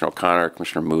 Commissioner O'Connor,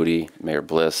 Commissioner Moody, Mayor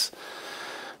Bliss,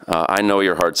 I know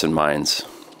your hearts and minds,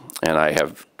 and I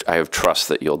have trust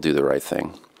that you'll do the right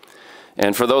thing.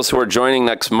 And for those who are joining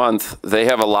next month, they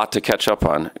have a lot to catch up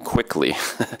on quickly.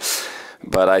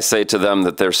 But I say to them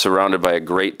that they're surrounded by a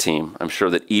great team. I'm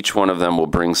sure that each one of them will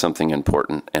bring something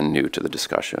important and new to the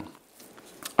discussion.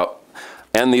 Oh,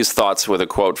 and these thoughts with a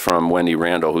quote from Wendy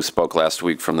Randall, who spoke last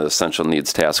week from the Essential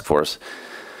Needs Task Force.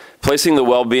 Placing the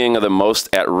well-being of the most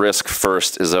at risk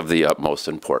first is of the utmost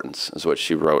importance, is what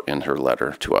she wrote in her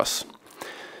letter to us.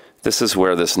 This is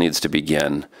where this needs to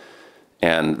begin,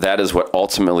 and that is what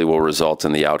ultimately will result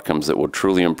in the outcomes that will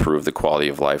truly improve the quality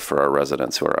of life for our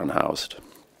residents who are unhoused.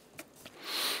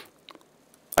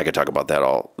 I could talk about that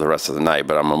all the rest of the night,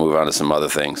 but I'm going to move on to some other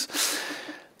things.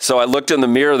 So I looked in the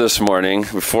mirror this morning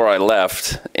before I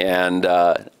left, and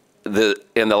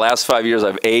in the last 5 years,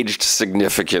 I've aged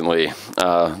significantly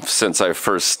since I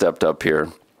first stepped up here.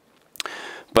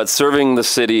 But serving the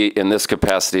city in this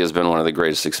capacity has been one of the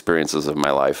greatest experiences of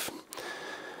my life.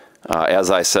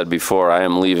 As I said before, I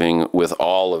am leaving with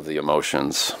all of the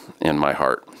emotions in my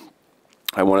heart.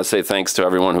 I want to say thanks to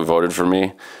everyone who voted for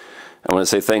me. I want to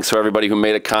say thanks to everybody who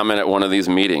made a comment at one of these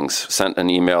meetings, sent an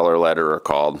email or letter or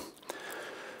called.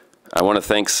 I want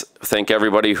to thank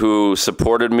everybody who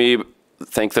supported me,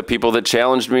 thank the people that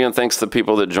challenged me, and thanks the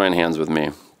people that joined hands with me.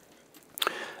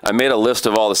 I made a list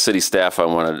of all the city staff I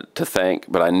wanted to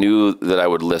thank, but I knew that I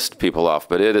would list people off.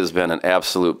 But it has been an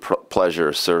absolute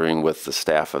pleasure serving with the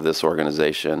staff of this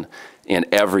organization in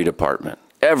every department,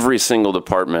 every single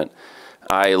department.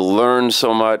 I learned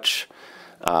so much.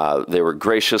 They were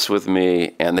gracious with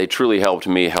me, and they truly helped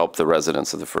me help the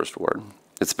residents of the First Ward.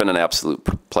 It's been an absolute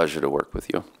pleasure to work with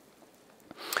you.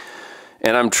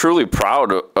 And I'm truly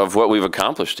proud of what we've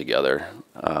accomplished together.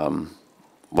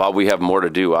 While we have more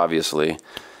to do, obviously,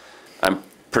 I'm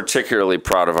particularly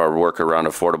proud of our work around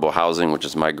affordable housing, which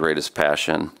is my greatest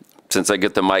passion. Since I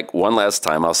get the mic one last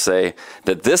time, I'll say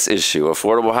that this issue,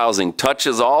 affordable housing,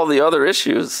 touches all the other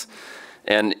issues,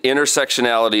 and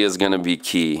intersectionality is going to be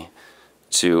key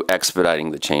to expediting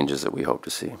the changes that we hope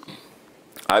to see.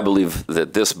 I believe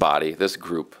that this body, this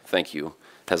group, thank you,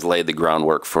 has laid the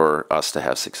groundwork for us to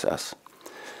have success.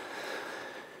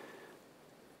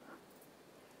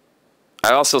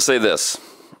 I also say this,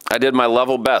 I did my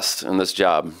level best in this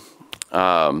job.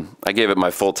 I gave it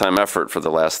my full-time effort for the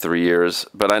last 3 years,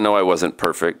 but I know I wasn't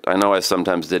perfect. I know I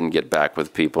sometimes didn't get back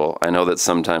with people. I know that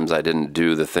sometimes I didn't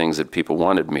do the things that people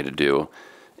wanted me to do,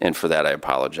 and for that I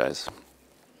apologize.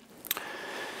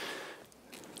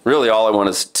 Really, all I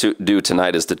want to do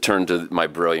tonight is to turn to my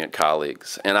brilliant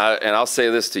colleagues. And I'll say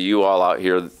this to you all out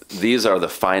here, these are the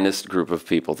finest group of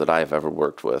people that I have ever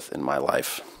worked with in my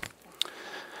life.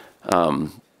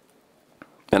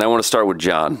 And I want to start with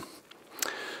John.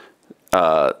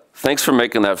 Thanks for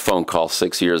making that phone call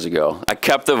 6 years ago. I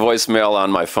kept the voicemail on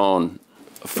my phone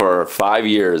for 5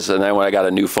 years, and then when I got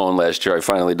a new phone last year, I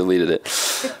finally deleted it.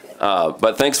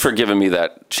 But thanks for giving me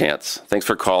that chance. Thanks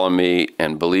for calling me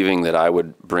and believing that I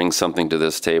would bring something to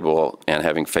this table and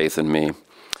having faith in me.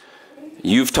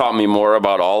 You've taught me more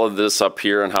about all of this up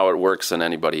here and how it works than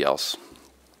anybody else.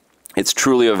 It's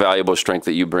truly a valuable strength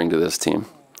that you bring to this team.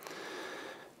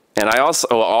 And I also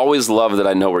always love that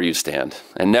I know where you stand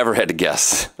and never had to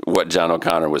guess what John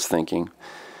O'Connor was thinking.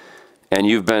 And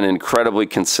you've been incredibly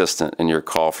consistent in your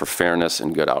call for fairness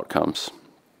and good outcomes.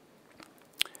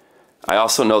 I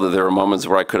also know that there are moments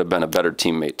where I could have been a better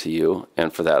teammate to you,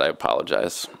 and for that I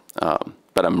apologize.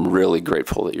 But I'm really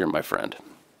grateful that you're my friend.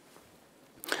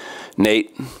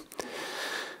 Nate,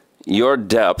 your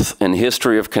depth and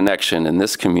history of connection in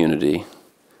this community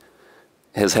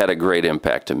has had a great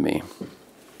impact on me.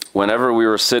 Whenever we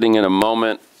were sitting in a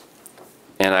moment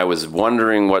and I was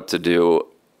wondering what to do,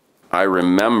 I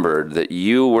remembered that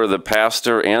you were the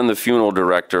pastor and the funeral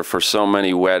director for so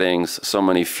many weddings, so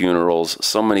many funerals,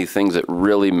 so many things that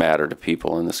really matter to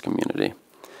people in this community.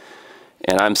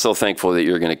 And I'm so thankful that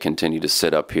you're going to continue to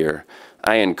sit up here.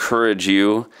 I encourage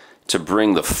you to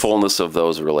bring the fullness of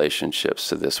those relationships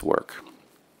to this work.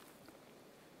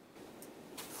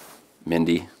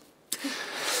 Mindy,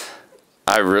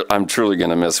 I'm truly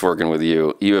going to miss working with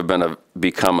you. You have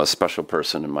become a special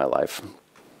person in my life.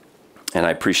 And I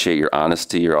appreciate your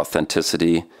honesty, your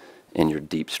authenticity, and your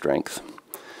deep strength.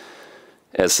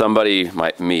 As somebody,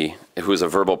 me, who's a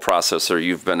verbal processor,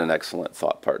 you've been an excellent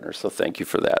thought partner, so thank you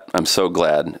for that. I'm so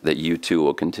glad that you too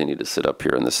will continue to sit up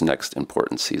here in this next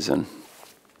important season.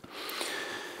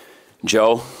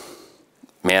 Joe,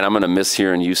 man, I'm going to miss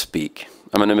hearing you speak.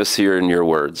 I'm going to miss hearing your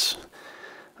words.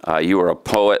 You are a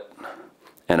poet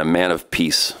and a man of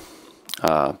peace.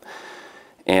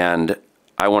 And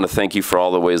I want to thank you for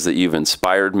all the ways that you've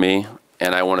inspired me,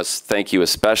 and I want to thank you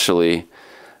especially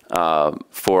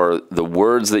for the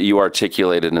words that you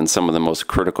articulated in some of the most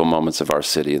critical moments of our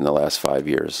city in the last 5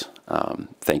 years.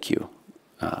 Thank you.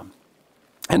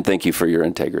 And thank you for your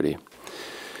integrity.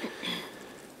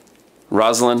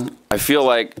 Rosalind, I feel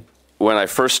like when I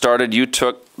first started, you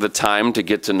took the time to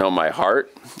get to know my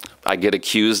heart. I get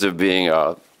accused of being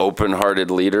an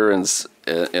open-hearted leader,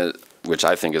 which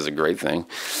I think is a great thing.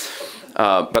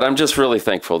 But I'm just really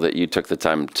thankful that you took the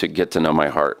time to get to know my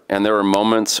heart. And there were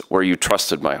moments where you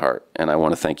trusted my heart, and I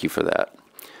want to thank you for that.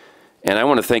 And I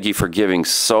want to thank you for giving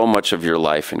so much of your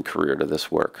life and career to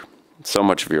this work. So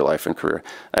much of your life and career.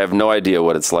 I have no idea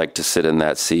what it's like to sit in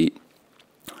that seat,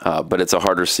 but it's a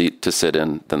harder seat to sit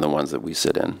in than the ones that we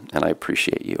sit in, and I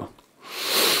appreciate you.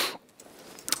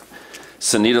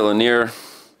 Sunita Lanier,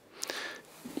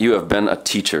 you have been a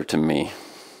teacher to me.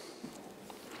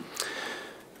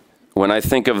 When I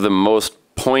think of the most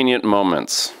poignant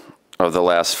moments of the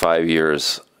last 5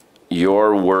 years,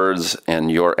 your words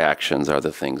and your actions are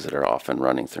the things that are often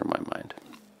running through my mind.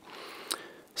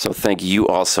 So thank you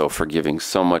also for giving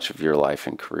so much of your life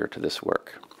and career to this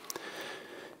work.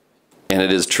 And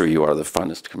it is true, you are the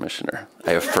funnest commissioner.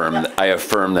 I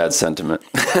affirm that sentiment.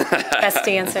 Best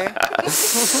answer.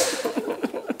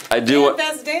 I do. And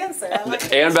best dancer. I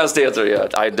like And best dancer, yeah.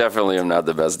 I definitely am not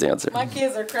the best dancer. My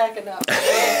kids are cracking up.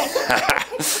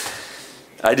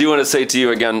 I do want to say to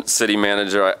you again, City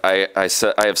Manager, I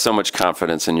have so much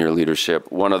confidence in your leadership.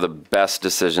 One of the best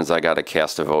decisions I got to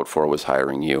cast a vote for was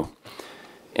hiring you.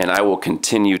 And I will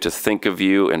continue to think of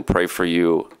you and pray for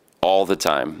you all the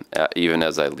time, even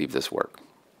as I leave this work.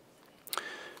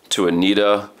 To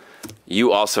Anita,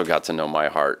 you also got to know my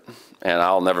heart. And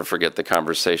I'll never forget the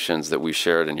conversations that we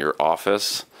shared in your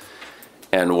office.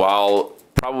 And while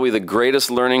probably the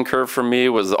greatest learning curve for me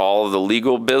was all of the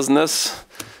legal business,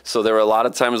 so there were a lot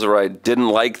of times where I didn't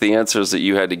like the answers that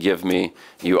you had to give me,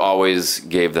 you always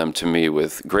gave them to me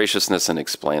with graciousness and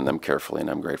explained them carefully, and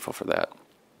I'm grateful for that.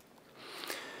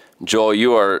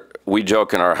 Joel, we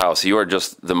joke in our house, you are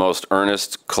just the most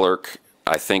earnest clerk,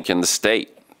 I think, in the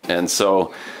state. And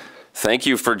so thank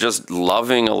you for just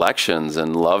loving elections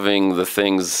and loving the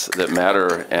things that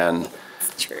matter. And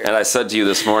I said to you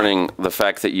this morning, the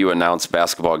fact that you announce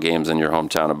basketball games in your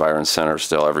hometown of Byron Center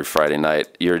still every Friday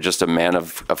night, you're just a man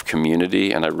of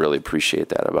community, and I really appreciate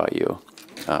that about you.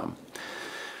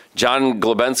 John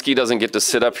Glebensky doesn't get to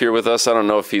sit up here with us. I don't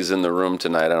know if he's in the room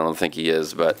tonight. I don't think he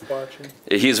is, but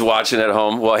he's watching at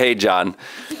home. Well, hey, John.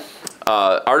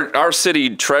 Our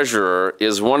city treasurer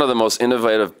is one of the most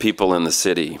innovative people in the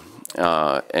city,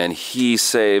 and he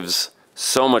saves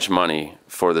so much money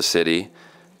for the city,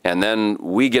 and then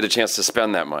we get a chance to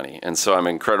spend that money. And so I'm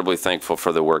incredibly thankful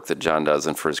for the work that John does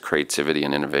and for his creativity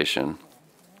and innovation.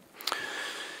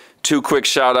 Two quick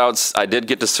shout outs. I did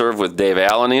get to serve with Dave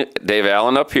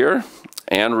Allen up here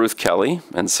and Ruth Kelly,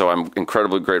 and so I'm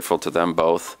incredibly grateful to them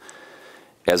both,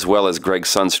 as well as Greg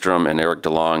Sundstrom and Eric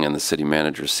DeLong in the city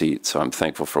manager seat. So I'm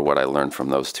thankful for what I learned from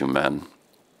those two men.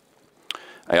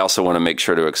 I also want to make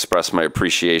sure to express my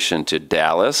appreciation to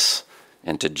Dallas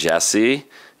and to Jesse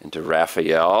and to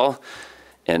Raphael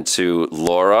and to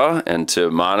Laura and to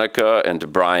Monica and to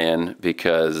Brian,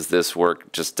 because this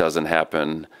work just doesn't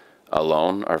happen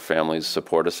alone. Our families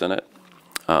support us in it.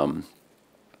 And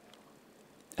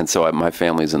so my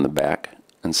family's in the back.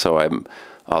 And so I'm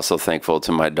also thankful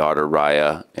to my daughter,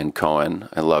 Raya and Cohen.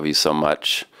 I love you so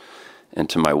much. And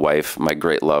to my wife, my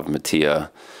great love,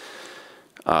 Mattia.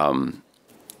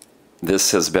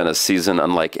 This has been a season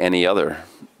unlike any other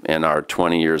in our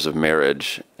 20 years of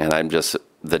marriage. And I'm just,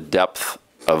 the depth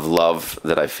of love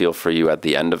that I feel for you at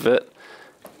the end of it,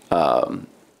 I'm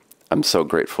so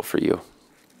grateful for you.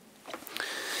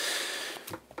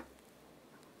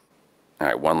 All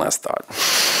right, one last thought.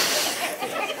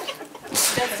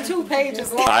 That's 2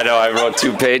 pages long. I know, I wrote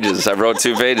 2 pages.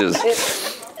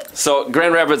 So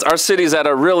Grand Rapids, our city's at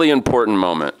a really important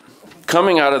moment.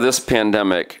 Coming out of this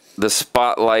pandemic, the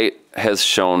spotlight has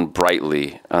shone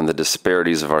brightly on the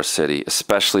disparities of our city,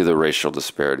 especially the racial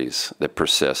disparities that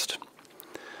persist.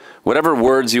 Whatever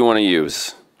words you want to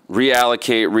use,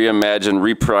 reallocate, reimagine,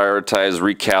 reprioritize,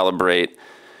 recalibrate,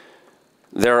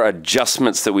 there are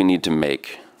adjustments that we need to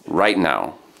make right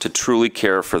now to truly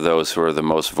care for those who are the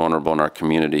most vulnerable in our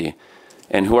community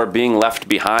and who are being left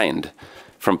behind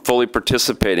from fully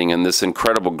participating in this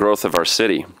incredible growth of our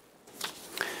city.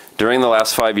 During the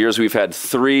last 5 years, we've had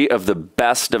 3 of the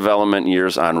best development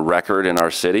years on record in our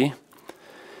city.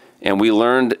 And we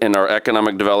learned in our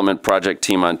economic development project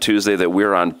team on Tuesday that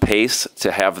we're on pace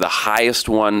to have the highest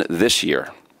one this year.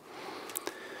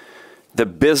 The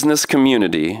business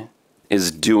community is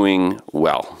doing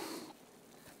well.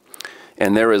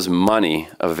 And there is money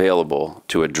available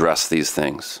to address these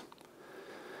things.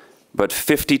 But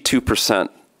 52%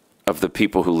 of the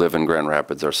people who live in Grand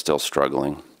Rapids are still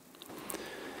struggling.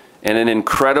 And an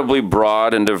incredibly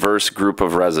broad and diverse group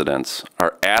of residents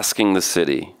are asking the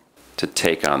city to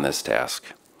take on this task.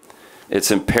 It's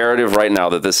imperative right now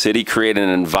that the city create an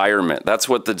environment. That's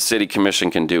what the City Commission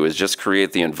can do, is just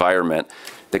create the environment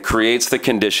that creates the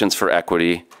conditions for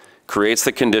equity, creates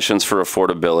the conditions for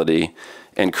affordability,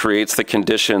 and creates the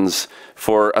conditions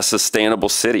for a sustainable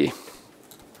city.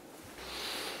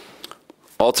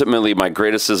 Ultimately, my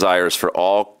greatest desire is for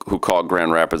all who call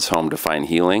Grand Rapids home to find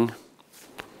healing,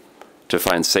 to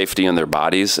find safety in their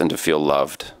bodies, and to feel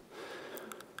loved.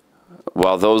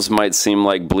 While those might seem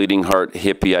like bleeding heart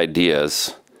hippie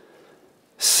ideas,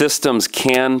 systems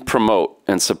can promote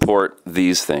and support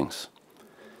these things.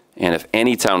 And if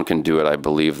any town can do it, I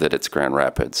believe that it's Grand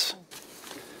Rapids.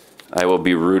 I will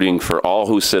be rooting for all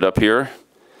who sit up here,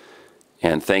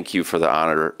 and thank you for the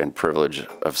honor and privilege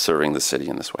of serving the city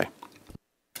in this way.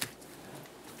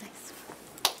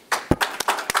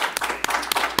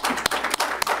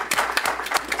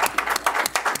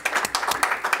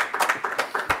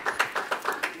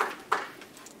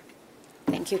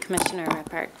 Thank you, Commissioner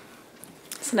Rippert.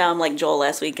 So now I'm like Joel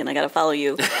last week and I got to follow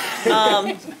you.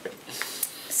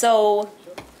 So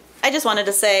I just wanted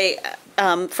to say,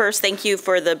 first, thank you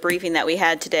for the briefing that we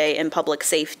had today in public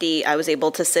safety. I was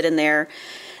able to sit in there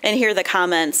and hear the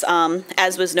comments.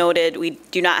 As was noted, we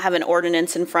do not have an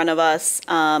ordinance in front of us,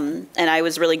 and I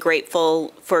was really grateful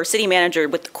for City Manager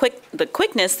with the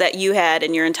quickness that you had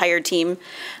and your entire team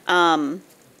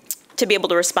to be able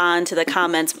to respond to the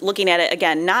comments, looking at it,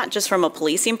 again, not just from a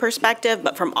policing perspective,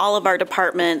 but from all of our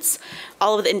departments,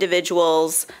 all of the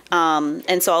individuals,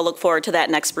 and so I'll look forward to that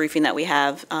next briefing that we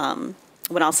have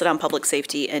when I'll sit on public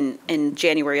safety in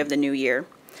January of the new year.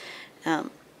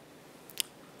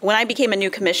 When I became a new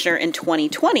commissioner in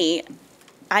 2020,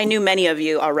 I knew many of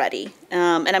you already,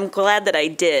 and I'm glad that I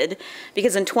did,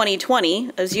 because in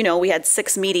 2020, as you know, we had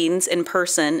 6 meetings in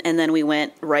person, and then we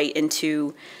went right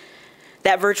into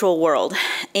that virtual world.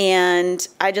 And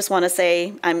I just want to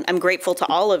say I'm grateful to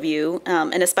all of you,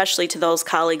 and especially to those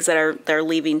colleagues that are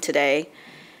leaving today.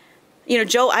 You know,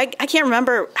 Joe, I can't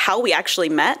remember how we actually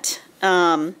met.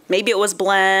 Maybe it was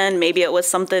Blend, maybe it was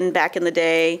something back in the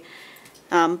day.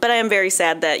 But I am very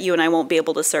sad that you and I won't be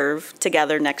able to serve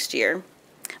together next year.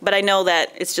 But I know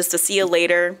that it's just a see you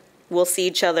later. We'll see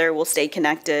each other. We'll stay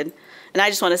connected. And I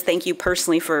just want to thank you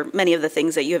personally for many of the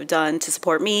things that you have done to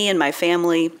support me and my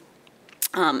family,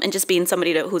 and just being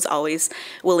somebody who's always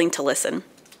willing to listen.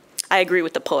 I agree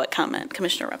with the poet comment,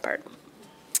 Commissioner Rippert.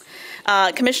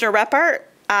 Commissioner Rippert,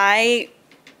 I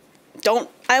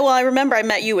remember I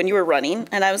met you when you were running,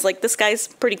 and I was like, this guy's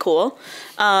pretty cool,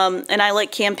 and I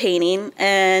like campaigning,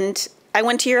 and I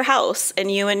went to your house,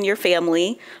 and you and your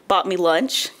family bought me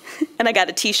lunch, and I got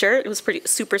a t-shirt. It was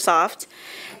super soft,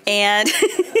 and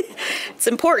it's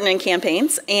important in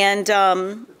campaigns, and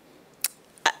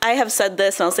I have said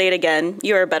this, and I'll say it again,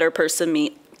 you are a better person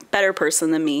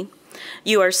than me.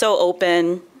 You are so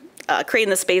open,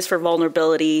 creating the space for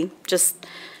vulnerability, just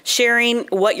sharing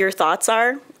what your thoughts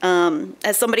are.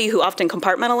 As somebody who often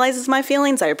compartmentalizes my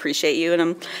feelings, I appreciate you, and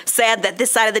I'm sad that this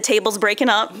side of the table's breaking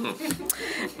up,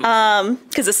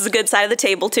 because this is a good side of the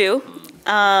table too.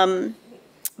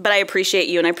 But I appreciate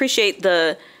you, and I appreciate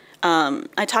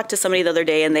I talked to somebody the other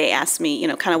day, and they asked me,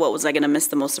 kind of what was I going to miss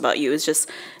the most about you? Is just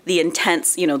the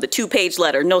intense, the 2-page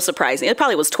letter, no surprising. It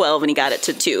probably was 12 and he got it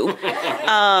to 2.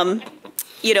 And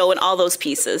all those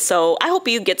pieces. So I hope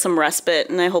you get some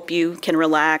respite, and I hope you can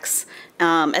relax.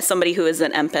 As somebody who is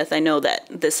an empath, I know that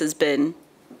this has been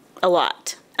a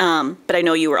lot, but I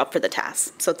know you were up for the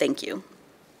task, so thank you.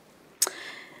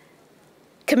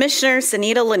 Commissioner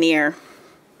Sunita Lanier.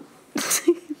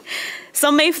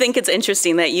 Some may think it's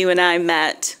interesting that you and I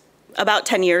met about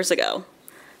 10 years ago.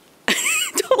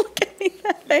 Don't look at me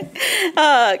that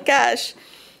way. Gosh,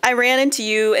 I ran into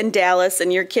you in Dallas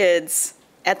and your kids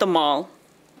at the mall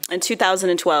in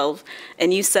 2012,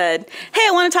 and you said, hey,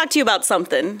 I want to talk to you about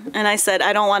something. And I said,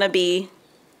 I don't want to be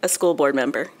a school board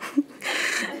member.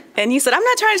 And you said, I'm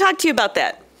not trying to talk to you about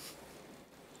that.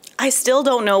 I still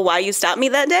don't know why you stopped me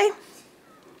that day.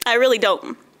 I really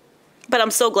don't. But I'm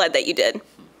so glad that you did.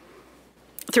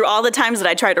 Through all the times that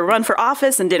I tried to run for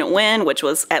office and didn't win, which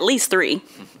was at least 3,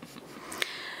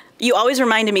 you always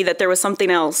reminded me that there was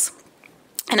something else.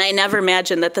 And I never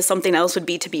imagined that the something else would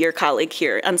be to be your colleague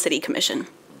here on City Commission.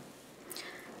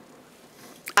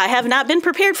 I have not been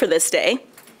prepared for this day,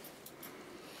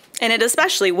 and it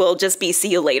especially will just be see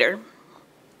you later.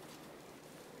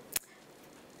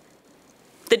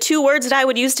 The 2 words that I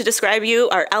would use to describe you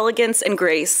are elegance and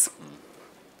grace.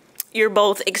 You're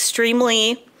both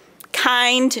extremely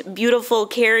kind, beautiful,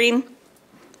 caring,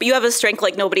 but you have a strength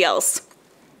like nobody else.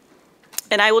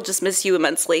 And I will just miss you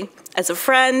immensely as a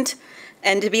friend,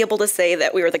 and to be able to say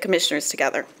that we were the commissioners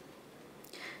together.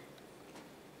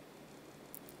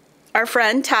 Our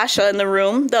friend Tasha in the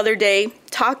room the other day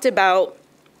talked about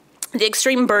the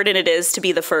extreme burden it is to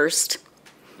be the first,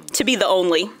 to be the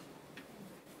only.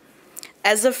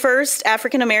 As the first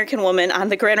African-American woman on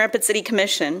the Grand Rapids City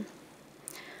Commission,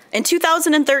 in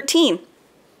 2013,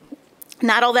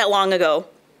 not all that long ago,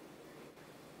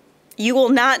 you will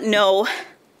not know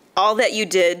all that you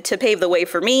did to pave the way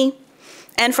for me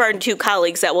and for our 2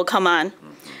 colleagues that will come on.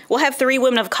 We'll have 3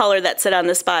 women of color that sit on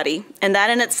this body, and that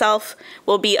in itself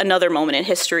will be another moment in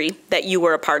history that you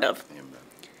were a part of.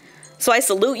 So I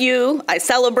salute you, I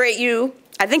celebrate you.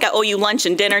 I think I owe you lunch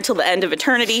and dinner till the end of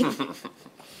eternity.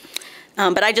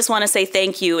 But I just want to say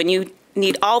thank you, and you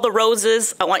need all the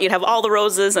roses. I want you to have all the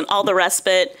roses and all the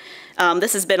respite.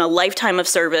 This has been a lifetime of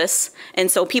service,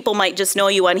 and so people might just know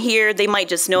you on here. They might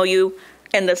just know you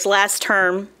in this last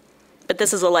term, but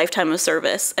this is a lifetime of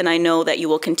service, and I know that you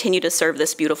will continue to serve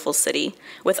this beautiful city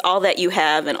with all that you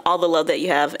have and all the love that you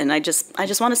have, and I just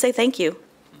want to say thank you.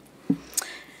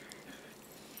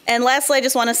 And lastly, I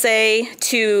just want to say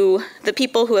to the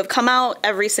people who have come out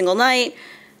every single night,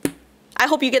 I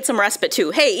hope you get some respite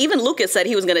too. Hey, even Lucas said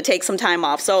he was going to take some time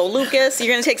off. So Lucas, you're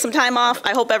going to take some time off.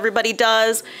 I hope everybody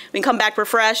does. We can come back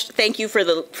refreshed. Thank you for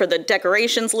the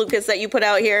decorations, Lucas, that you put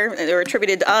out here. They were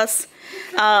attributed to us.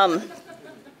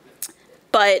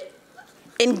 But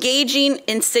engaging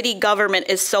in city government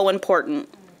is so important.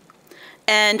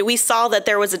 And we saw that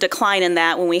there was a decline in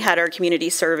that when we had our community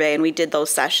survey and we did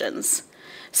those sessions.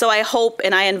 So I hope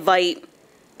and I invite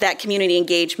that community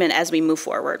engagement as we move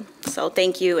forward. So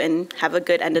thank you and have a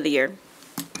good end of the year.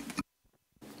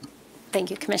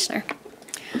 Thank you, Commissioner.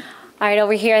 All right,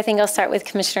 over here, I think I'll start with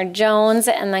Commissioner Jones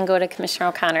and then go to Commissioner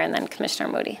O'Connor and then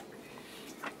Commissioner Moody.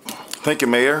 Thank you,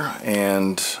 Mayor,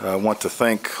 and I want to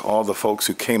thank all the folks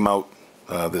who came out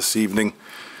this evening.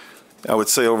 I would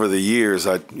say over the years,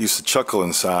 I used to chuckle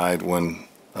inside when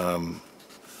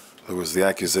there was the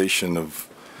accusation of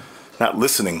not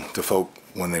listening to folk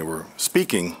when they were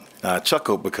speaking. I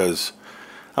chuckled because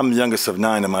I'm the youngest of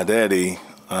 9, and my daddy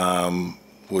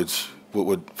would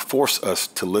force us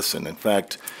to listen. In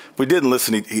fact, if we didn't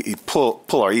listen, he'd pull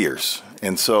our ears.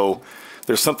 And so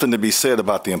there's something to be said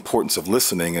about the importance of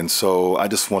listening. And so I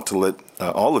just want to let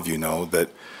all of you know that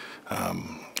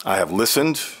I have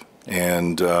listened,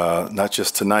 and not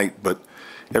just tonight, but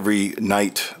every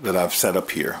night that I've sat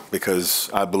up here, because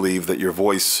I believe that your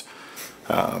voice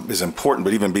is important,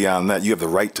 but even beyond that, you have the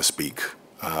right to speak,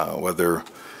 whether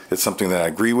it's something that I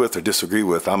agree with or disagree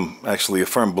with. I'm actually a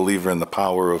firm believer in the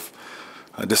power of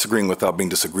disagreeing without being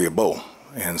disagreeable.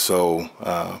 And so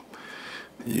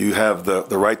you have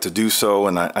the right to do so,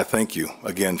 and I thank you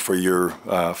again for your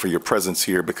presence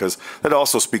here, because that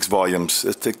also speaks volumes.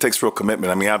 It takes real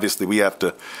commitment. I mean, obviously we have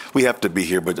to be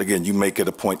here, but again, you make it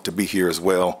a point to be here as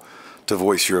well, to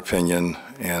voice your opinion,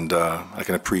 and I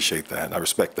can appreciate that. I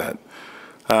respect that.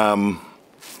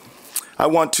 I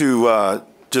want to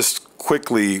just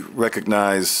quickly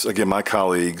recognize again my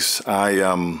colleagues. I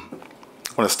want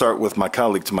to start with my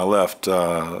colleague to my left,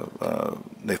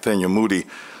 Nathaniel Moody,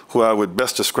 who I would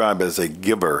best describe as a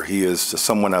giver. He is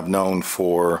someone I've known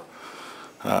for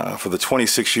the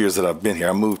 26 years that I've been here.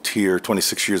 I moved here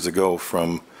 26 years ago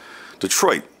from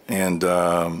Detroit, and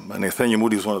Nathaniel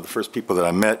Moody was one of the first people that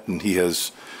I met, and he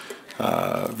has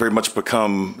very much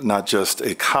become not just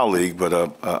a colleague, but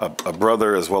a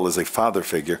brother as well as a father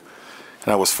figure.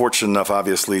 And I was fortunate enough,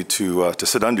 obviously, to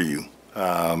sit under you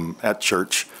at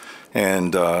church,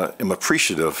 and am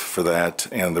appreciative for that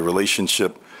and the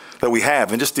relationship that we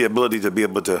have, and just the ability to be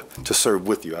able to serve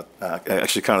with you.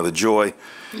 Actually, kind of the joy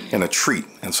and a treat,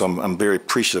 and so I'm very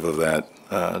appreciative of that.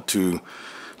 To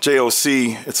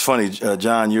JOC, it's funny,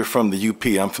 John, you're from the UP,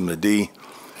 I'm from the D.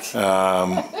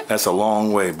 That's a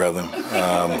long way, brother.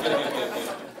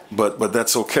 But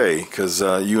that's okay, because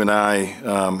you and I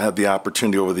had the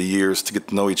opportunity over the years to get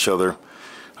to know each other.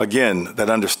 Again,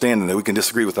 that understanding that we can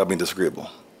disagree without being disagreeable.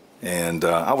 And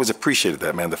I always appreciated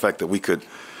that, man, the fact that we could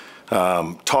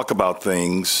talk about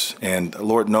things, and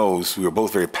Lord knows we were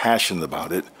both very passionate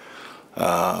about it.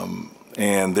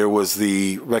 And there was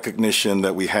the recognition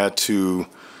that we had to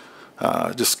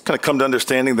just kind of come to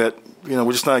understanding that, you know,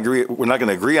 we're not going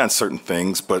to agree on certain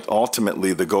things, but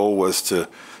ultimately the goal was to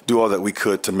do all that we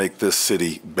could to make this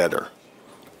city better.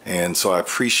 And so I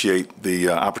appreciate the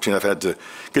opportunity I've had to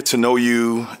get to know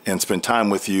you and spend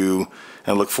time with you,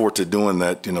 and look forward to doing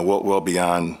that, you know, well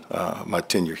beyond my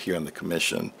tenure here on the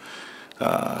commission.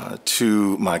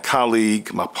 To my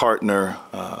colleague, my partner,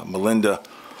 Melinda,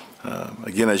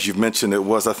 again, as you've mentioned,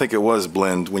 I think it was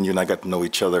Blend when you and I got to know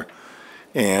each other.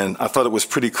 And I thought it was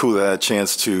pretty cool that I had a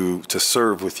chance to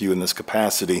serve with you in this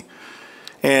capacity.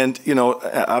 And, you know,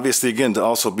 obviously, again, to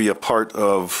also be a part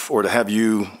of, or to have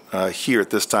you here at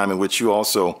this time in which you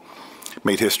also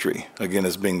made history, again,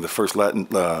 as being the first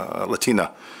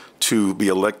Latina to be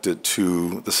elected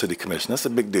to the City Commission. That's a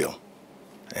big deal.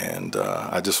 And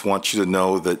I just want you to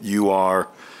know that you are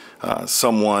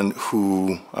someone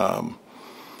who,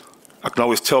 I can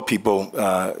always tell people,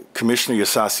 Commissioner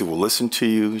Yasasi will listen to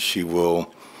you, she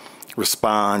will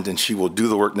respond, and she will do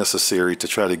the work necessary to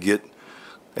try to get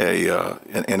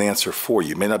an answer for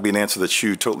you. It may not be an answer that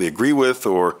you totally agree with,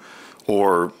 or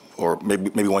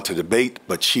maybe want to debate,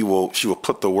 but she will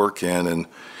put the work in. And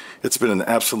it's been an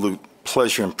absolute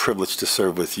pleasure and privilege to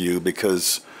serve with you,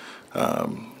 because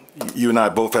you and I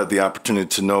both had the opportunity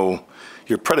to know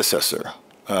your predecessor,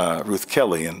 Ruth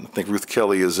Kelly, and I think Ruth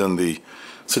Kelly is in the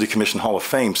City Commission Hall of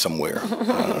Fame somewhere,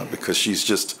 because she's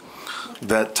just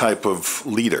that type of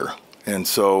leader. And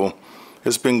so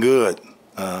it's been good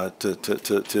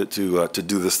to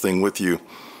do this thing with you.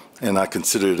 And I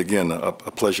consider it, again, a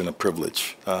pleasure and a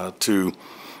privilege. To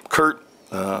Kurt,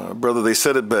 brother, they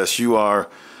said it best. You are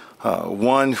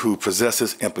one who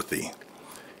possesses empathy.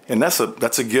 And that's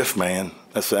a gift, man.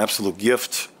 That's an absolute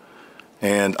gift.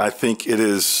 And I think it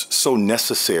is so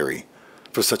necessary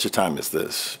for such a time as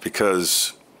this,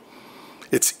 because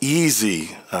it's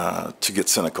easy to get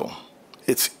cynical.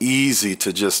 It's easy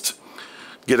to just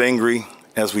get angry,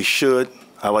 as we should.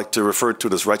 I like to refer to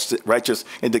it as righteous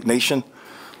indignation.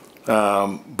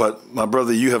 But my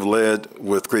brother, you have led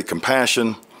with great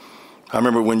compassion. I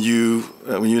remember when you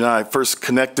and I first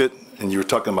connected and you were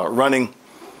talking about running,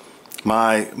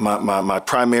 my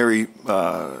primary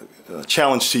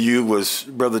challenge to you was,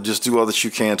 brother, just do all that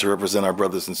you can to represent our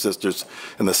brothers and sisters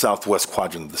in the southwest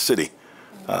quadrant of the city,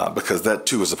 because that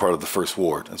too is a part of the First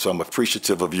Ward. And so I'm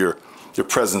appreciative of your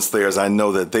presence there, as I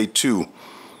know that they too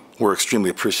were extremely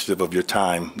appreciative of your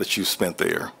time that you spent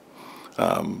there.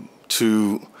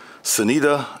 To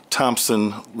Sunita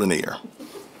Thompson Lanier,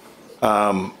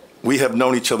 we have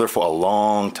known each other for a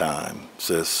long time,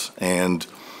 sis, and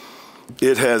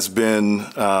it has been,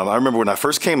 I remember when I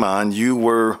first came on, you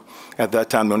were at that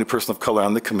time the only person of color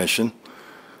on the commission.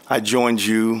 I joined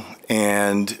you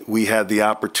and we had the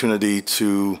opportunity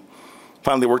to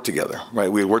finally work together,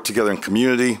 right? We had worked together in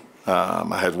community.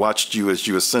 I had watched you as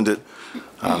you ascended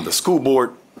the school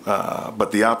board,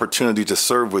 but the opportunity to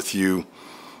serve with you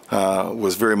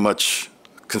was very much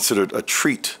considered a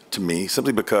treat to me,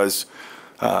 simply because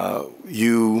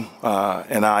you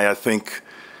and I think,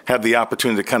 had the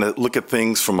opportunity to kind of look at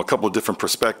things from a couple of different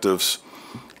perspectives,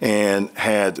 and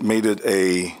had made it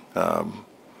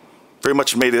very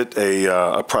much made it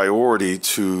a priority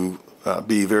to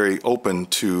be very open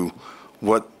to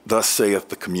what thus saith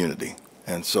the community.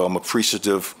 And so I'm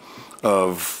appreciative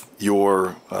of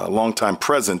your longtime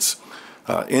presence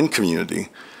in community.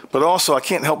 But also, I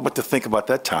can't help but to think about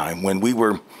that time when we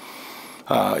were,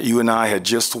 you and I had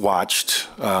just watched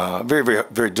very, very,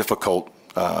 very difficult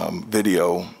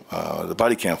video, the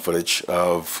body cam footage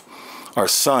of our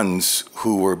sons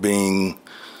who were being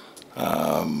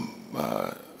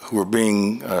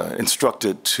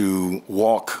instructed to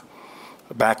walk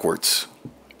backwards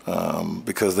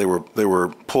because they were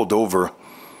pulled over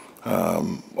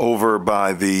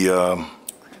by the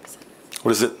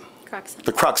what is it?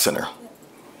 The Kroc Center.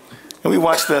 And we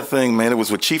watched that thing, man. It was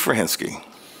with Chief Rahinsky.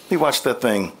 We watched that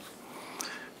thing,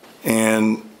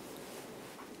 and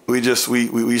I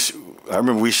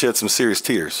remember we shed some serious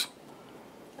tears,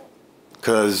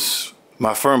 because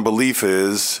my firm belief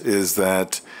is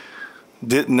that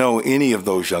didn't know any of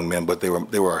those young men, but they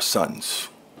were our sons.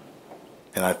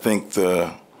 And I think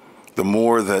the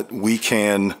more that we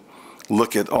can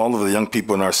look at all of the young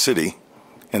people in our city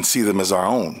and see them as our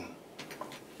own,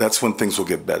 that's when things will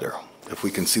get better, if we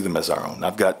can see them as our own.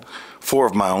 I've got 4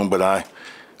 of my own, but I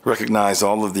recognize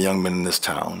all of the young men in this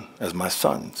town as my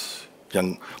sons,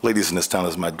 young ladies in this town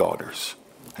as my daughters.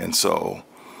 And so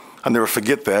I'll never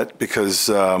forget that, because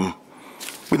we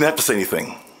didn't have to say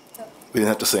anything. We didn't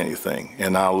have to say anything.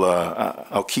 And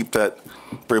I'll keep that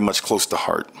very much close to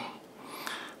heart.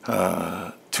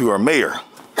 To our mayor,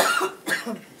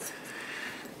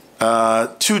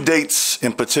 2 dates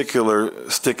in particular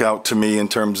stick out to me in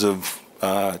terms of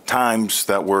times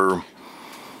that were,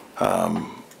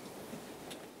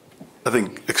 I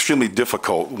think, extremely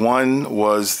difficult. One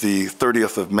was the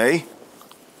 30th of May.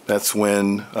 That's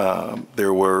when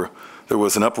there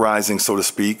was an uprising, so to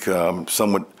speak.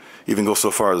 Some would even go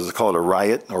so far as to call it a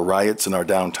riot or riots in our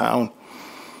downtown.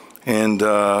 And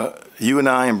you and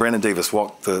I and Brandon Davis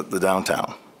walked the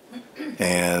downtown.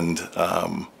 And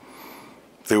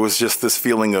there was just this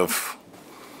feeling of,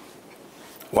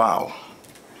 wow.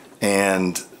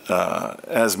 And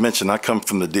as mentioned, I come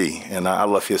from the D, and I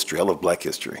love history. I love Black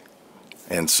history.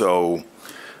 And so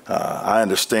I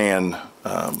understand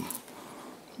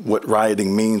what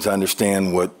rioting means. I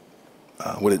understand what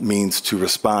it means to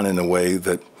respond in a way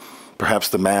that perhaps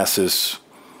the masses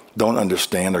don't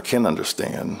understand or can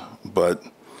understand. But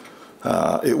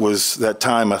it was that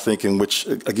time, I think, in which,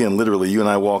 again, literally, you and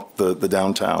I walked the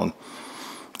downtown,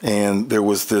 and there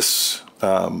was this,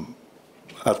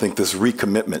 I think, this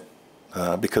recommitment,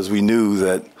 because we knew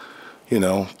that,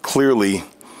 clearly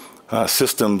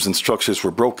systems and structures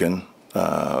were broken,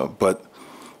 but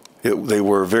they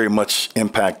were very much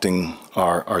impacting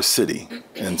our city.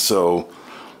 And so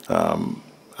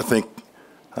I think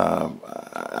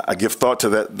I give thought to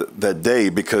that day,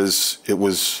 because it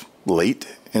was late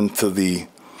into the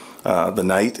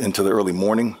night, into the early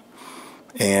morning.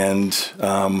 And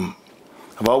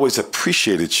I've always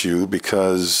appreciated you,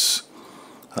 because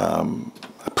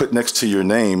I put next to your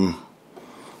name,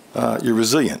 you're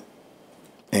resilient.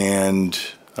 And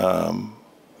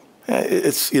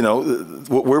it's, you know,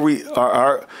 where we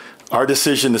our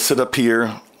decision to sit up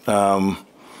here,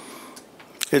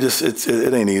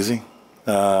 it ain't easy.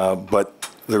 But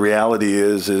the reality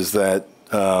is that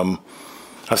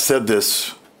I've said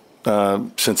this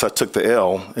since I took the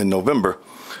L in November,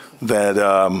 that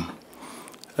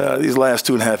these last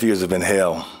 2.5 years have been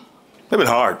hell. They've been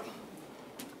hard.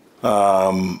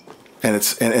 And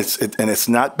it's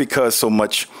not because so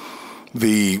much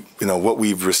what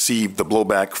we've received, the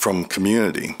blowback from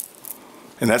community,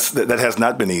 and that has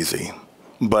not been easy.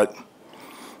 But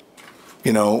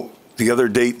the other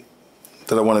date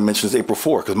that I want to mention is April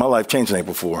 4, because my life changed on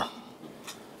April 4.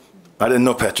 I didn't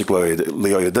know Patrick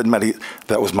Lyoya. It doesn't matter.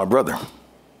 That was my brother.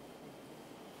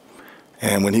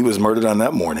 And when he was murdered on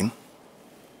that morning,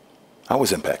 I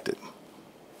was impacted.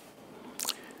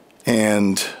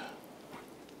 And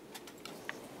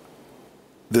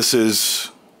this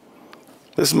is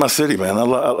my city, man. I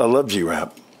love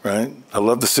G-Rap, right? I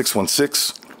love the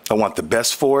 616. I want the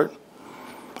best for it.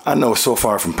 I know it's so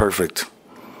far from perfect.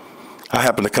 I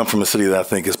happen to come from a city that I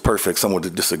think is perfect. Someone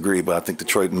would disagree, but I think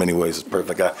Detroit in many ways is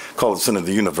perfect. I call it the center of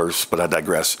the universe, but I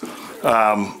digress.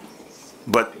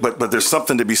 But there's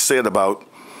something to be said about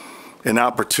an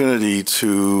opportunity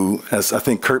to, as I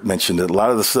think Kurt mentioned, a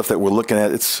lot of the stuff that we're looking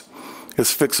at, it's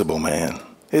fixable, man.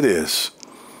 It is.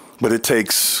 But it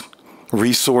takes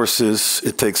resources.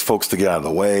 It takes folks to get out of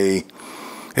the way.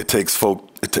 It takes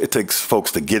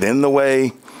folks to get in the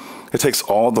way. It takes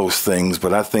all those things.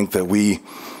 But I think that we,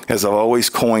 as I've always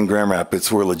coined Grand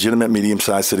Rapids, we're a legitimate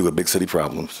medium-sized city with big city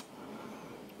problems.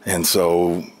 And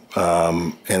so,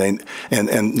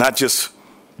 and not just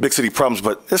big city problems,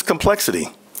 but there's complexity.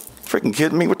 Freaking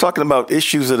kidding me? We're talking about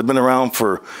issues that have been around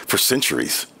for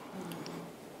centuries.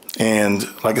 And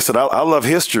like I said, I love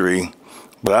history,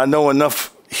 but I know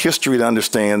enough history to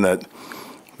understand that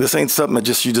this ain't something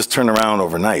that you just turn around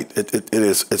overnight.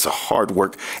 It's a hard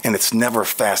work, and it's never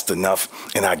fast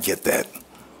enough, and I get that.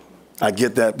 I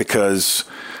get that because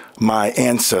my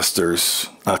ancestors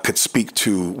could speak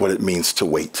to what it means to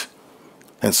wait.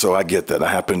 And so I get that. I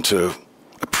happen to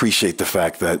appreciate the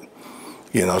fact that,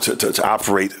 to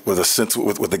operate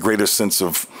with a greater sense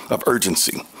of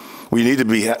urgency. We need to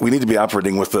be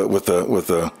operating with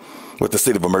the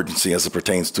state of emergency as it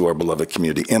pertains to our beloved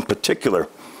community, in particular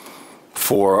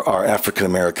for our African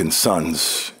American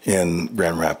sons in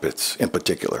Grand Rapids, in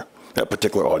particular, that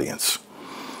particular audience.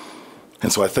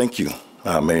 And so I thank you,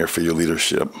 Mayor, for your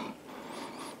leadership.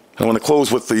 I want to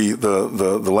close with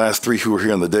the last three who are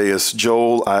here on the dais.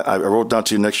 Joel, I wrote down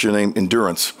to you next to your name,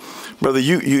 endurance. Brother,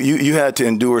 you had to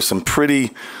endure some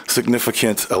pretty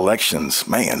significant elections,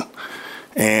 man.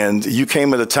 And you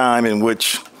came at a time in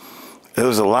which there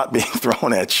was a lot being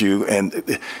thrown at you,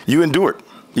 and you endured.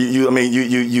 You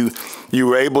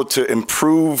were able to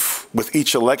improve with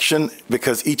each election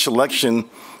because each election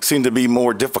seemed to be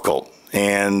more difficult.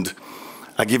 And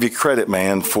I give you credit,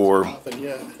 man, for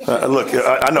look.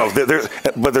 I know,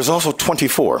 but there's also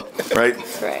 24,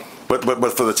 right? Right.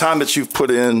 But for the time that you've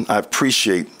put in, I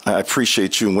appreciate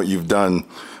you and what you've done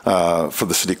for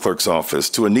the city clerk's office.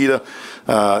 To Anita,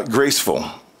 graceful.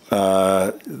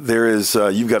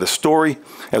 You've got a story,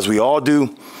 as we all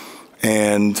do,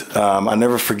 and I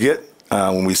never forget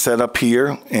when we sat up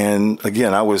here. And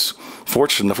again, we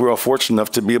were all fortunate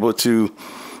enough to be able to,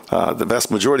 the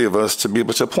vast majority of us, to be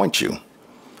able to appoint you.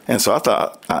 And so I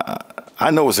thought, I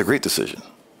know it was a great decision.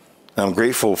 I'm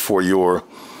grateful for your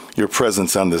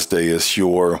presence on this day. Is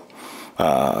your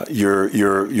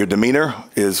demeanor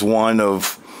is one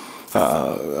of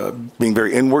being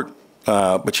very inward,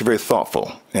 but you're very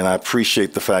thoughtful. And I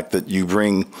appreciate the fact that you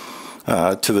bring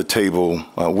to the table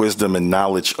wisdom and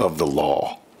knowledge of the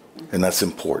law, and that's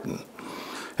important.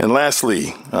 And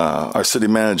lastly, our city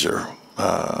manager.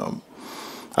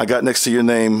 I got next to your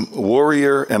name,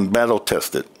 warrior and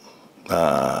battle-tested.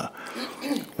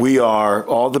 We are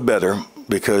all the better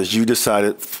because you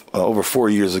decided over 4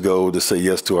 years ago to say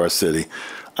yes to our city.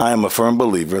 I am a firm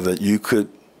believer that you could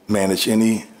manage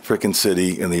any freaking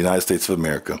city in the United States of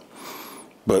America,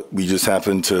 but we just have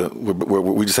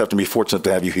to be fortunate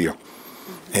to have you here.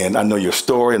 And I know your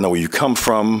story. I know where you come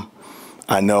from.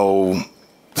 I know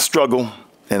the struggle,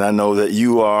 and I know that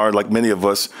you are, like many of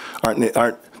us, aren't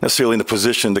necessarily in the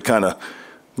position to kind of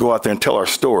go out there and tell our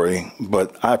story,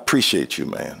 but I appreciate you,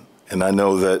 man. And I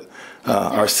know that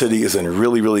our city is in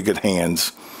really, really good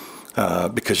hands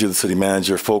because you're the city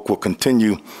manager. Folk will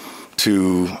continue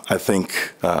to, I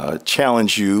think,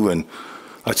 challenge you and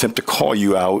attempt to call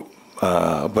you out.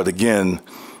 But again,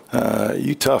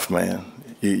 you tough, man.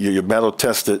 You're battle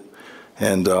tested,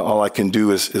 and all I can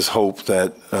do is hope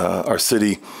that our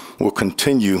city will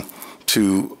continue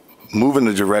to move in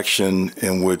the direction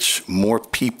in which more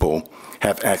people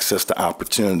have access to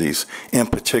opportunities, in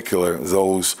particular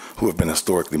those who have been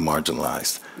historically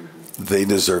marginalized. They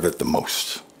deserve it the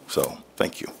most. So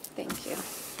thank you. Thank you.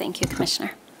 Thank you,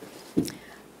 Commissioner.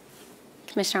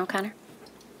 Commissioner O'Connor.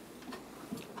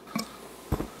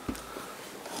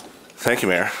 Thank you,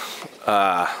 Mayor.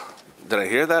 Did I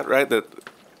hear that right, that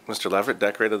Mr. Leverett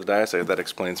decorated the dais? That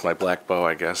explains my black bow,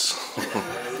 I guess. That's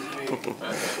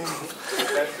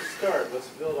the start. Let's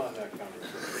build on that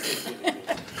conversation.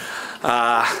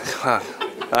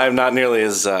 I'm not nearly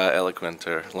as eloquent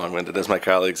or long-winded as my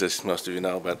colleagues, as most of you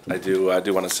know, but I do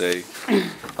want to say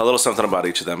a little something about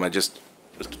each of them.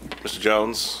 Mr.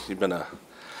 Jones, you've been a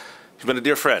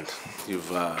dear friend. You've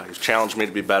challenged me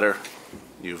to be better.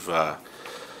 You've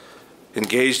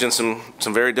engaged in some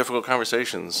very difficult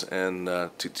conversations, and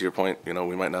to your point,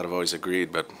 we might not have always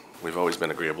agreed, but we've always been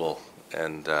agreeable.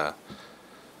 And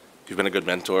you've been a good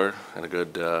mentor and a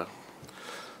good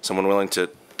someone willing to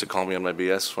call me on my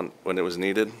BS when it was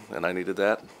needed, and I needed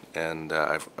that. And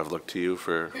I've looked to you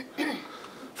for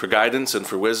guidance and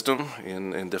for wisdom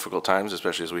in difficult times,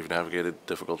 especially as we've navigated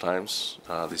difficult times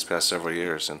these past several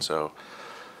years. And so,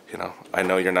 I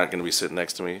know you're not going to be sitting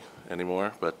next to me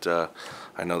anymore, but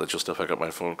I know that you'll still pick up my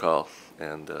phone call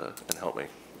and help me,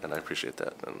 and I appreciate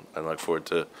that. And I look forward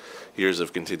to years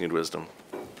of continued wisdom.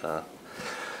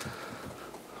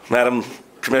 Madam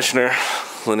Commissioner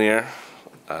Lanier,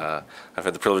 I've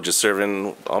had the privilege of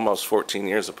serving almost 14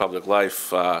 years of public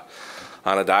life on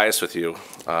a dais with you,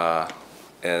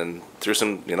 and through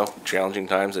some challenging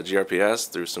times at GRPS,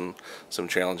 through some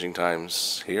challenging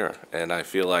times here, and I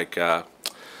feel like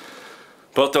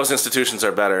both those institutions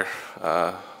are better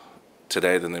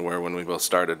today than they were when we both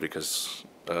started because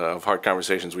of hard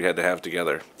conversations we had to have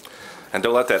together. And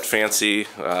don't let that fancy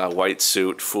white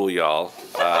suit fool y'all.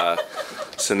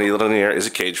 Cindy Lanier is a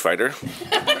cage fighter.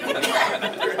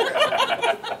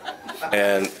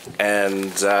 and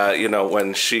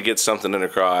when she gets something in her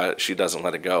craw, she doesn't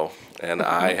let it go. And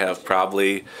I have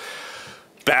probably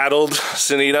battled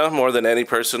Sunita more than any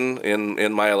person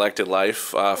in my elected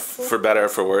life, for better or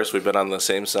for worse. We've been on the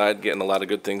same side, getting a lot of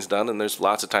good things done, and there's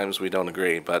lots of times we don't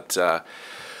agree. But to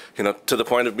the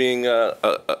point of being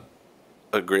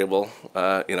agreeable,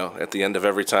 at the end of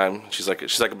every time, she's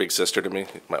like a big sister to me,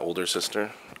 my older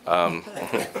sister. We're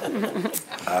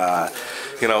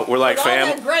like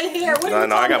fam.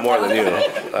 No, I got more than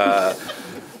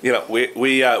you.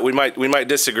 We might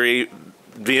disagree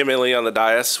vehemently on the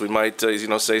dais. We might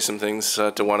say some things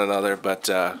to one another, but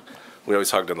we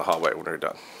always hugged in the hallway when we were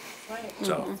done.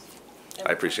 So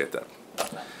I appreciate that.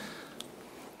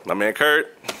 My man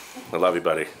Kurt, I love you,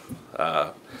 buddy.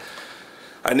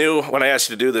 I knew when I asked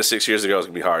you to do this 6 years ago it was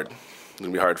gonna be hard. It's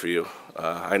gonna be hard for you.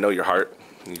 I know your heart.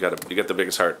 You got the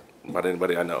biggest heart about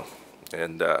anybody I know.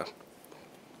 And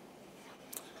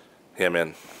yeah,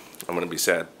 man, I'm gonna be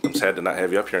sad. I'm sad to not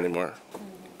have you up here anymore.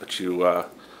 But you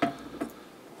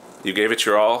gave it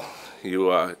your all.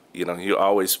 You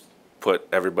always put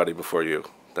everybody before you.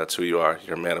 That's who you are.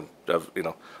 You're a man of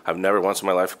I've never once in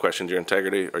my life questioned your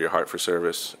integrity or your heart for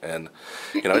service. And,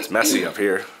 it's messy up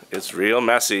here. It's real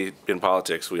messy in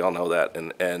politics. We all know that.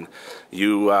 And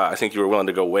you, I think you were willing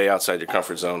to go way outside your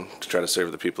comfort zone to try to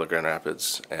serve the people of Grand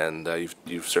Rapids. And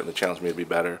you've certainly challenged me to be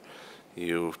better.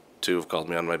 You, too, have called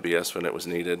me on my BS when it was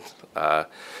needed.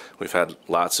 We've had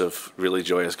lots of really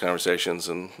joyous conversations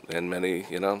and many,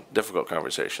 difficult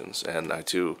conversations. And I,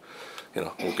 too,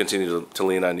 will continue to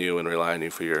lean on you and rely on you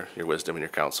for your wisdom and your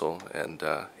counsel. And,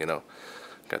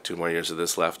 got 2 more years of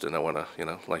this left, and I want to,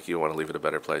 like you, want to leave it a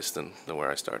better place than where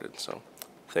I started. So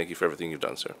thank you for everything you've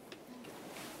done, sir.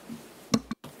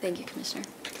 Thank you, Commissioner.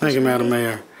 Thank you, Madam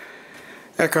Mayor.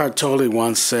 Eckhart Tolle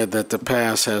once said that the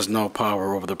past has no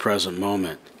power over the present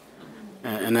moment.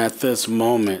 And at this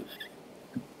moment,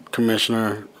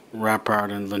 Commissioner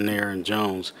Rappaport and Lanier and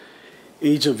Jones,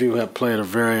 each of you have played a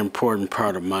very important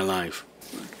part of my life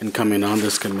in coming on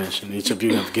this commission. Each of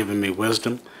you have given me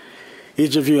wisdom.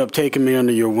 Each of you have taken me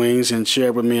under your wings and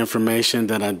shared with me information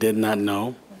that I did not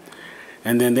know.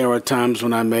 And then there were times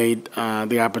when I made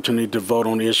the opportunity to vote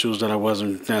on issues that I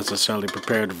wasn't necessarily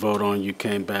prepared to vote on. You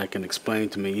came back and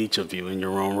explained to me, each of you in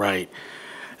your own right,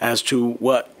 as to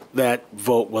what that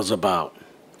vote was about.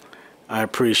 I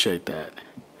appreciate that.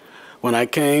 When I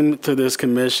came to this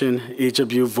commission, each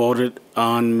of you voted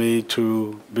on me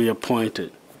to be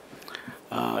appointed.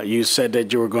 You said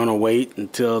that you were going to wait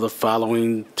until the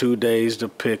following 2 days to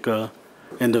pick a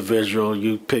individual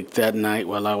you picked that night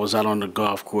while I was out on the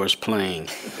golf course playing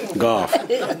golf.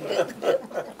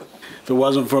 If it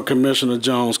wasn't for Commissioner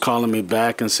Jones calling me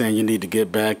back and saying you need to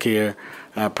get back here,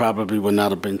 I probably would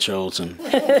not have been chosen.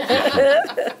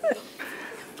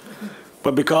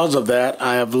 But because of that,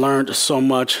 I have learned so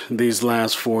much these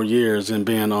last 4 years in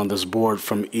being on this board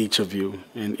from each of you.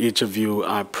 And each of you,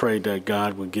 I pray that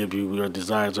God will give you your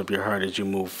desires of your heart as you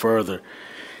move further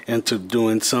into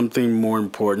doing something more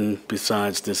important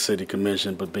besides this city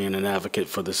commission, but being an advocate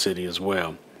for the city as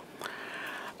well.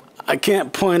 I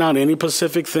can't point out any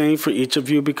specific thing for each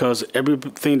of you because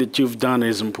everything that you've done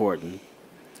is important.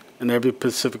 And every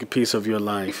specific piece of your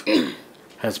life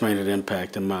has made an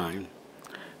impact in mine.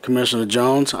 Commissioner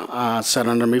Jones sat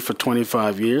under me for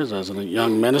 25 years as a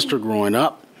young minister growing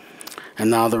up, and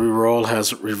now the role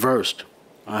has reversed.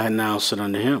 I now sit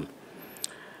under him.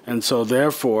 And so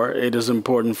therefore, it is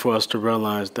important for us to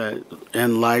realize that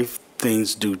in life,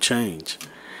 things do change.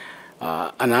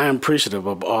 And I am appreciative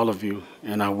of all of you,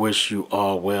 and I wish you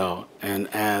all well. And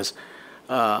as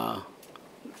one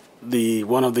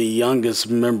of the youngest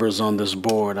members on this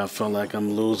board, I feel like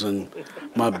I'm losing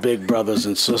my big brothers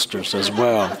and sisters as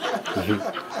well.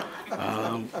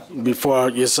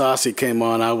 Before Yasasi came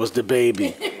on, I was the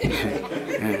baby.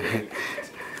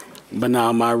 But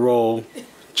now my role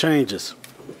changes.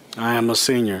 I am a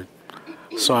senior,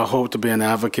 so I hope to be an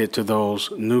advocate to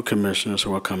those new commissioners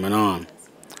who are coming on.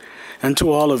 And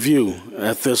to all of you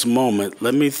at this moment,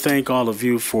 let me thank all of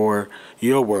you for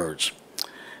your words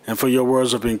and for your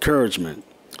words of encouragement,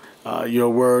 your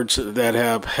words that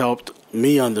have helped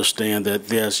me understand that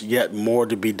there's yet more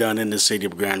to be done in the city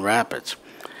of Grand Rapids.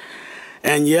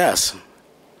 And yes,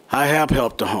 I have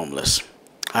helped the homeless.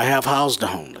 I have housed the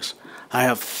homeless. I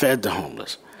have fed the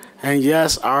homeless. And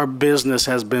yes, our business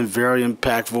has been very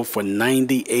impactful for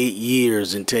 98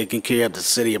 years in taking care of the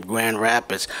city of Grand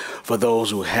Rapids. For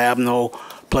those who have no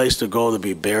place to go to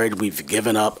be buried, we've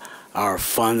given up our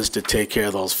funds to take care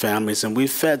of those families, and we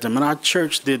fed them. And our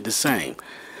church did the same.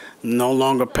 No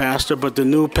longer pastor, but the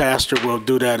new pastor will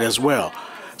do that as well.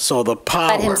 So the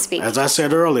power, as I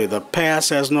said earlier, the past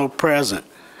has no present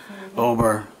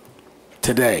over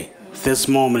today. This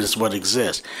moment is what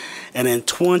exists. And in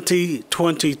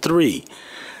 2023,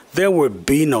 there would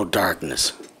be no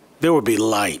darkness. There would be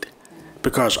light.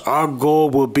 Because our goal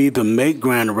will be to make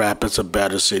Grand Rapids a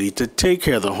better city, to take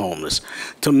care of the homeless,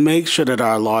 to make sure that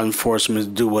our law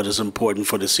enforcement do what is important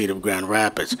for the city of Grand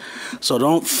Rapids. So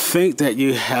don't think that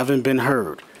you haven't been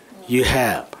heard. You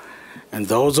have. And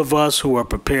those of us who are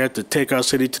prepared to take our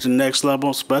city to the next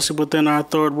level, especially within our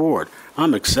third ward,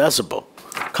 I'm accessible.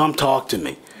 Come talk to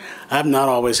me. I've not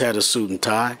always had a suit and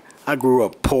tie. I grew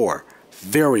up poor,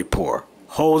 very poor,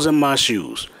 holes in my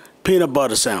shoes, peanut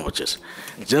butter sandwiches,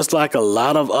 just like a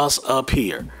lot of us up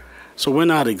here. So we're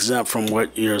not exempt from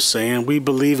what you're saying. We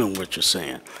believe in what you're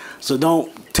saying. So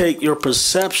don't take your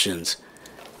perceptions,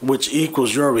 which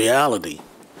equals your reality,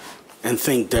 and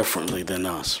think differently than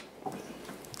us.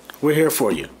 We're here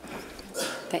for you.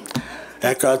 Thanks.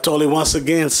 Eckhart Tolle once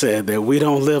again said that we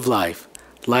don't live life.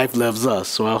 Life lives us.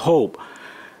 So I hope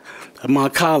that my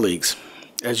colleagues,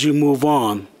 as you move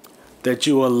on, that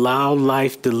you allow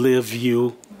life to live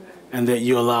you and that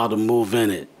you allow to move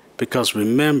in it. Because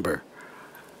remember,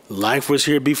 life was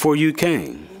here before you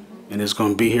came, and it's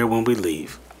going to be here when we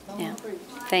leave. Yeah.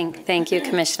 Thank you,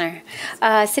 Commissioner.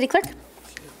 City Clerk?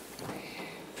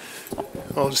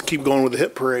 I'll just keep going with the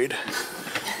hit parade.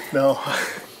 No.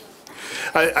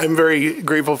 I'm very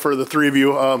grateful for the three of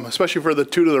you, especially for the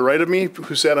two to the right of me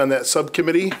who sat on that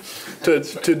subcommittee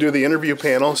to do the interview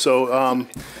panel. So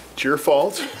it's your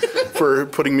fault for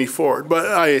putting me forward. But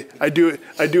I do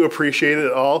appreciate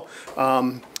it all. It's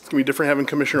going to be different having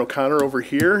Commissioner O'Connor over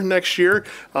here next year.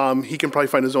 He can probably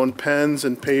find his own pens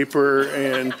and paper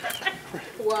and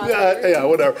yeah,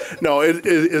 whatever. No, it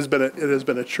has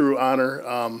been a true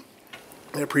honor.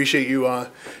 I appreciate you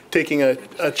taking a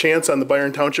chance on the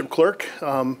Byron Township Clerk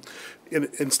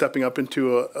in stepping up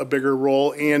into a bigger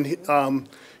role, and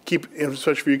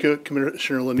especially for you,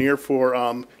 Commissioner Lanier,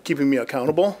 for keeping me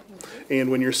accountable and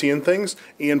when you're seeing things,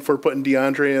 and for putting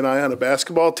DeAndre and I on a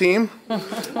basketball team.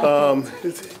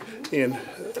 And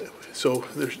so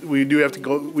we do have to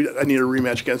go. I need a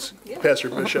rematch against Pastor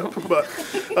Bishop, but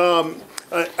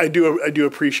I do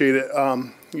appreciate it.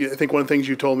 I think one of the things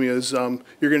you told me is you're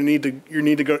going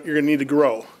to need to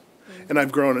grow, and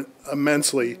I've grown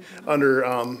immensely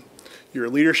under your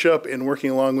leadership and working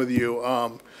along with you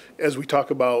as we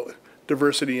talk about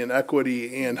diversity and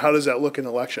equity and how does that look in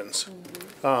elections.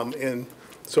 And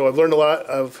so I've learned a lot.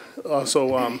 I've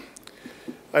also I'm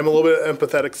a little bit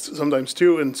empathetic sometimes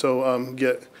too, and so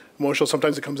get emotional.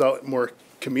 Sometimes it comes out more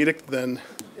comedic than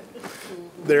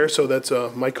there, so that's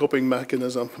my coping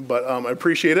mechanism. But I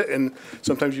appreciate it, and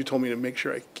sometimes you told me to make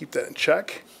sure I keep that in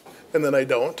check, and then I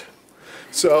don't.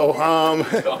 So,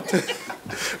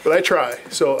 but I try.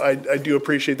 So I do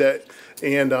appreciate that,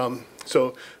 and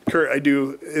so Kurt,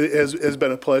 it has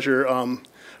been a pleasure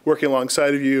working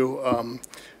alongside of you.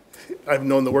 I've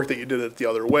known the work that you did it the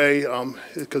other way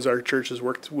because our church has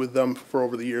worked with them for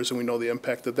over the years, and we know the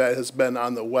impact that has been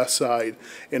on the west side.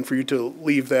 And for you to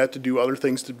leave that to do other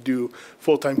things, to do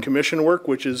full-time commission work,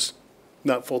 which is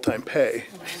not full-time pay.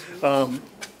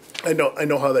 I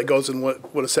know how that goes and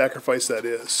what a sacrifice that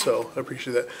is. So I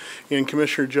appreciate that. And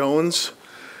Commissioner Jones,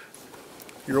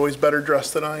 you're always better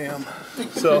dressed than I am.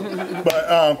 So,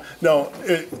 but no,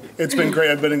 it's been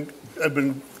great. I've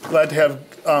been glad to have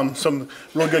some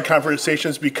real good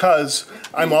conversations because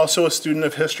I'm also a student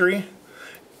of history,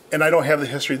 and I don't have the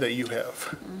history that you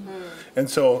have. And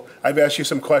so I've asked you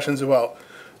some questions about,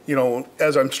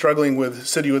 as I'm struggling with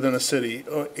city within a city,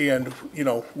 and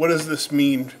what does this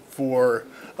mean for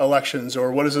elections,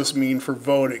 or what does this mean for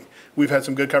voting? We've had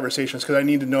some good conversations because I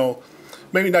need to know,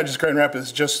 maybe not just Grand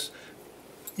Rapids, just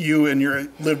you and your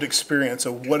lived experience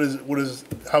of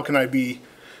how can I be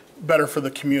better for the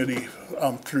community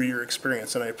through your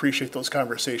experience, and I appreciate those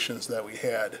conversations that we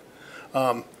had.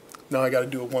 Now I got to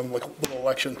do one little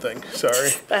election thing. Sorry.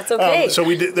 That's okay. So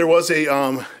we did. There was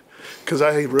a because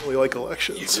I really like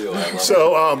elections. You do.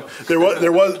 So there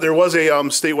was a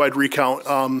statewide recount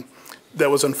that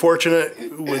was unfortunate.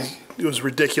 It was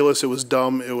ridiculous. It was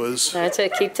dumb. It was. That's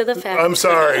it. Keep to the facts. I'm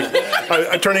sorry.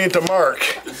 I'm turning into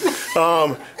Mark.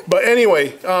 But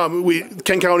anyway,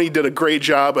 Kent County did a great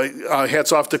job.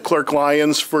 Hats off to Clerk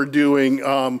Lyons for doing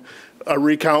a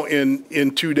recount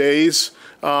in 2 days,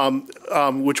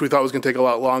 which we thought was going to take a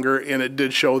lot longer, and it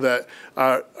did show that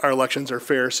our elections are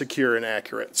fair, secure, and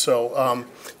accurate. So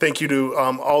thank you to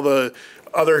all the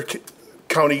other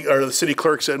county or the city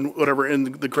clerks and whatever in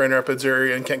the Grand Rapids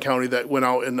area and Kent County that went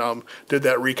out and did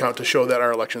that recount to show that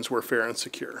our elections were fair and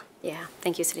secure. Yeah,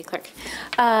 thank you, City Clerk.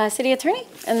 City Attorney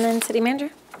and then City Manager.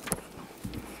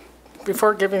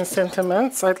 Before giving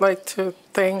sentiments, I'd like to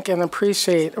thank and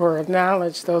appreciate or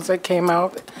acknowledge those that came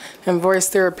out and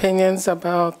voiced their opinions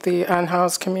about the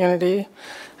unhoused community.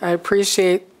 I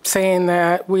appreciate saying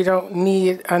that we don't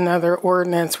need another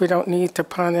ordinance. We don't need to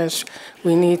punish.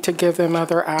 We need to give them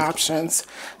other options.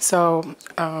 So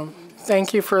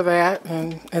thank you for that,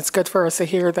 and it's good for us to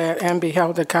hear that and be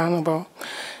held accountable.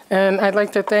 And I'd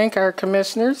like to thank our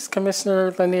commissioners,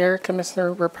 Commissioner Lanier,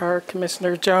 Commissioner Rapart,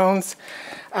 Commissioner Jones.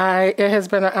 It has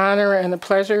been an honor and a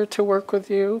pleasure to work with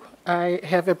you. I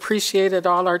have appreciated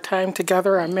all our time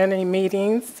together, our many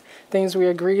meetings, things we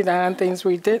agreed on, things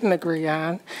we didn't agree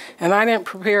on. And I didn't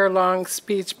prepare a long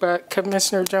speech, but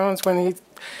Commissioner Jones, when he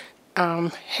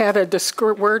had a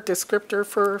word descriptor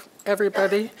for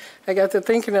everybody, I got to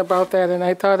thinking about that, and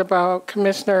I thought about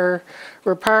Commissioner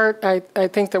Rapart. I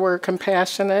think the word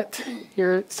compassionate.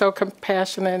 You're so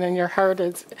compassionate, and your heart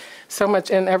is so much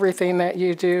in everything that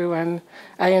you do, and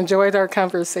I enjoyed our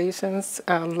conversations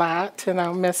a lot, and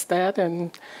I'll miss that,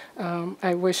 and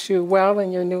I wish you well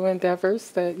in your new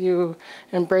endeavors, that you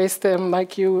embrace them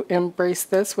like you embrace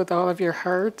this with all of your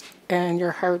heart and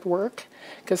your hard work.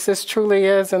 Because this truly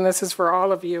is, and this is for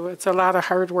all of you, it's a lot of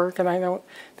hard work, and I don't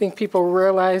think people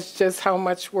realize just how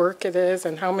much work it is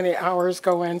and how many hours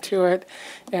go into it,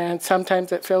 and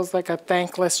sometimes it feels like a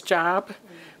thankless job,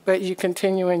 but you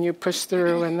continue and you push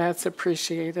through, and that's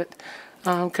appreciated.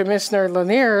 Commissioner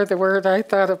Lanier, the word I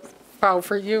thought about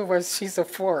for you was she's a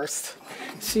force.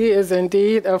 She is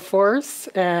indeed a force,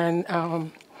 and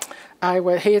I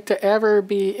would hate to ever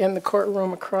be in the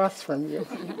courtroom across from you.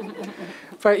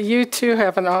 But you too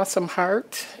have an awesome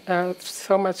heart,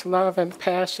 so much love and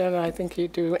passion. I think you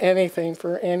do anything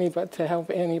for anybody to help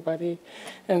anybody.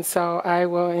 And so I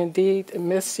will indeed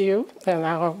miss you, and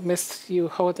I'll miss you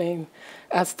holding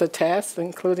us to task,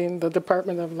 including the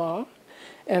Department of Law.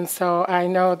 And so I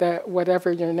know that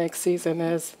whatever your next season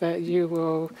is, that you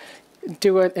will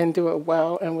do it and do it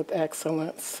well and with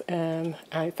excellence. And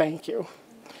I thank you.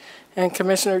 And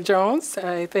Commissioner Jones,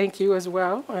 I thank you as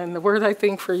well. And the word I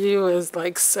think for you is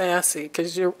like sassy,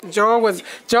 because Joe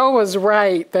was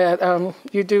right that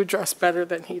you do dress better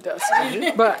than he does.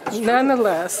 But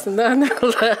nonetheless,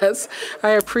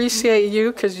 I appreciate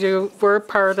you because you were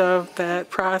part of that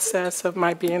process of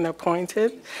my being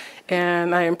appointed.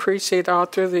 And I appreciate all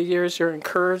through the years your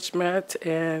encouragement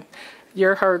and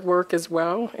your hard work as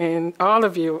well. And all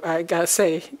of you, I gotta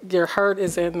say, your heart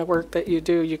is in the work that you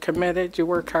do. You're committed, you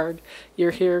work hard.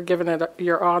 You're here giving it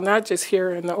your all, not just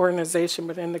here in the organization,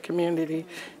 but in the community.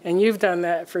 And you've done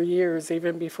that for years,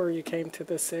 even before you came to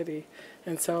the city.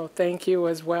 And so thank you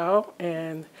as well,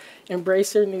 and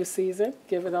embrace your new season.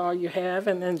 Give it all you have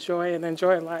and enjoy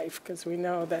life, because we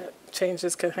know that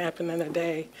changes can happen in a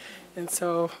day. And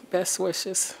so best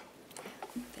wishes.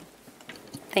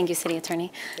 Thank you, City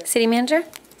Attorney. City Manager?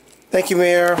 Thank you,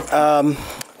 Mayor.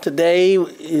 Today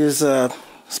is a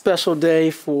special day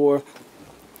for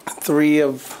 3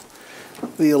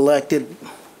 of the elected,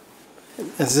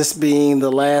 as this being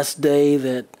the last day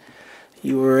that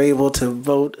you were able to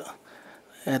vote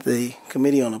at the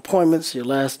Committee on Appointments, your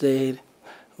last day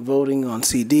voting on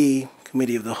CD,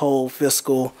 Committee of the Whole,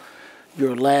 Fiscal,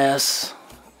 your last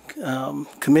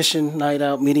commission night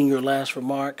out, meeting your last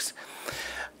remarks.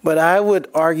 But I would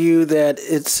argue that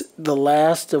it's the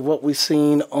last of what we've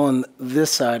seen on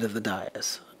this side of the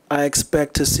dais. I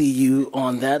expect to see you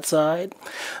on that side.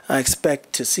 I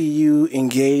expect to see you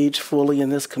engage fully in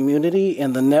this community,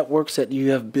 and the networks that you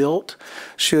have built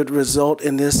should result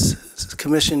in this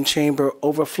commission chamber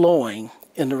overflowing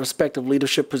in the respective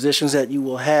leadership positions that you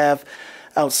will have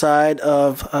outside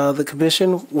of the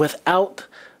commission without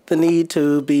the need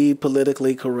to be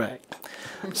politically correct.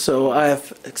 So I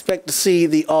expect to see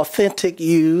the authentic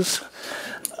yous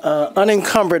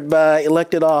unencumbered by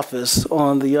elected office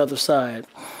on the other side.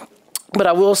 But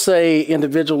I will say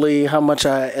individually how much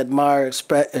I admire,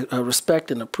 respect,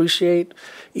 and appreciate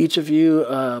each of you.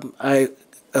 I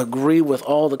agree with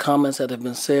all the comments that have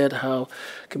been said, how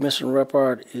Commissioner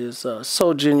Reppard is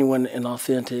so genuine and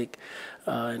authentic.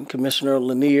 And Commissioner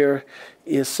Lanier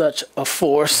is such a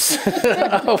force.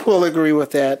 I will agree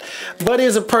with that. But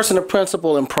is a person of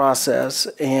principle and process,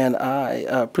 and I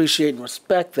appreciate and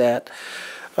respect that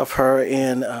of her,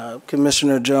 and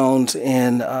Commissioner Jones,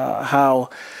 and how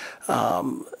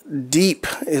deep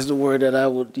is the word that I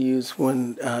would use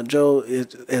when Joe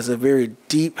is a very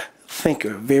deep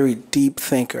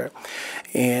thinker,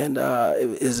 and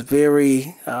is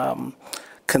very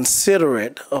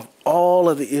considerate of all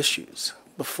of the issues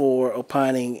before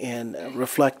opining and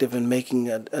reflective and making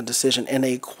a decision in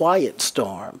a quiet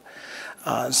storm.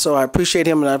 So I appreciate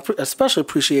him, and I especially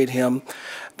appreciate him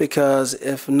because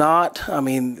if not, I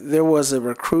mean, there was a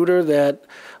recruiter that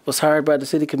was hired by the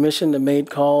City Commission that made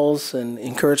calls and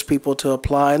encouraged people to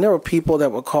apply, and there were people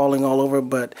that were calling all over,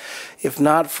 but if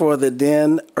not for the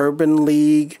then Urban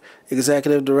League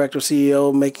Executive Director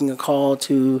CEO making a call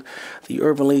to the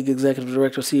Urban League Executive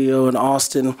Director CEO in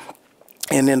Austin,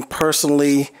 and then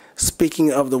personally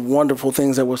speaking of the wonderful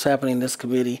things that was happening in this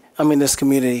community,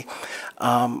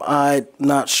 I'm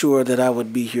not sure that I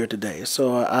would be here today.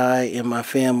 So I and my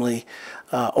family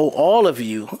owe all of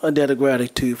you a debt of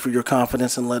gratitude for your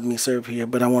confidence in letting me serve here.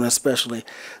 But I want to especially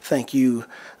thank you,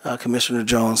 Commissioner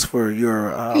Jones, for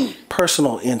your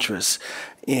personal interest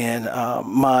in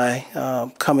my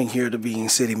coming here to being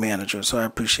city manager. So I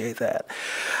appreciate that.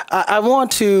 I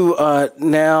want to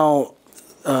now,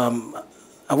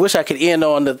 I wish I could end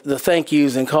on the thank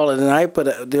yous and call it a night,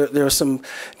 but there are some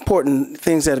important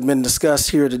things that have been discussed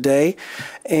here today.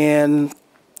 And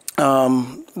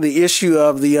the issue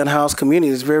of the unhoused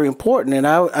community is very important. And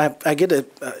I get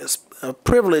a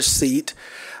privileged seat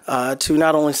to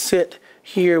not only sit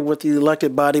here with the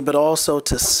elected body, but also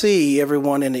to see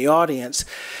everyone in the audience.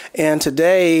 And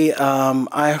today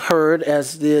I heard,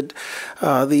 as did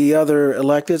the other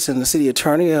electeds and the city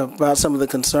attorney, about some of the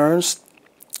concerns.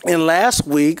 And last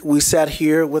week, we sat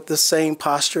here with the same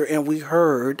posture, and we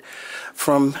heard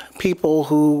from people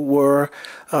who were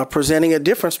presenting a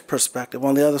different perspective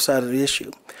on the other side of the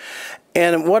issue.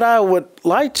 And what I would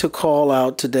like to call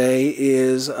out today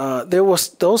is there was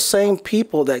those same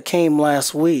people that came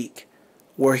last week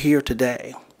were here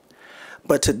today.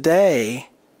 But today,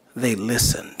 they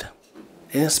listened.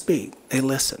 They didn't speak, they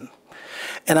listened.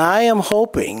 And I am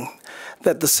hoping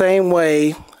that the same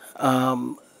way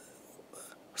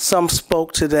some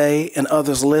spoke today and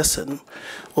others listened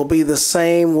will be the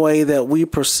same way that we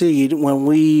proceed when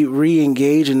we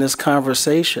re-engage in this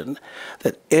conversation,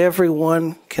 that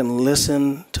everyone can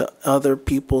listen to other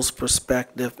people's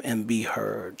perspective and be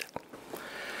heard.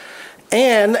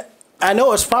 And I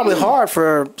know it's probably hard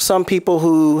for some people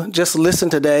who just listened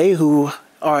today, who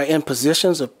are in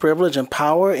positions of privilege and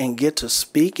power and get to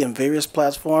speak in various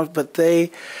platforms, but they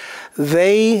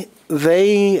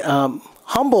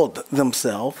humbled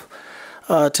themselves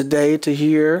today to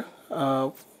hear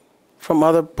from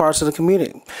other parts of the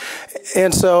community.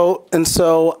 And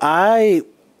so I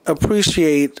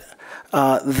appreciate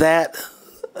that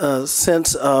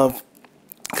sense of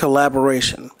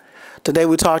collaboration. Today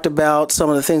we talked about some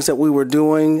of the things that we were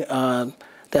doing,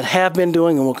 that have been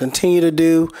doing and will continue to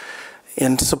do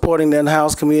in supporting the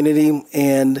in-house community.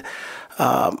 And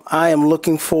I am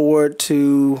looking forward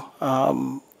to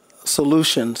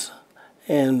solutions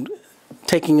and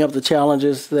taking up the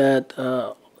challenges that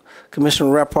Commissioner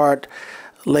Rephart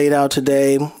laid out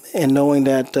today, and knowing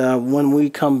that when we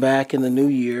come back in the new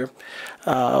year,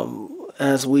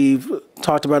 as we've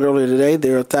talked about earlier today,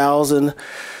 there are 1,000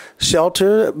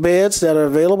 shelter beds that are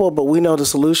available, but we know the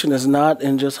solution is not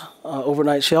in just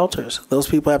overnight shelters. Those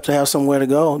people have to have somewhere to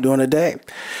go during the day.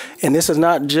 And this is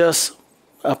not just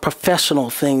a professional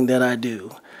thing that I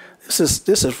do. This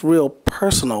is real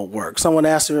personal work. Someone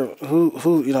asked her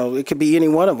who it could be any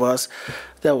one of us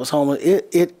that was homeless.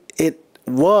 It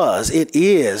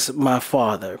is my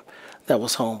father that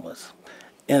was homeless,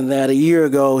 and that a year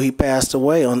ago he passed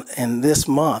away in this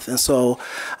month. And so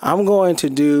I'm going to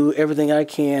do everything I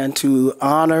can to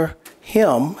honor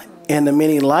him and the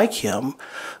many like him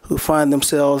who find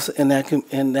themselves in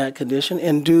that condition,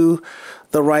 and do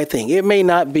the right thing. It may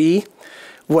not be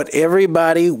what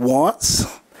everybody wants.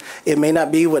 It may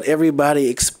not be what everybody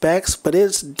expects, but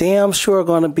it's damn sure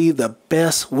going to be the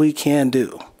best we can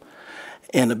do,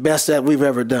 and the best that we've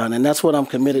ever done. And that's what I'm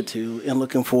committed to, and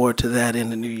looking forward to that in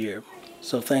the new year.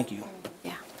 So thank you.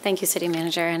 Yeah, thank you, City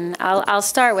Manager. And I'll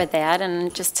start with that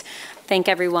and just thank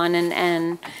everyone,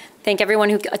 and thank everyone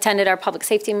who attended our Public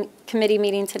Safety Committee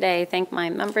meeting today. Thank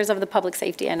my members of the Public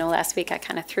Safety. I know last week I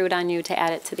kind of threw it on you to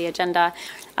add it to the agenda.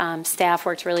 Staff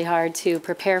worked really hard to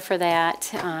prepare for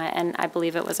that, and I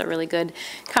believe it was a really good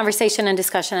conversation and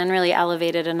discussion, and really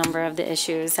elevated a number of the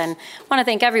issues. And I want to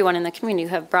thank everyone in the community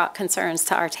who have brought concerns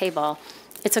to our table.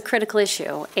 It's a critical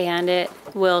issue, and it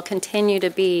will continue to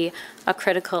be a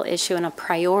critical issue and a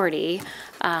priority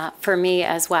for me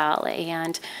as well.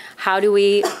 And how do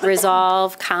we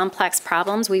resolve complex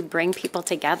problems? We bring people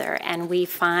together and we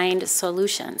find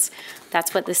solutions.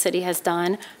 That's what the city has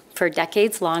done for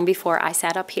decades, long before I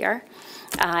sat up here.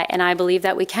 And I believe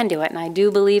that we can do it. And I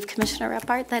do believe, Commissioner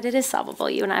Rephart, that it is solvable.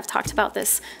 You and I have talked about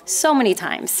this so many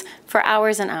times for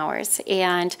hours and hours.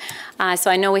 And so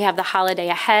I know we have the holiday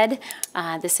ahead.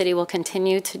 The city will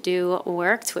continue to do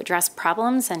work to address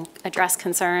problems and address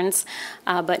concerns,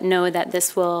 but know that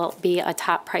this will be a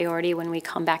top priority when we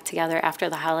come back together after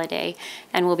the holiday.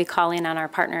 And we'll be calling on our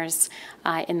partners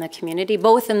in the community,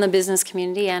 both in the business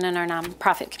community and in our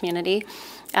nonprofit community,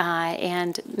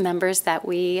 and members that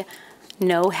we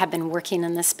know have been working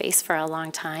in this space for a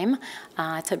long time,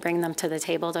 to bring them to the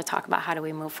table to talk about how do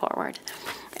we move forward.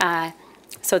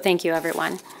 So thank you,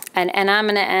 everyone. And I'm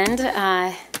going to end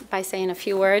by saying a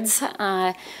few words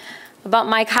about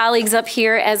my colleagues up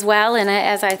here as well. And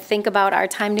as I think about our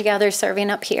time together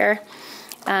serving up here,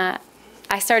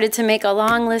 I started to make a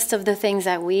long list of the things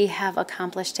that we have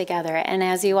accomplished together. And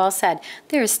as you all said,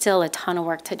 there is still a ton of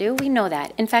work to do. We know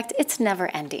that. In fact, it's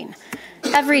never ending.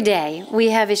 Every day we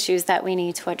have issues that we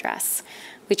need to address.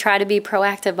 We try to be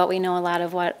proactive, but we know a lot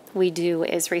of what we do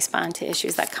is respond to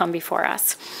issues that come before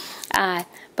us.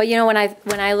 But you know, when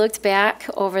I looked back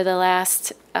over the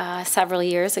last several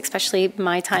years, especially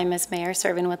my time as mayor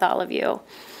serving with all of you,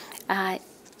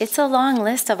 it's a long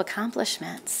list of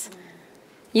accomplishments.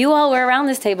 You all were around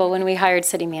this table when we hired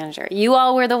city manager. You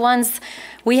all were the ones,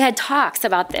 we had talks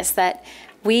about this, that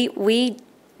we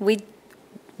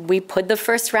put the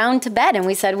first round to bed and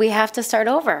we said we have to start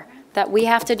over, that we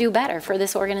have to do better for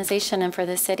this organization and for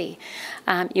the city.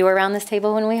 You were around this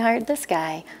table when we hired this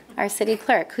guy, our city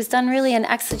clerk, who's done really an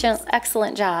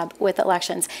excellent job with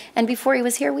elections. And before he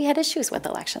was here, we had issues with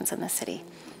elections in the city.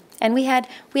 And we had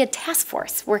task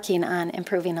force working on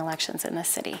improving elections in the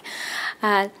city.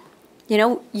 You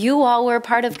know, you all were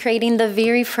part of creating the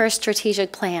very first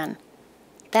strategic plan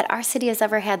that our city has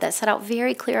ever had that set out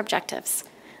very clear objectives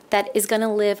that is going to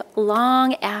live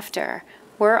long after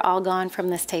we're all gone from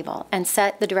this table and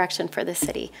set the direction for the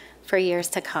city for years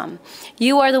to come.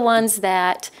 You are the ones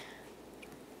that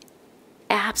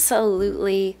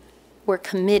absolutely were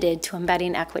committed to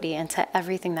embedding equity into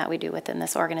everything that we do within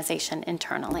this organization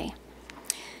internally.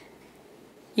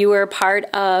 You were a part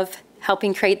of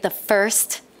helping create the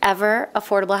first ever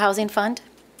affordable housing fund.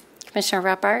 Commissioner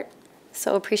Rephart,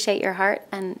 so appreciate your heart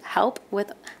and help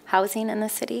with housing in the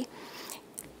city.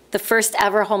 The first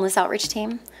ever homeless outreach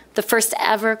team, the first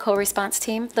ever co-response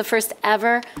team, the first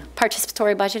ever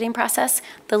participatory budgeting process.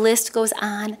 The list goes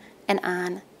on and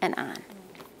on and on.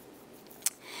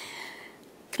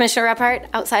 Commissioner Rephart,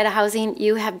 outside of housing,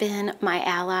 you have been my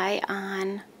ally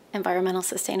on environmental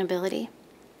sustainability.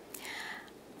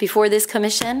 Before this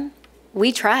commission,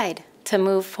 we tried to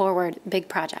move forward big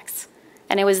projects.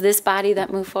 And it was this body that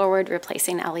moved forward,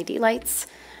 replacing LED lights,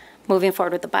 moving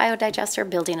forward with the biodigester,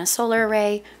 building a solar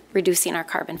array, reducing our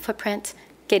carbon footprint,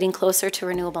 getting closer to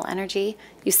renewable energy.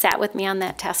 You sat with me on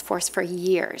that task force for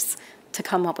years to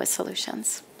come up with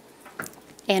solutions.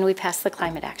 And we passed the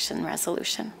climate action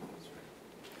resolution.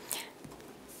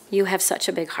 You have such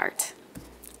a big heart,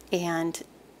 and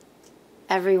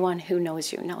everyone who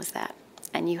knows you knows that,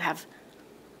 and you have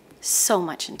so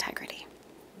much integrity.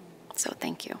 So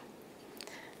thank you.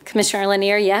 Commissioner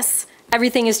Lanier, yes,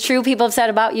 everything is true people have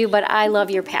said about you, but I love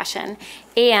your passion.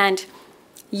 And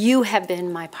you have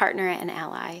been my partner and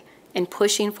ally in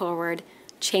pushing forward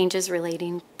changes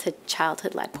relating to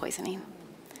childhood lead poisoning.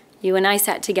 You and I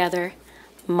sat together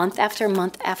month after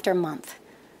month after month,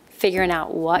 figuring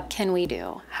out what can we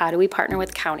do? How do we partner with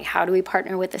the county? How do we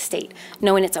partner with the state?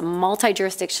 Knowing it's a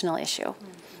multi-jurisdictional issue.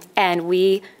 And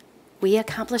we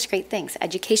accomplish great things.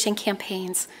 Education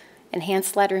campaigns,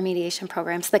 enhanced lead remediation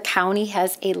programs. The county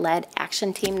has a lead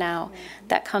action team now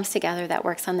that comes together that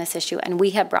works on this issue. And we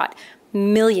have brought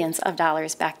millions of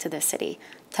dollars back to the city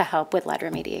to help with lead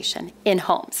remediation in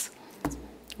homes.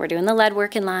 We're doing the lead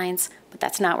work in lines, but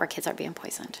that's not where kids are being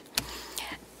poisoned.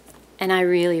 And I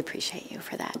really appreciate you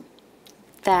for that.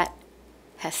 That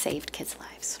has saved kids'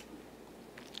 lives.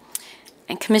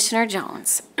 And Commissioner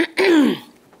Jones,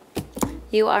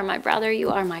 you are my brother, you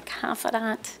are my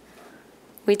confidant.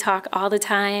 We talk all the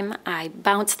time. I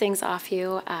bounce things off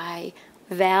you. I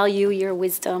value your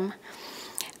wisdom.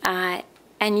 And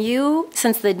you,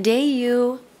 since the day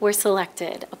you were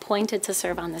selected, appointed to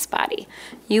serve on this body,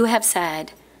 you have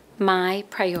said, my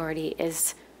priority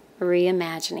is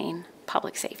reimagining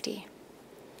public safety.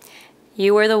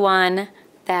 You were the one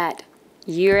that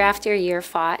year after year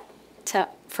fought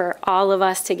for all of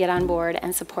us to get on board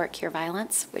and support Cure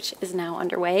Violence, which is now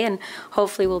underway and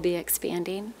hopefully will be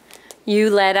expanding. You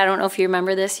led, I don't know if you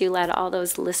remember this, you led all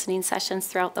those listening sessions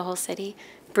throughout the whole city,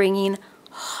 bringing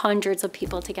hundreds of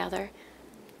people together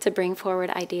to bring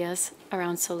forward ideas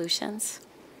around solutions.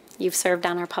 You've served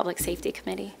on our Public Safety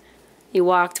Committee. You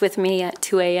walked with me at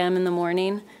 2 a.m. in the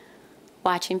morning,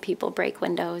 watching people break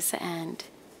windows and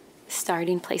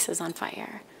starting places on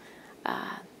fire.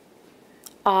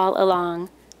 All along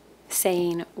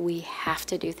saying we have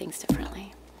to do things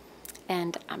differently.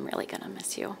 And I'm really gonna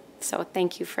miss you. So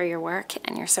thank you for your work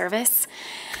and your service.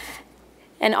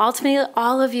 And ultimately,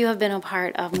 all of you have been a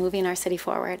part of moving our city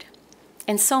forward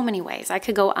in so many ways. I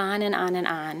could go on and on and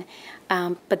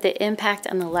on, but the impact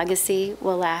and the legacy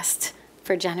will last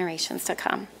for generations to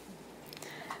come.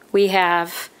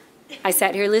 I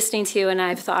sat here listening to you and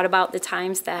I've thought about the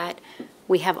times that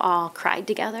we have all cried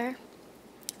together,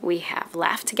 we have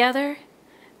laughed together,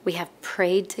 we have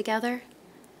prayed together,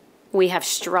 we have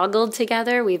struggled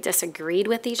together, we've disagreed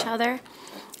with each other,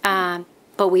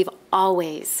 but we've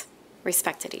always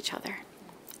respected each other.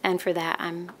 And for that,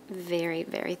 I'm very,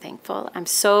 very thankful. I'm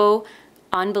so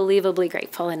unbelievably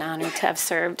grateful and honored to have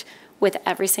served with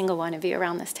every single one of you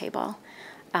around this table.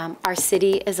 Our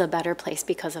city is a better place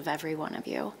because of every one of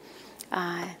you.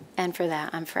 And for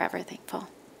that, I'm forever thankful.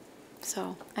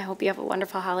 So I hope you have a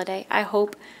wonderful holiday. I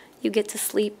hope you get to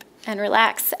sleep and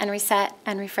relax and reset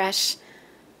and refresh.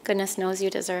 Goodness knows you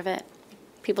deserve it.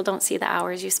 People don't see the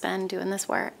hours you spend doing this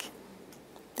work.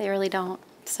 They really don't.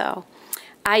 So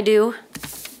I do,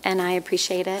 and I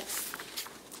appreciate it.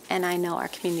 And I know our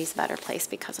community's a better place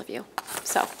because of you.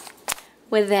 So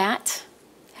with that,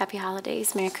 happy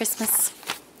holidays, Merry Christmas.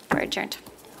 We're adjourned.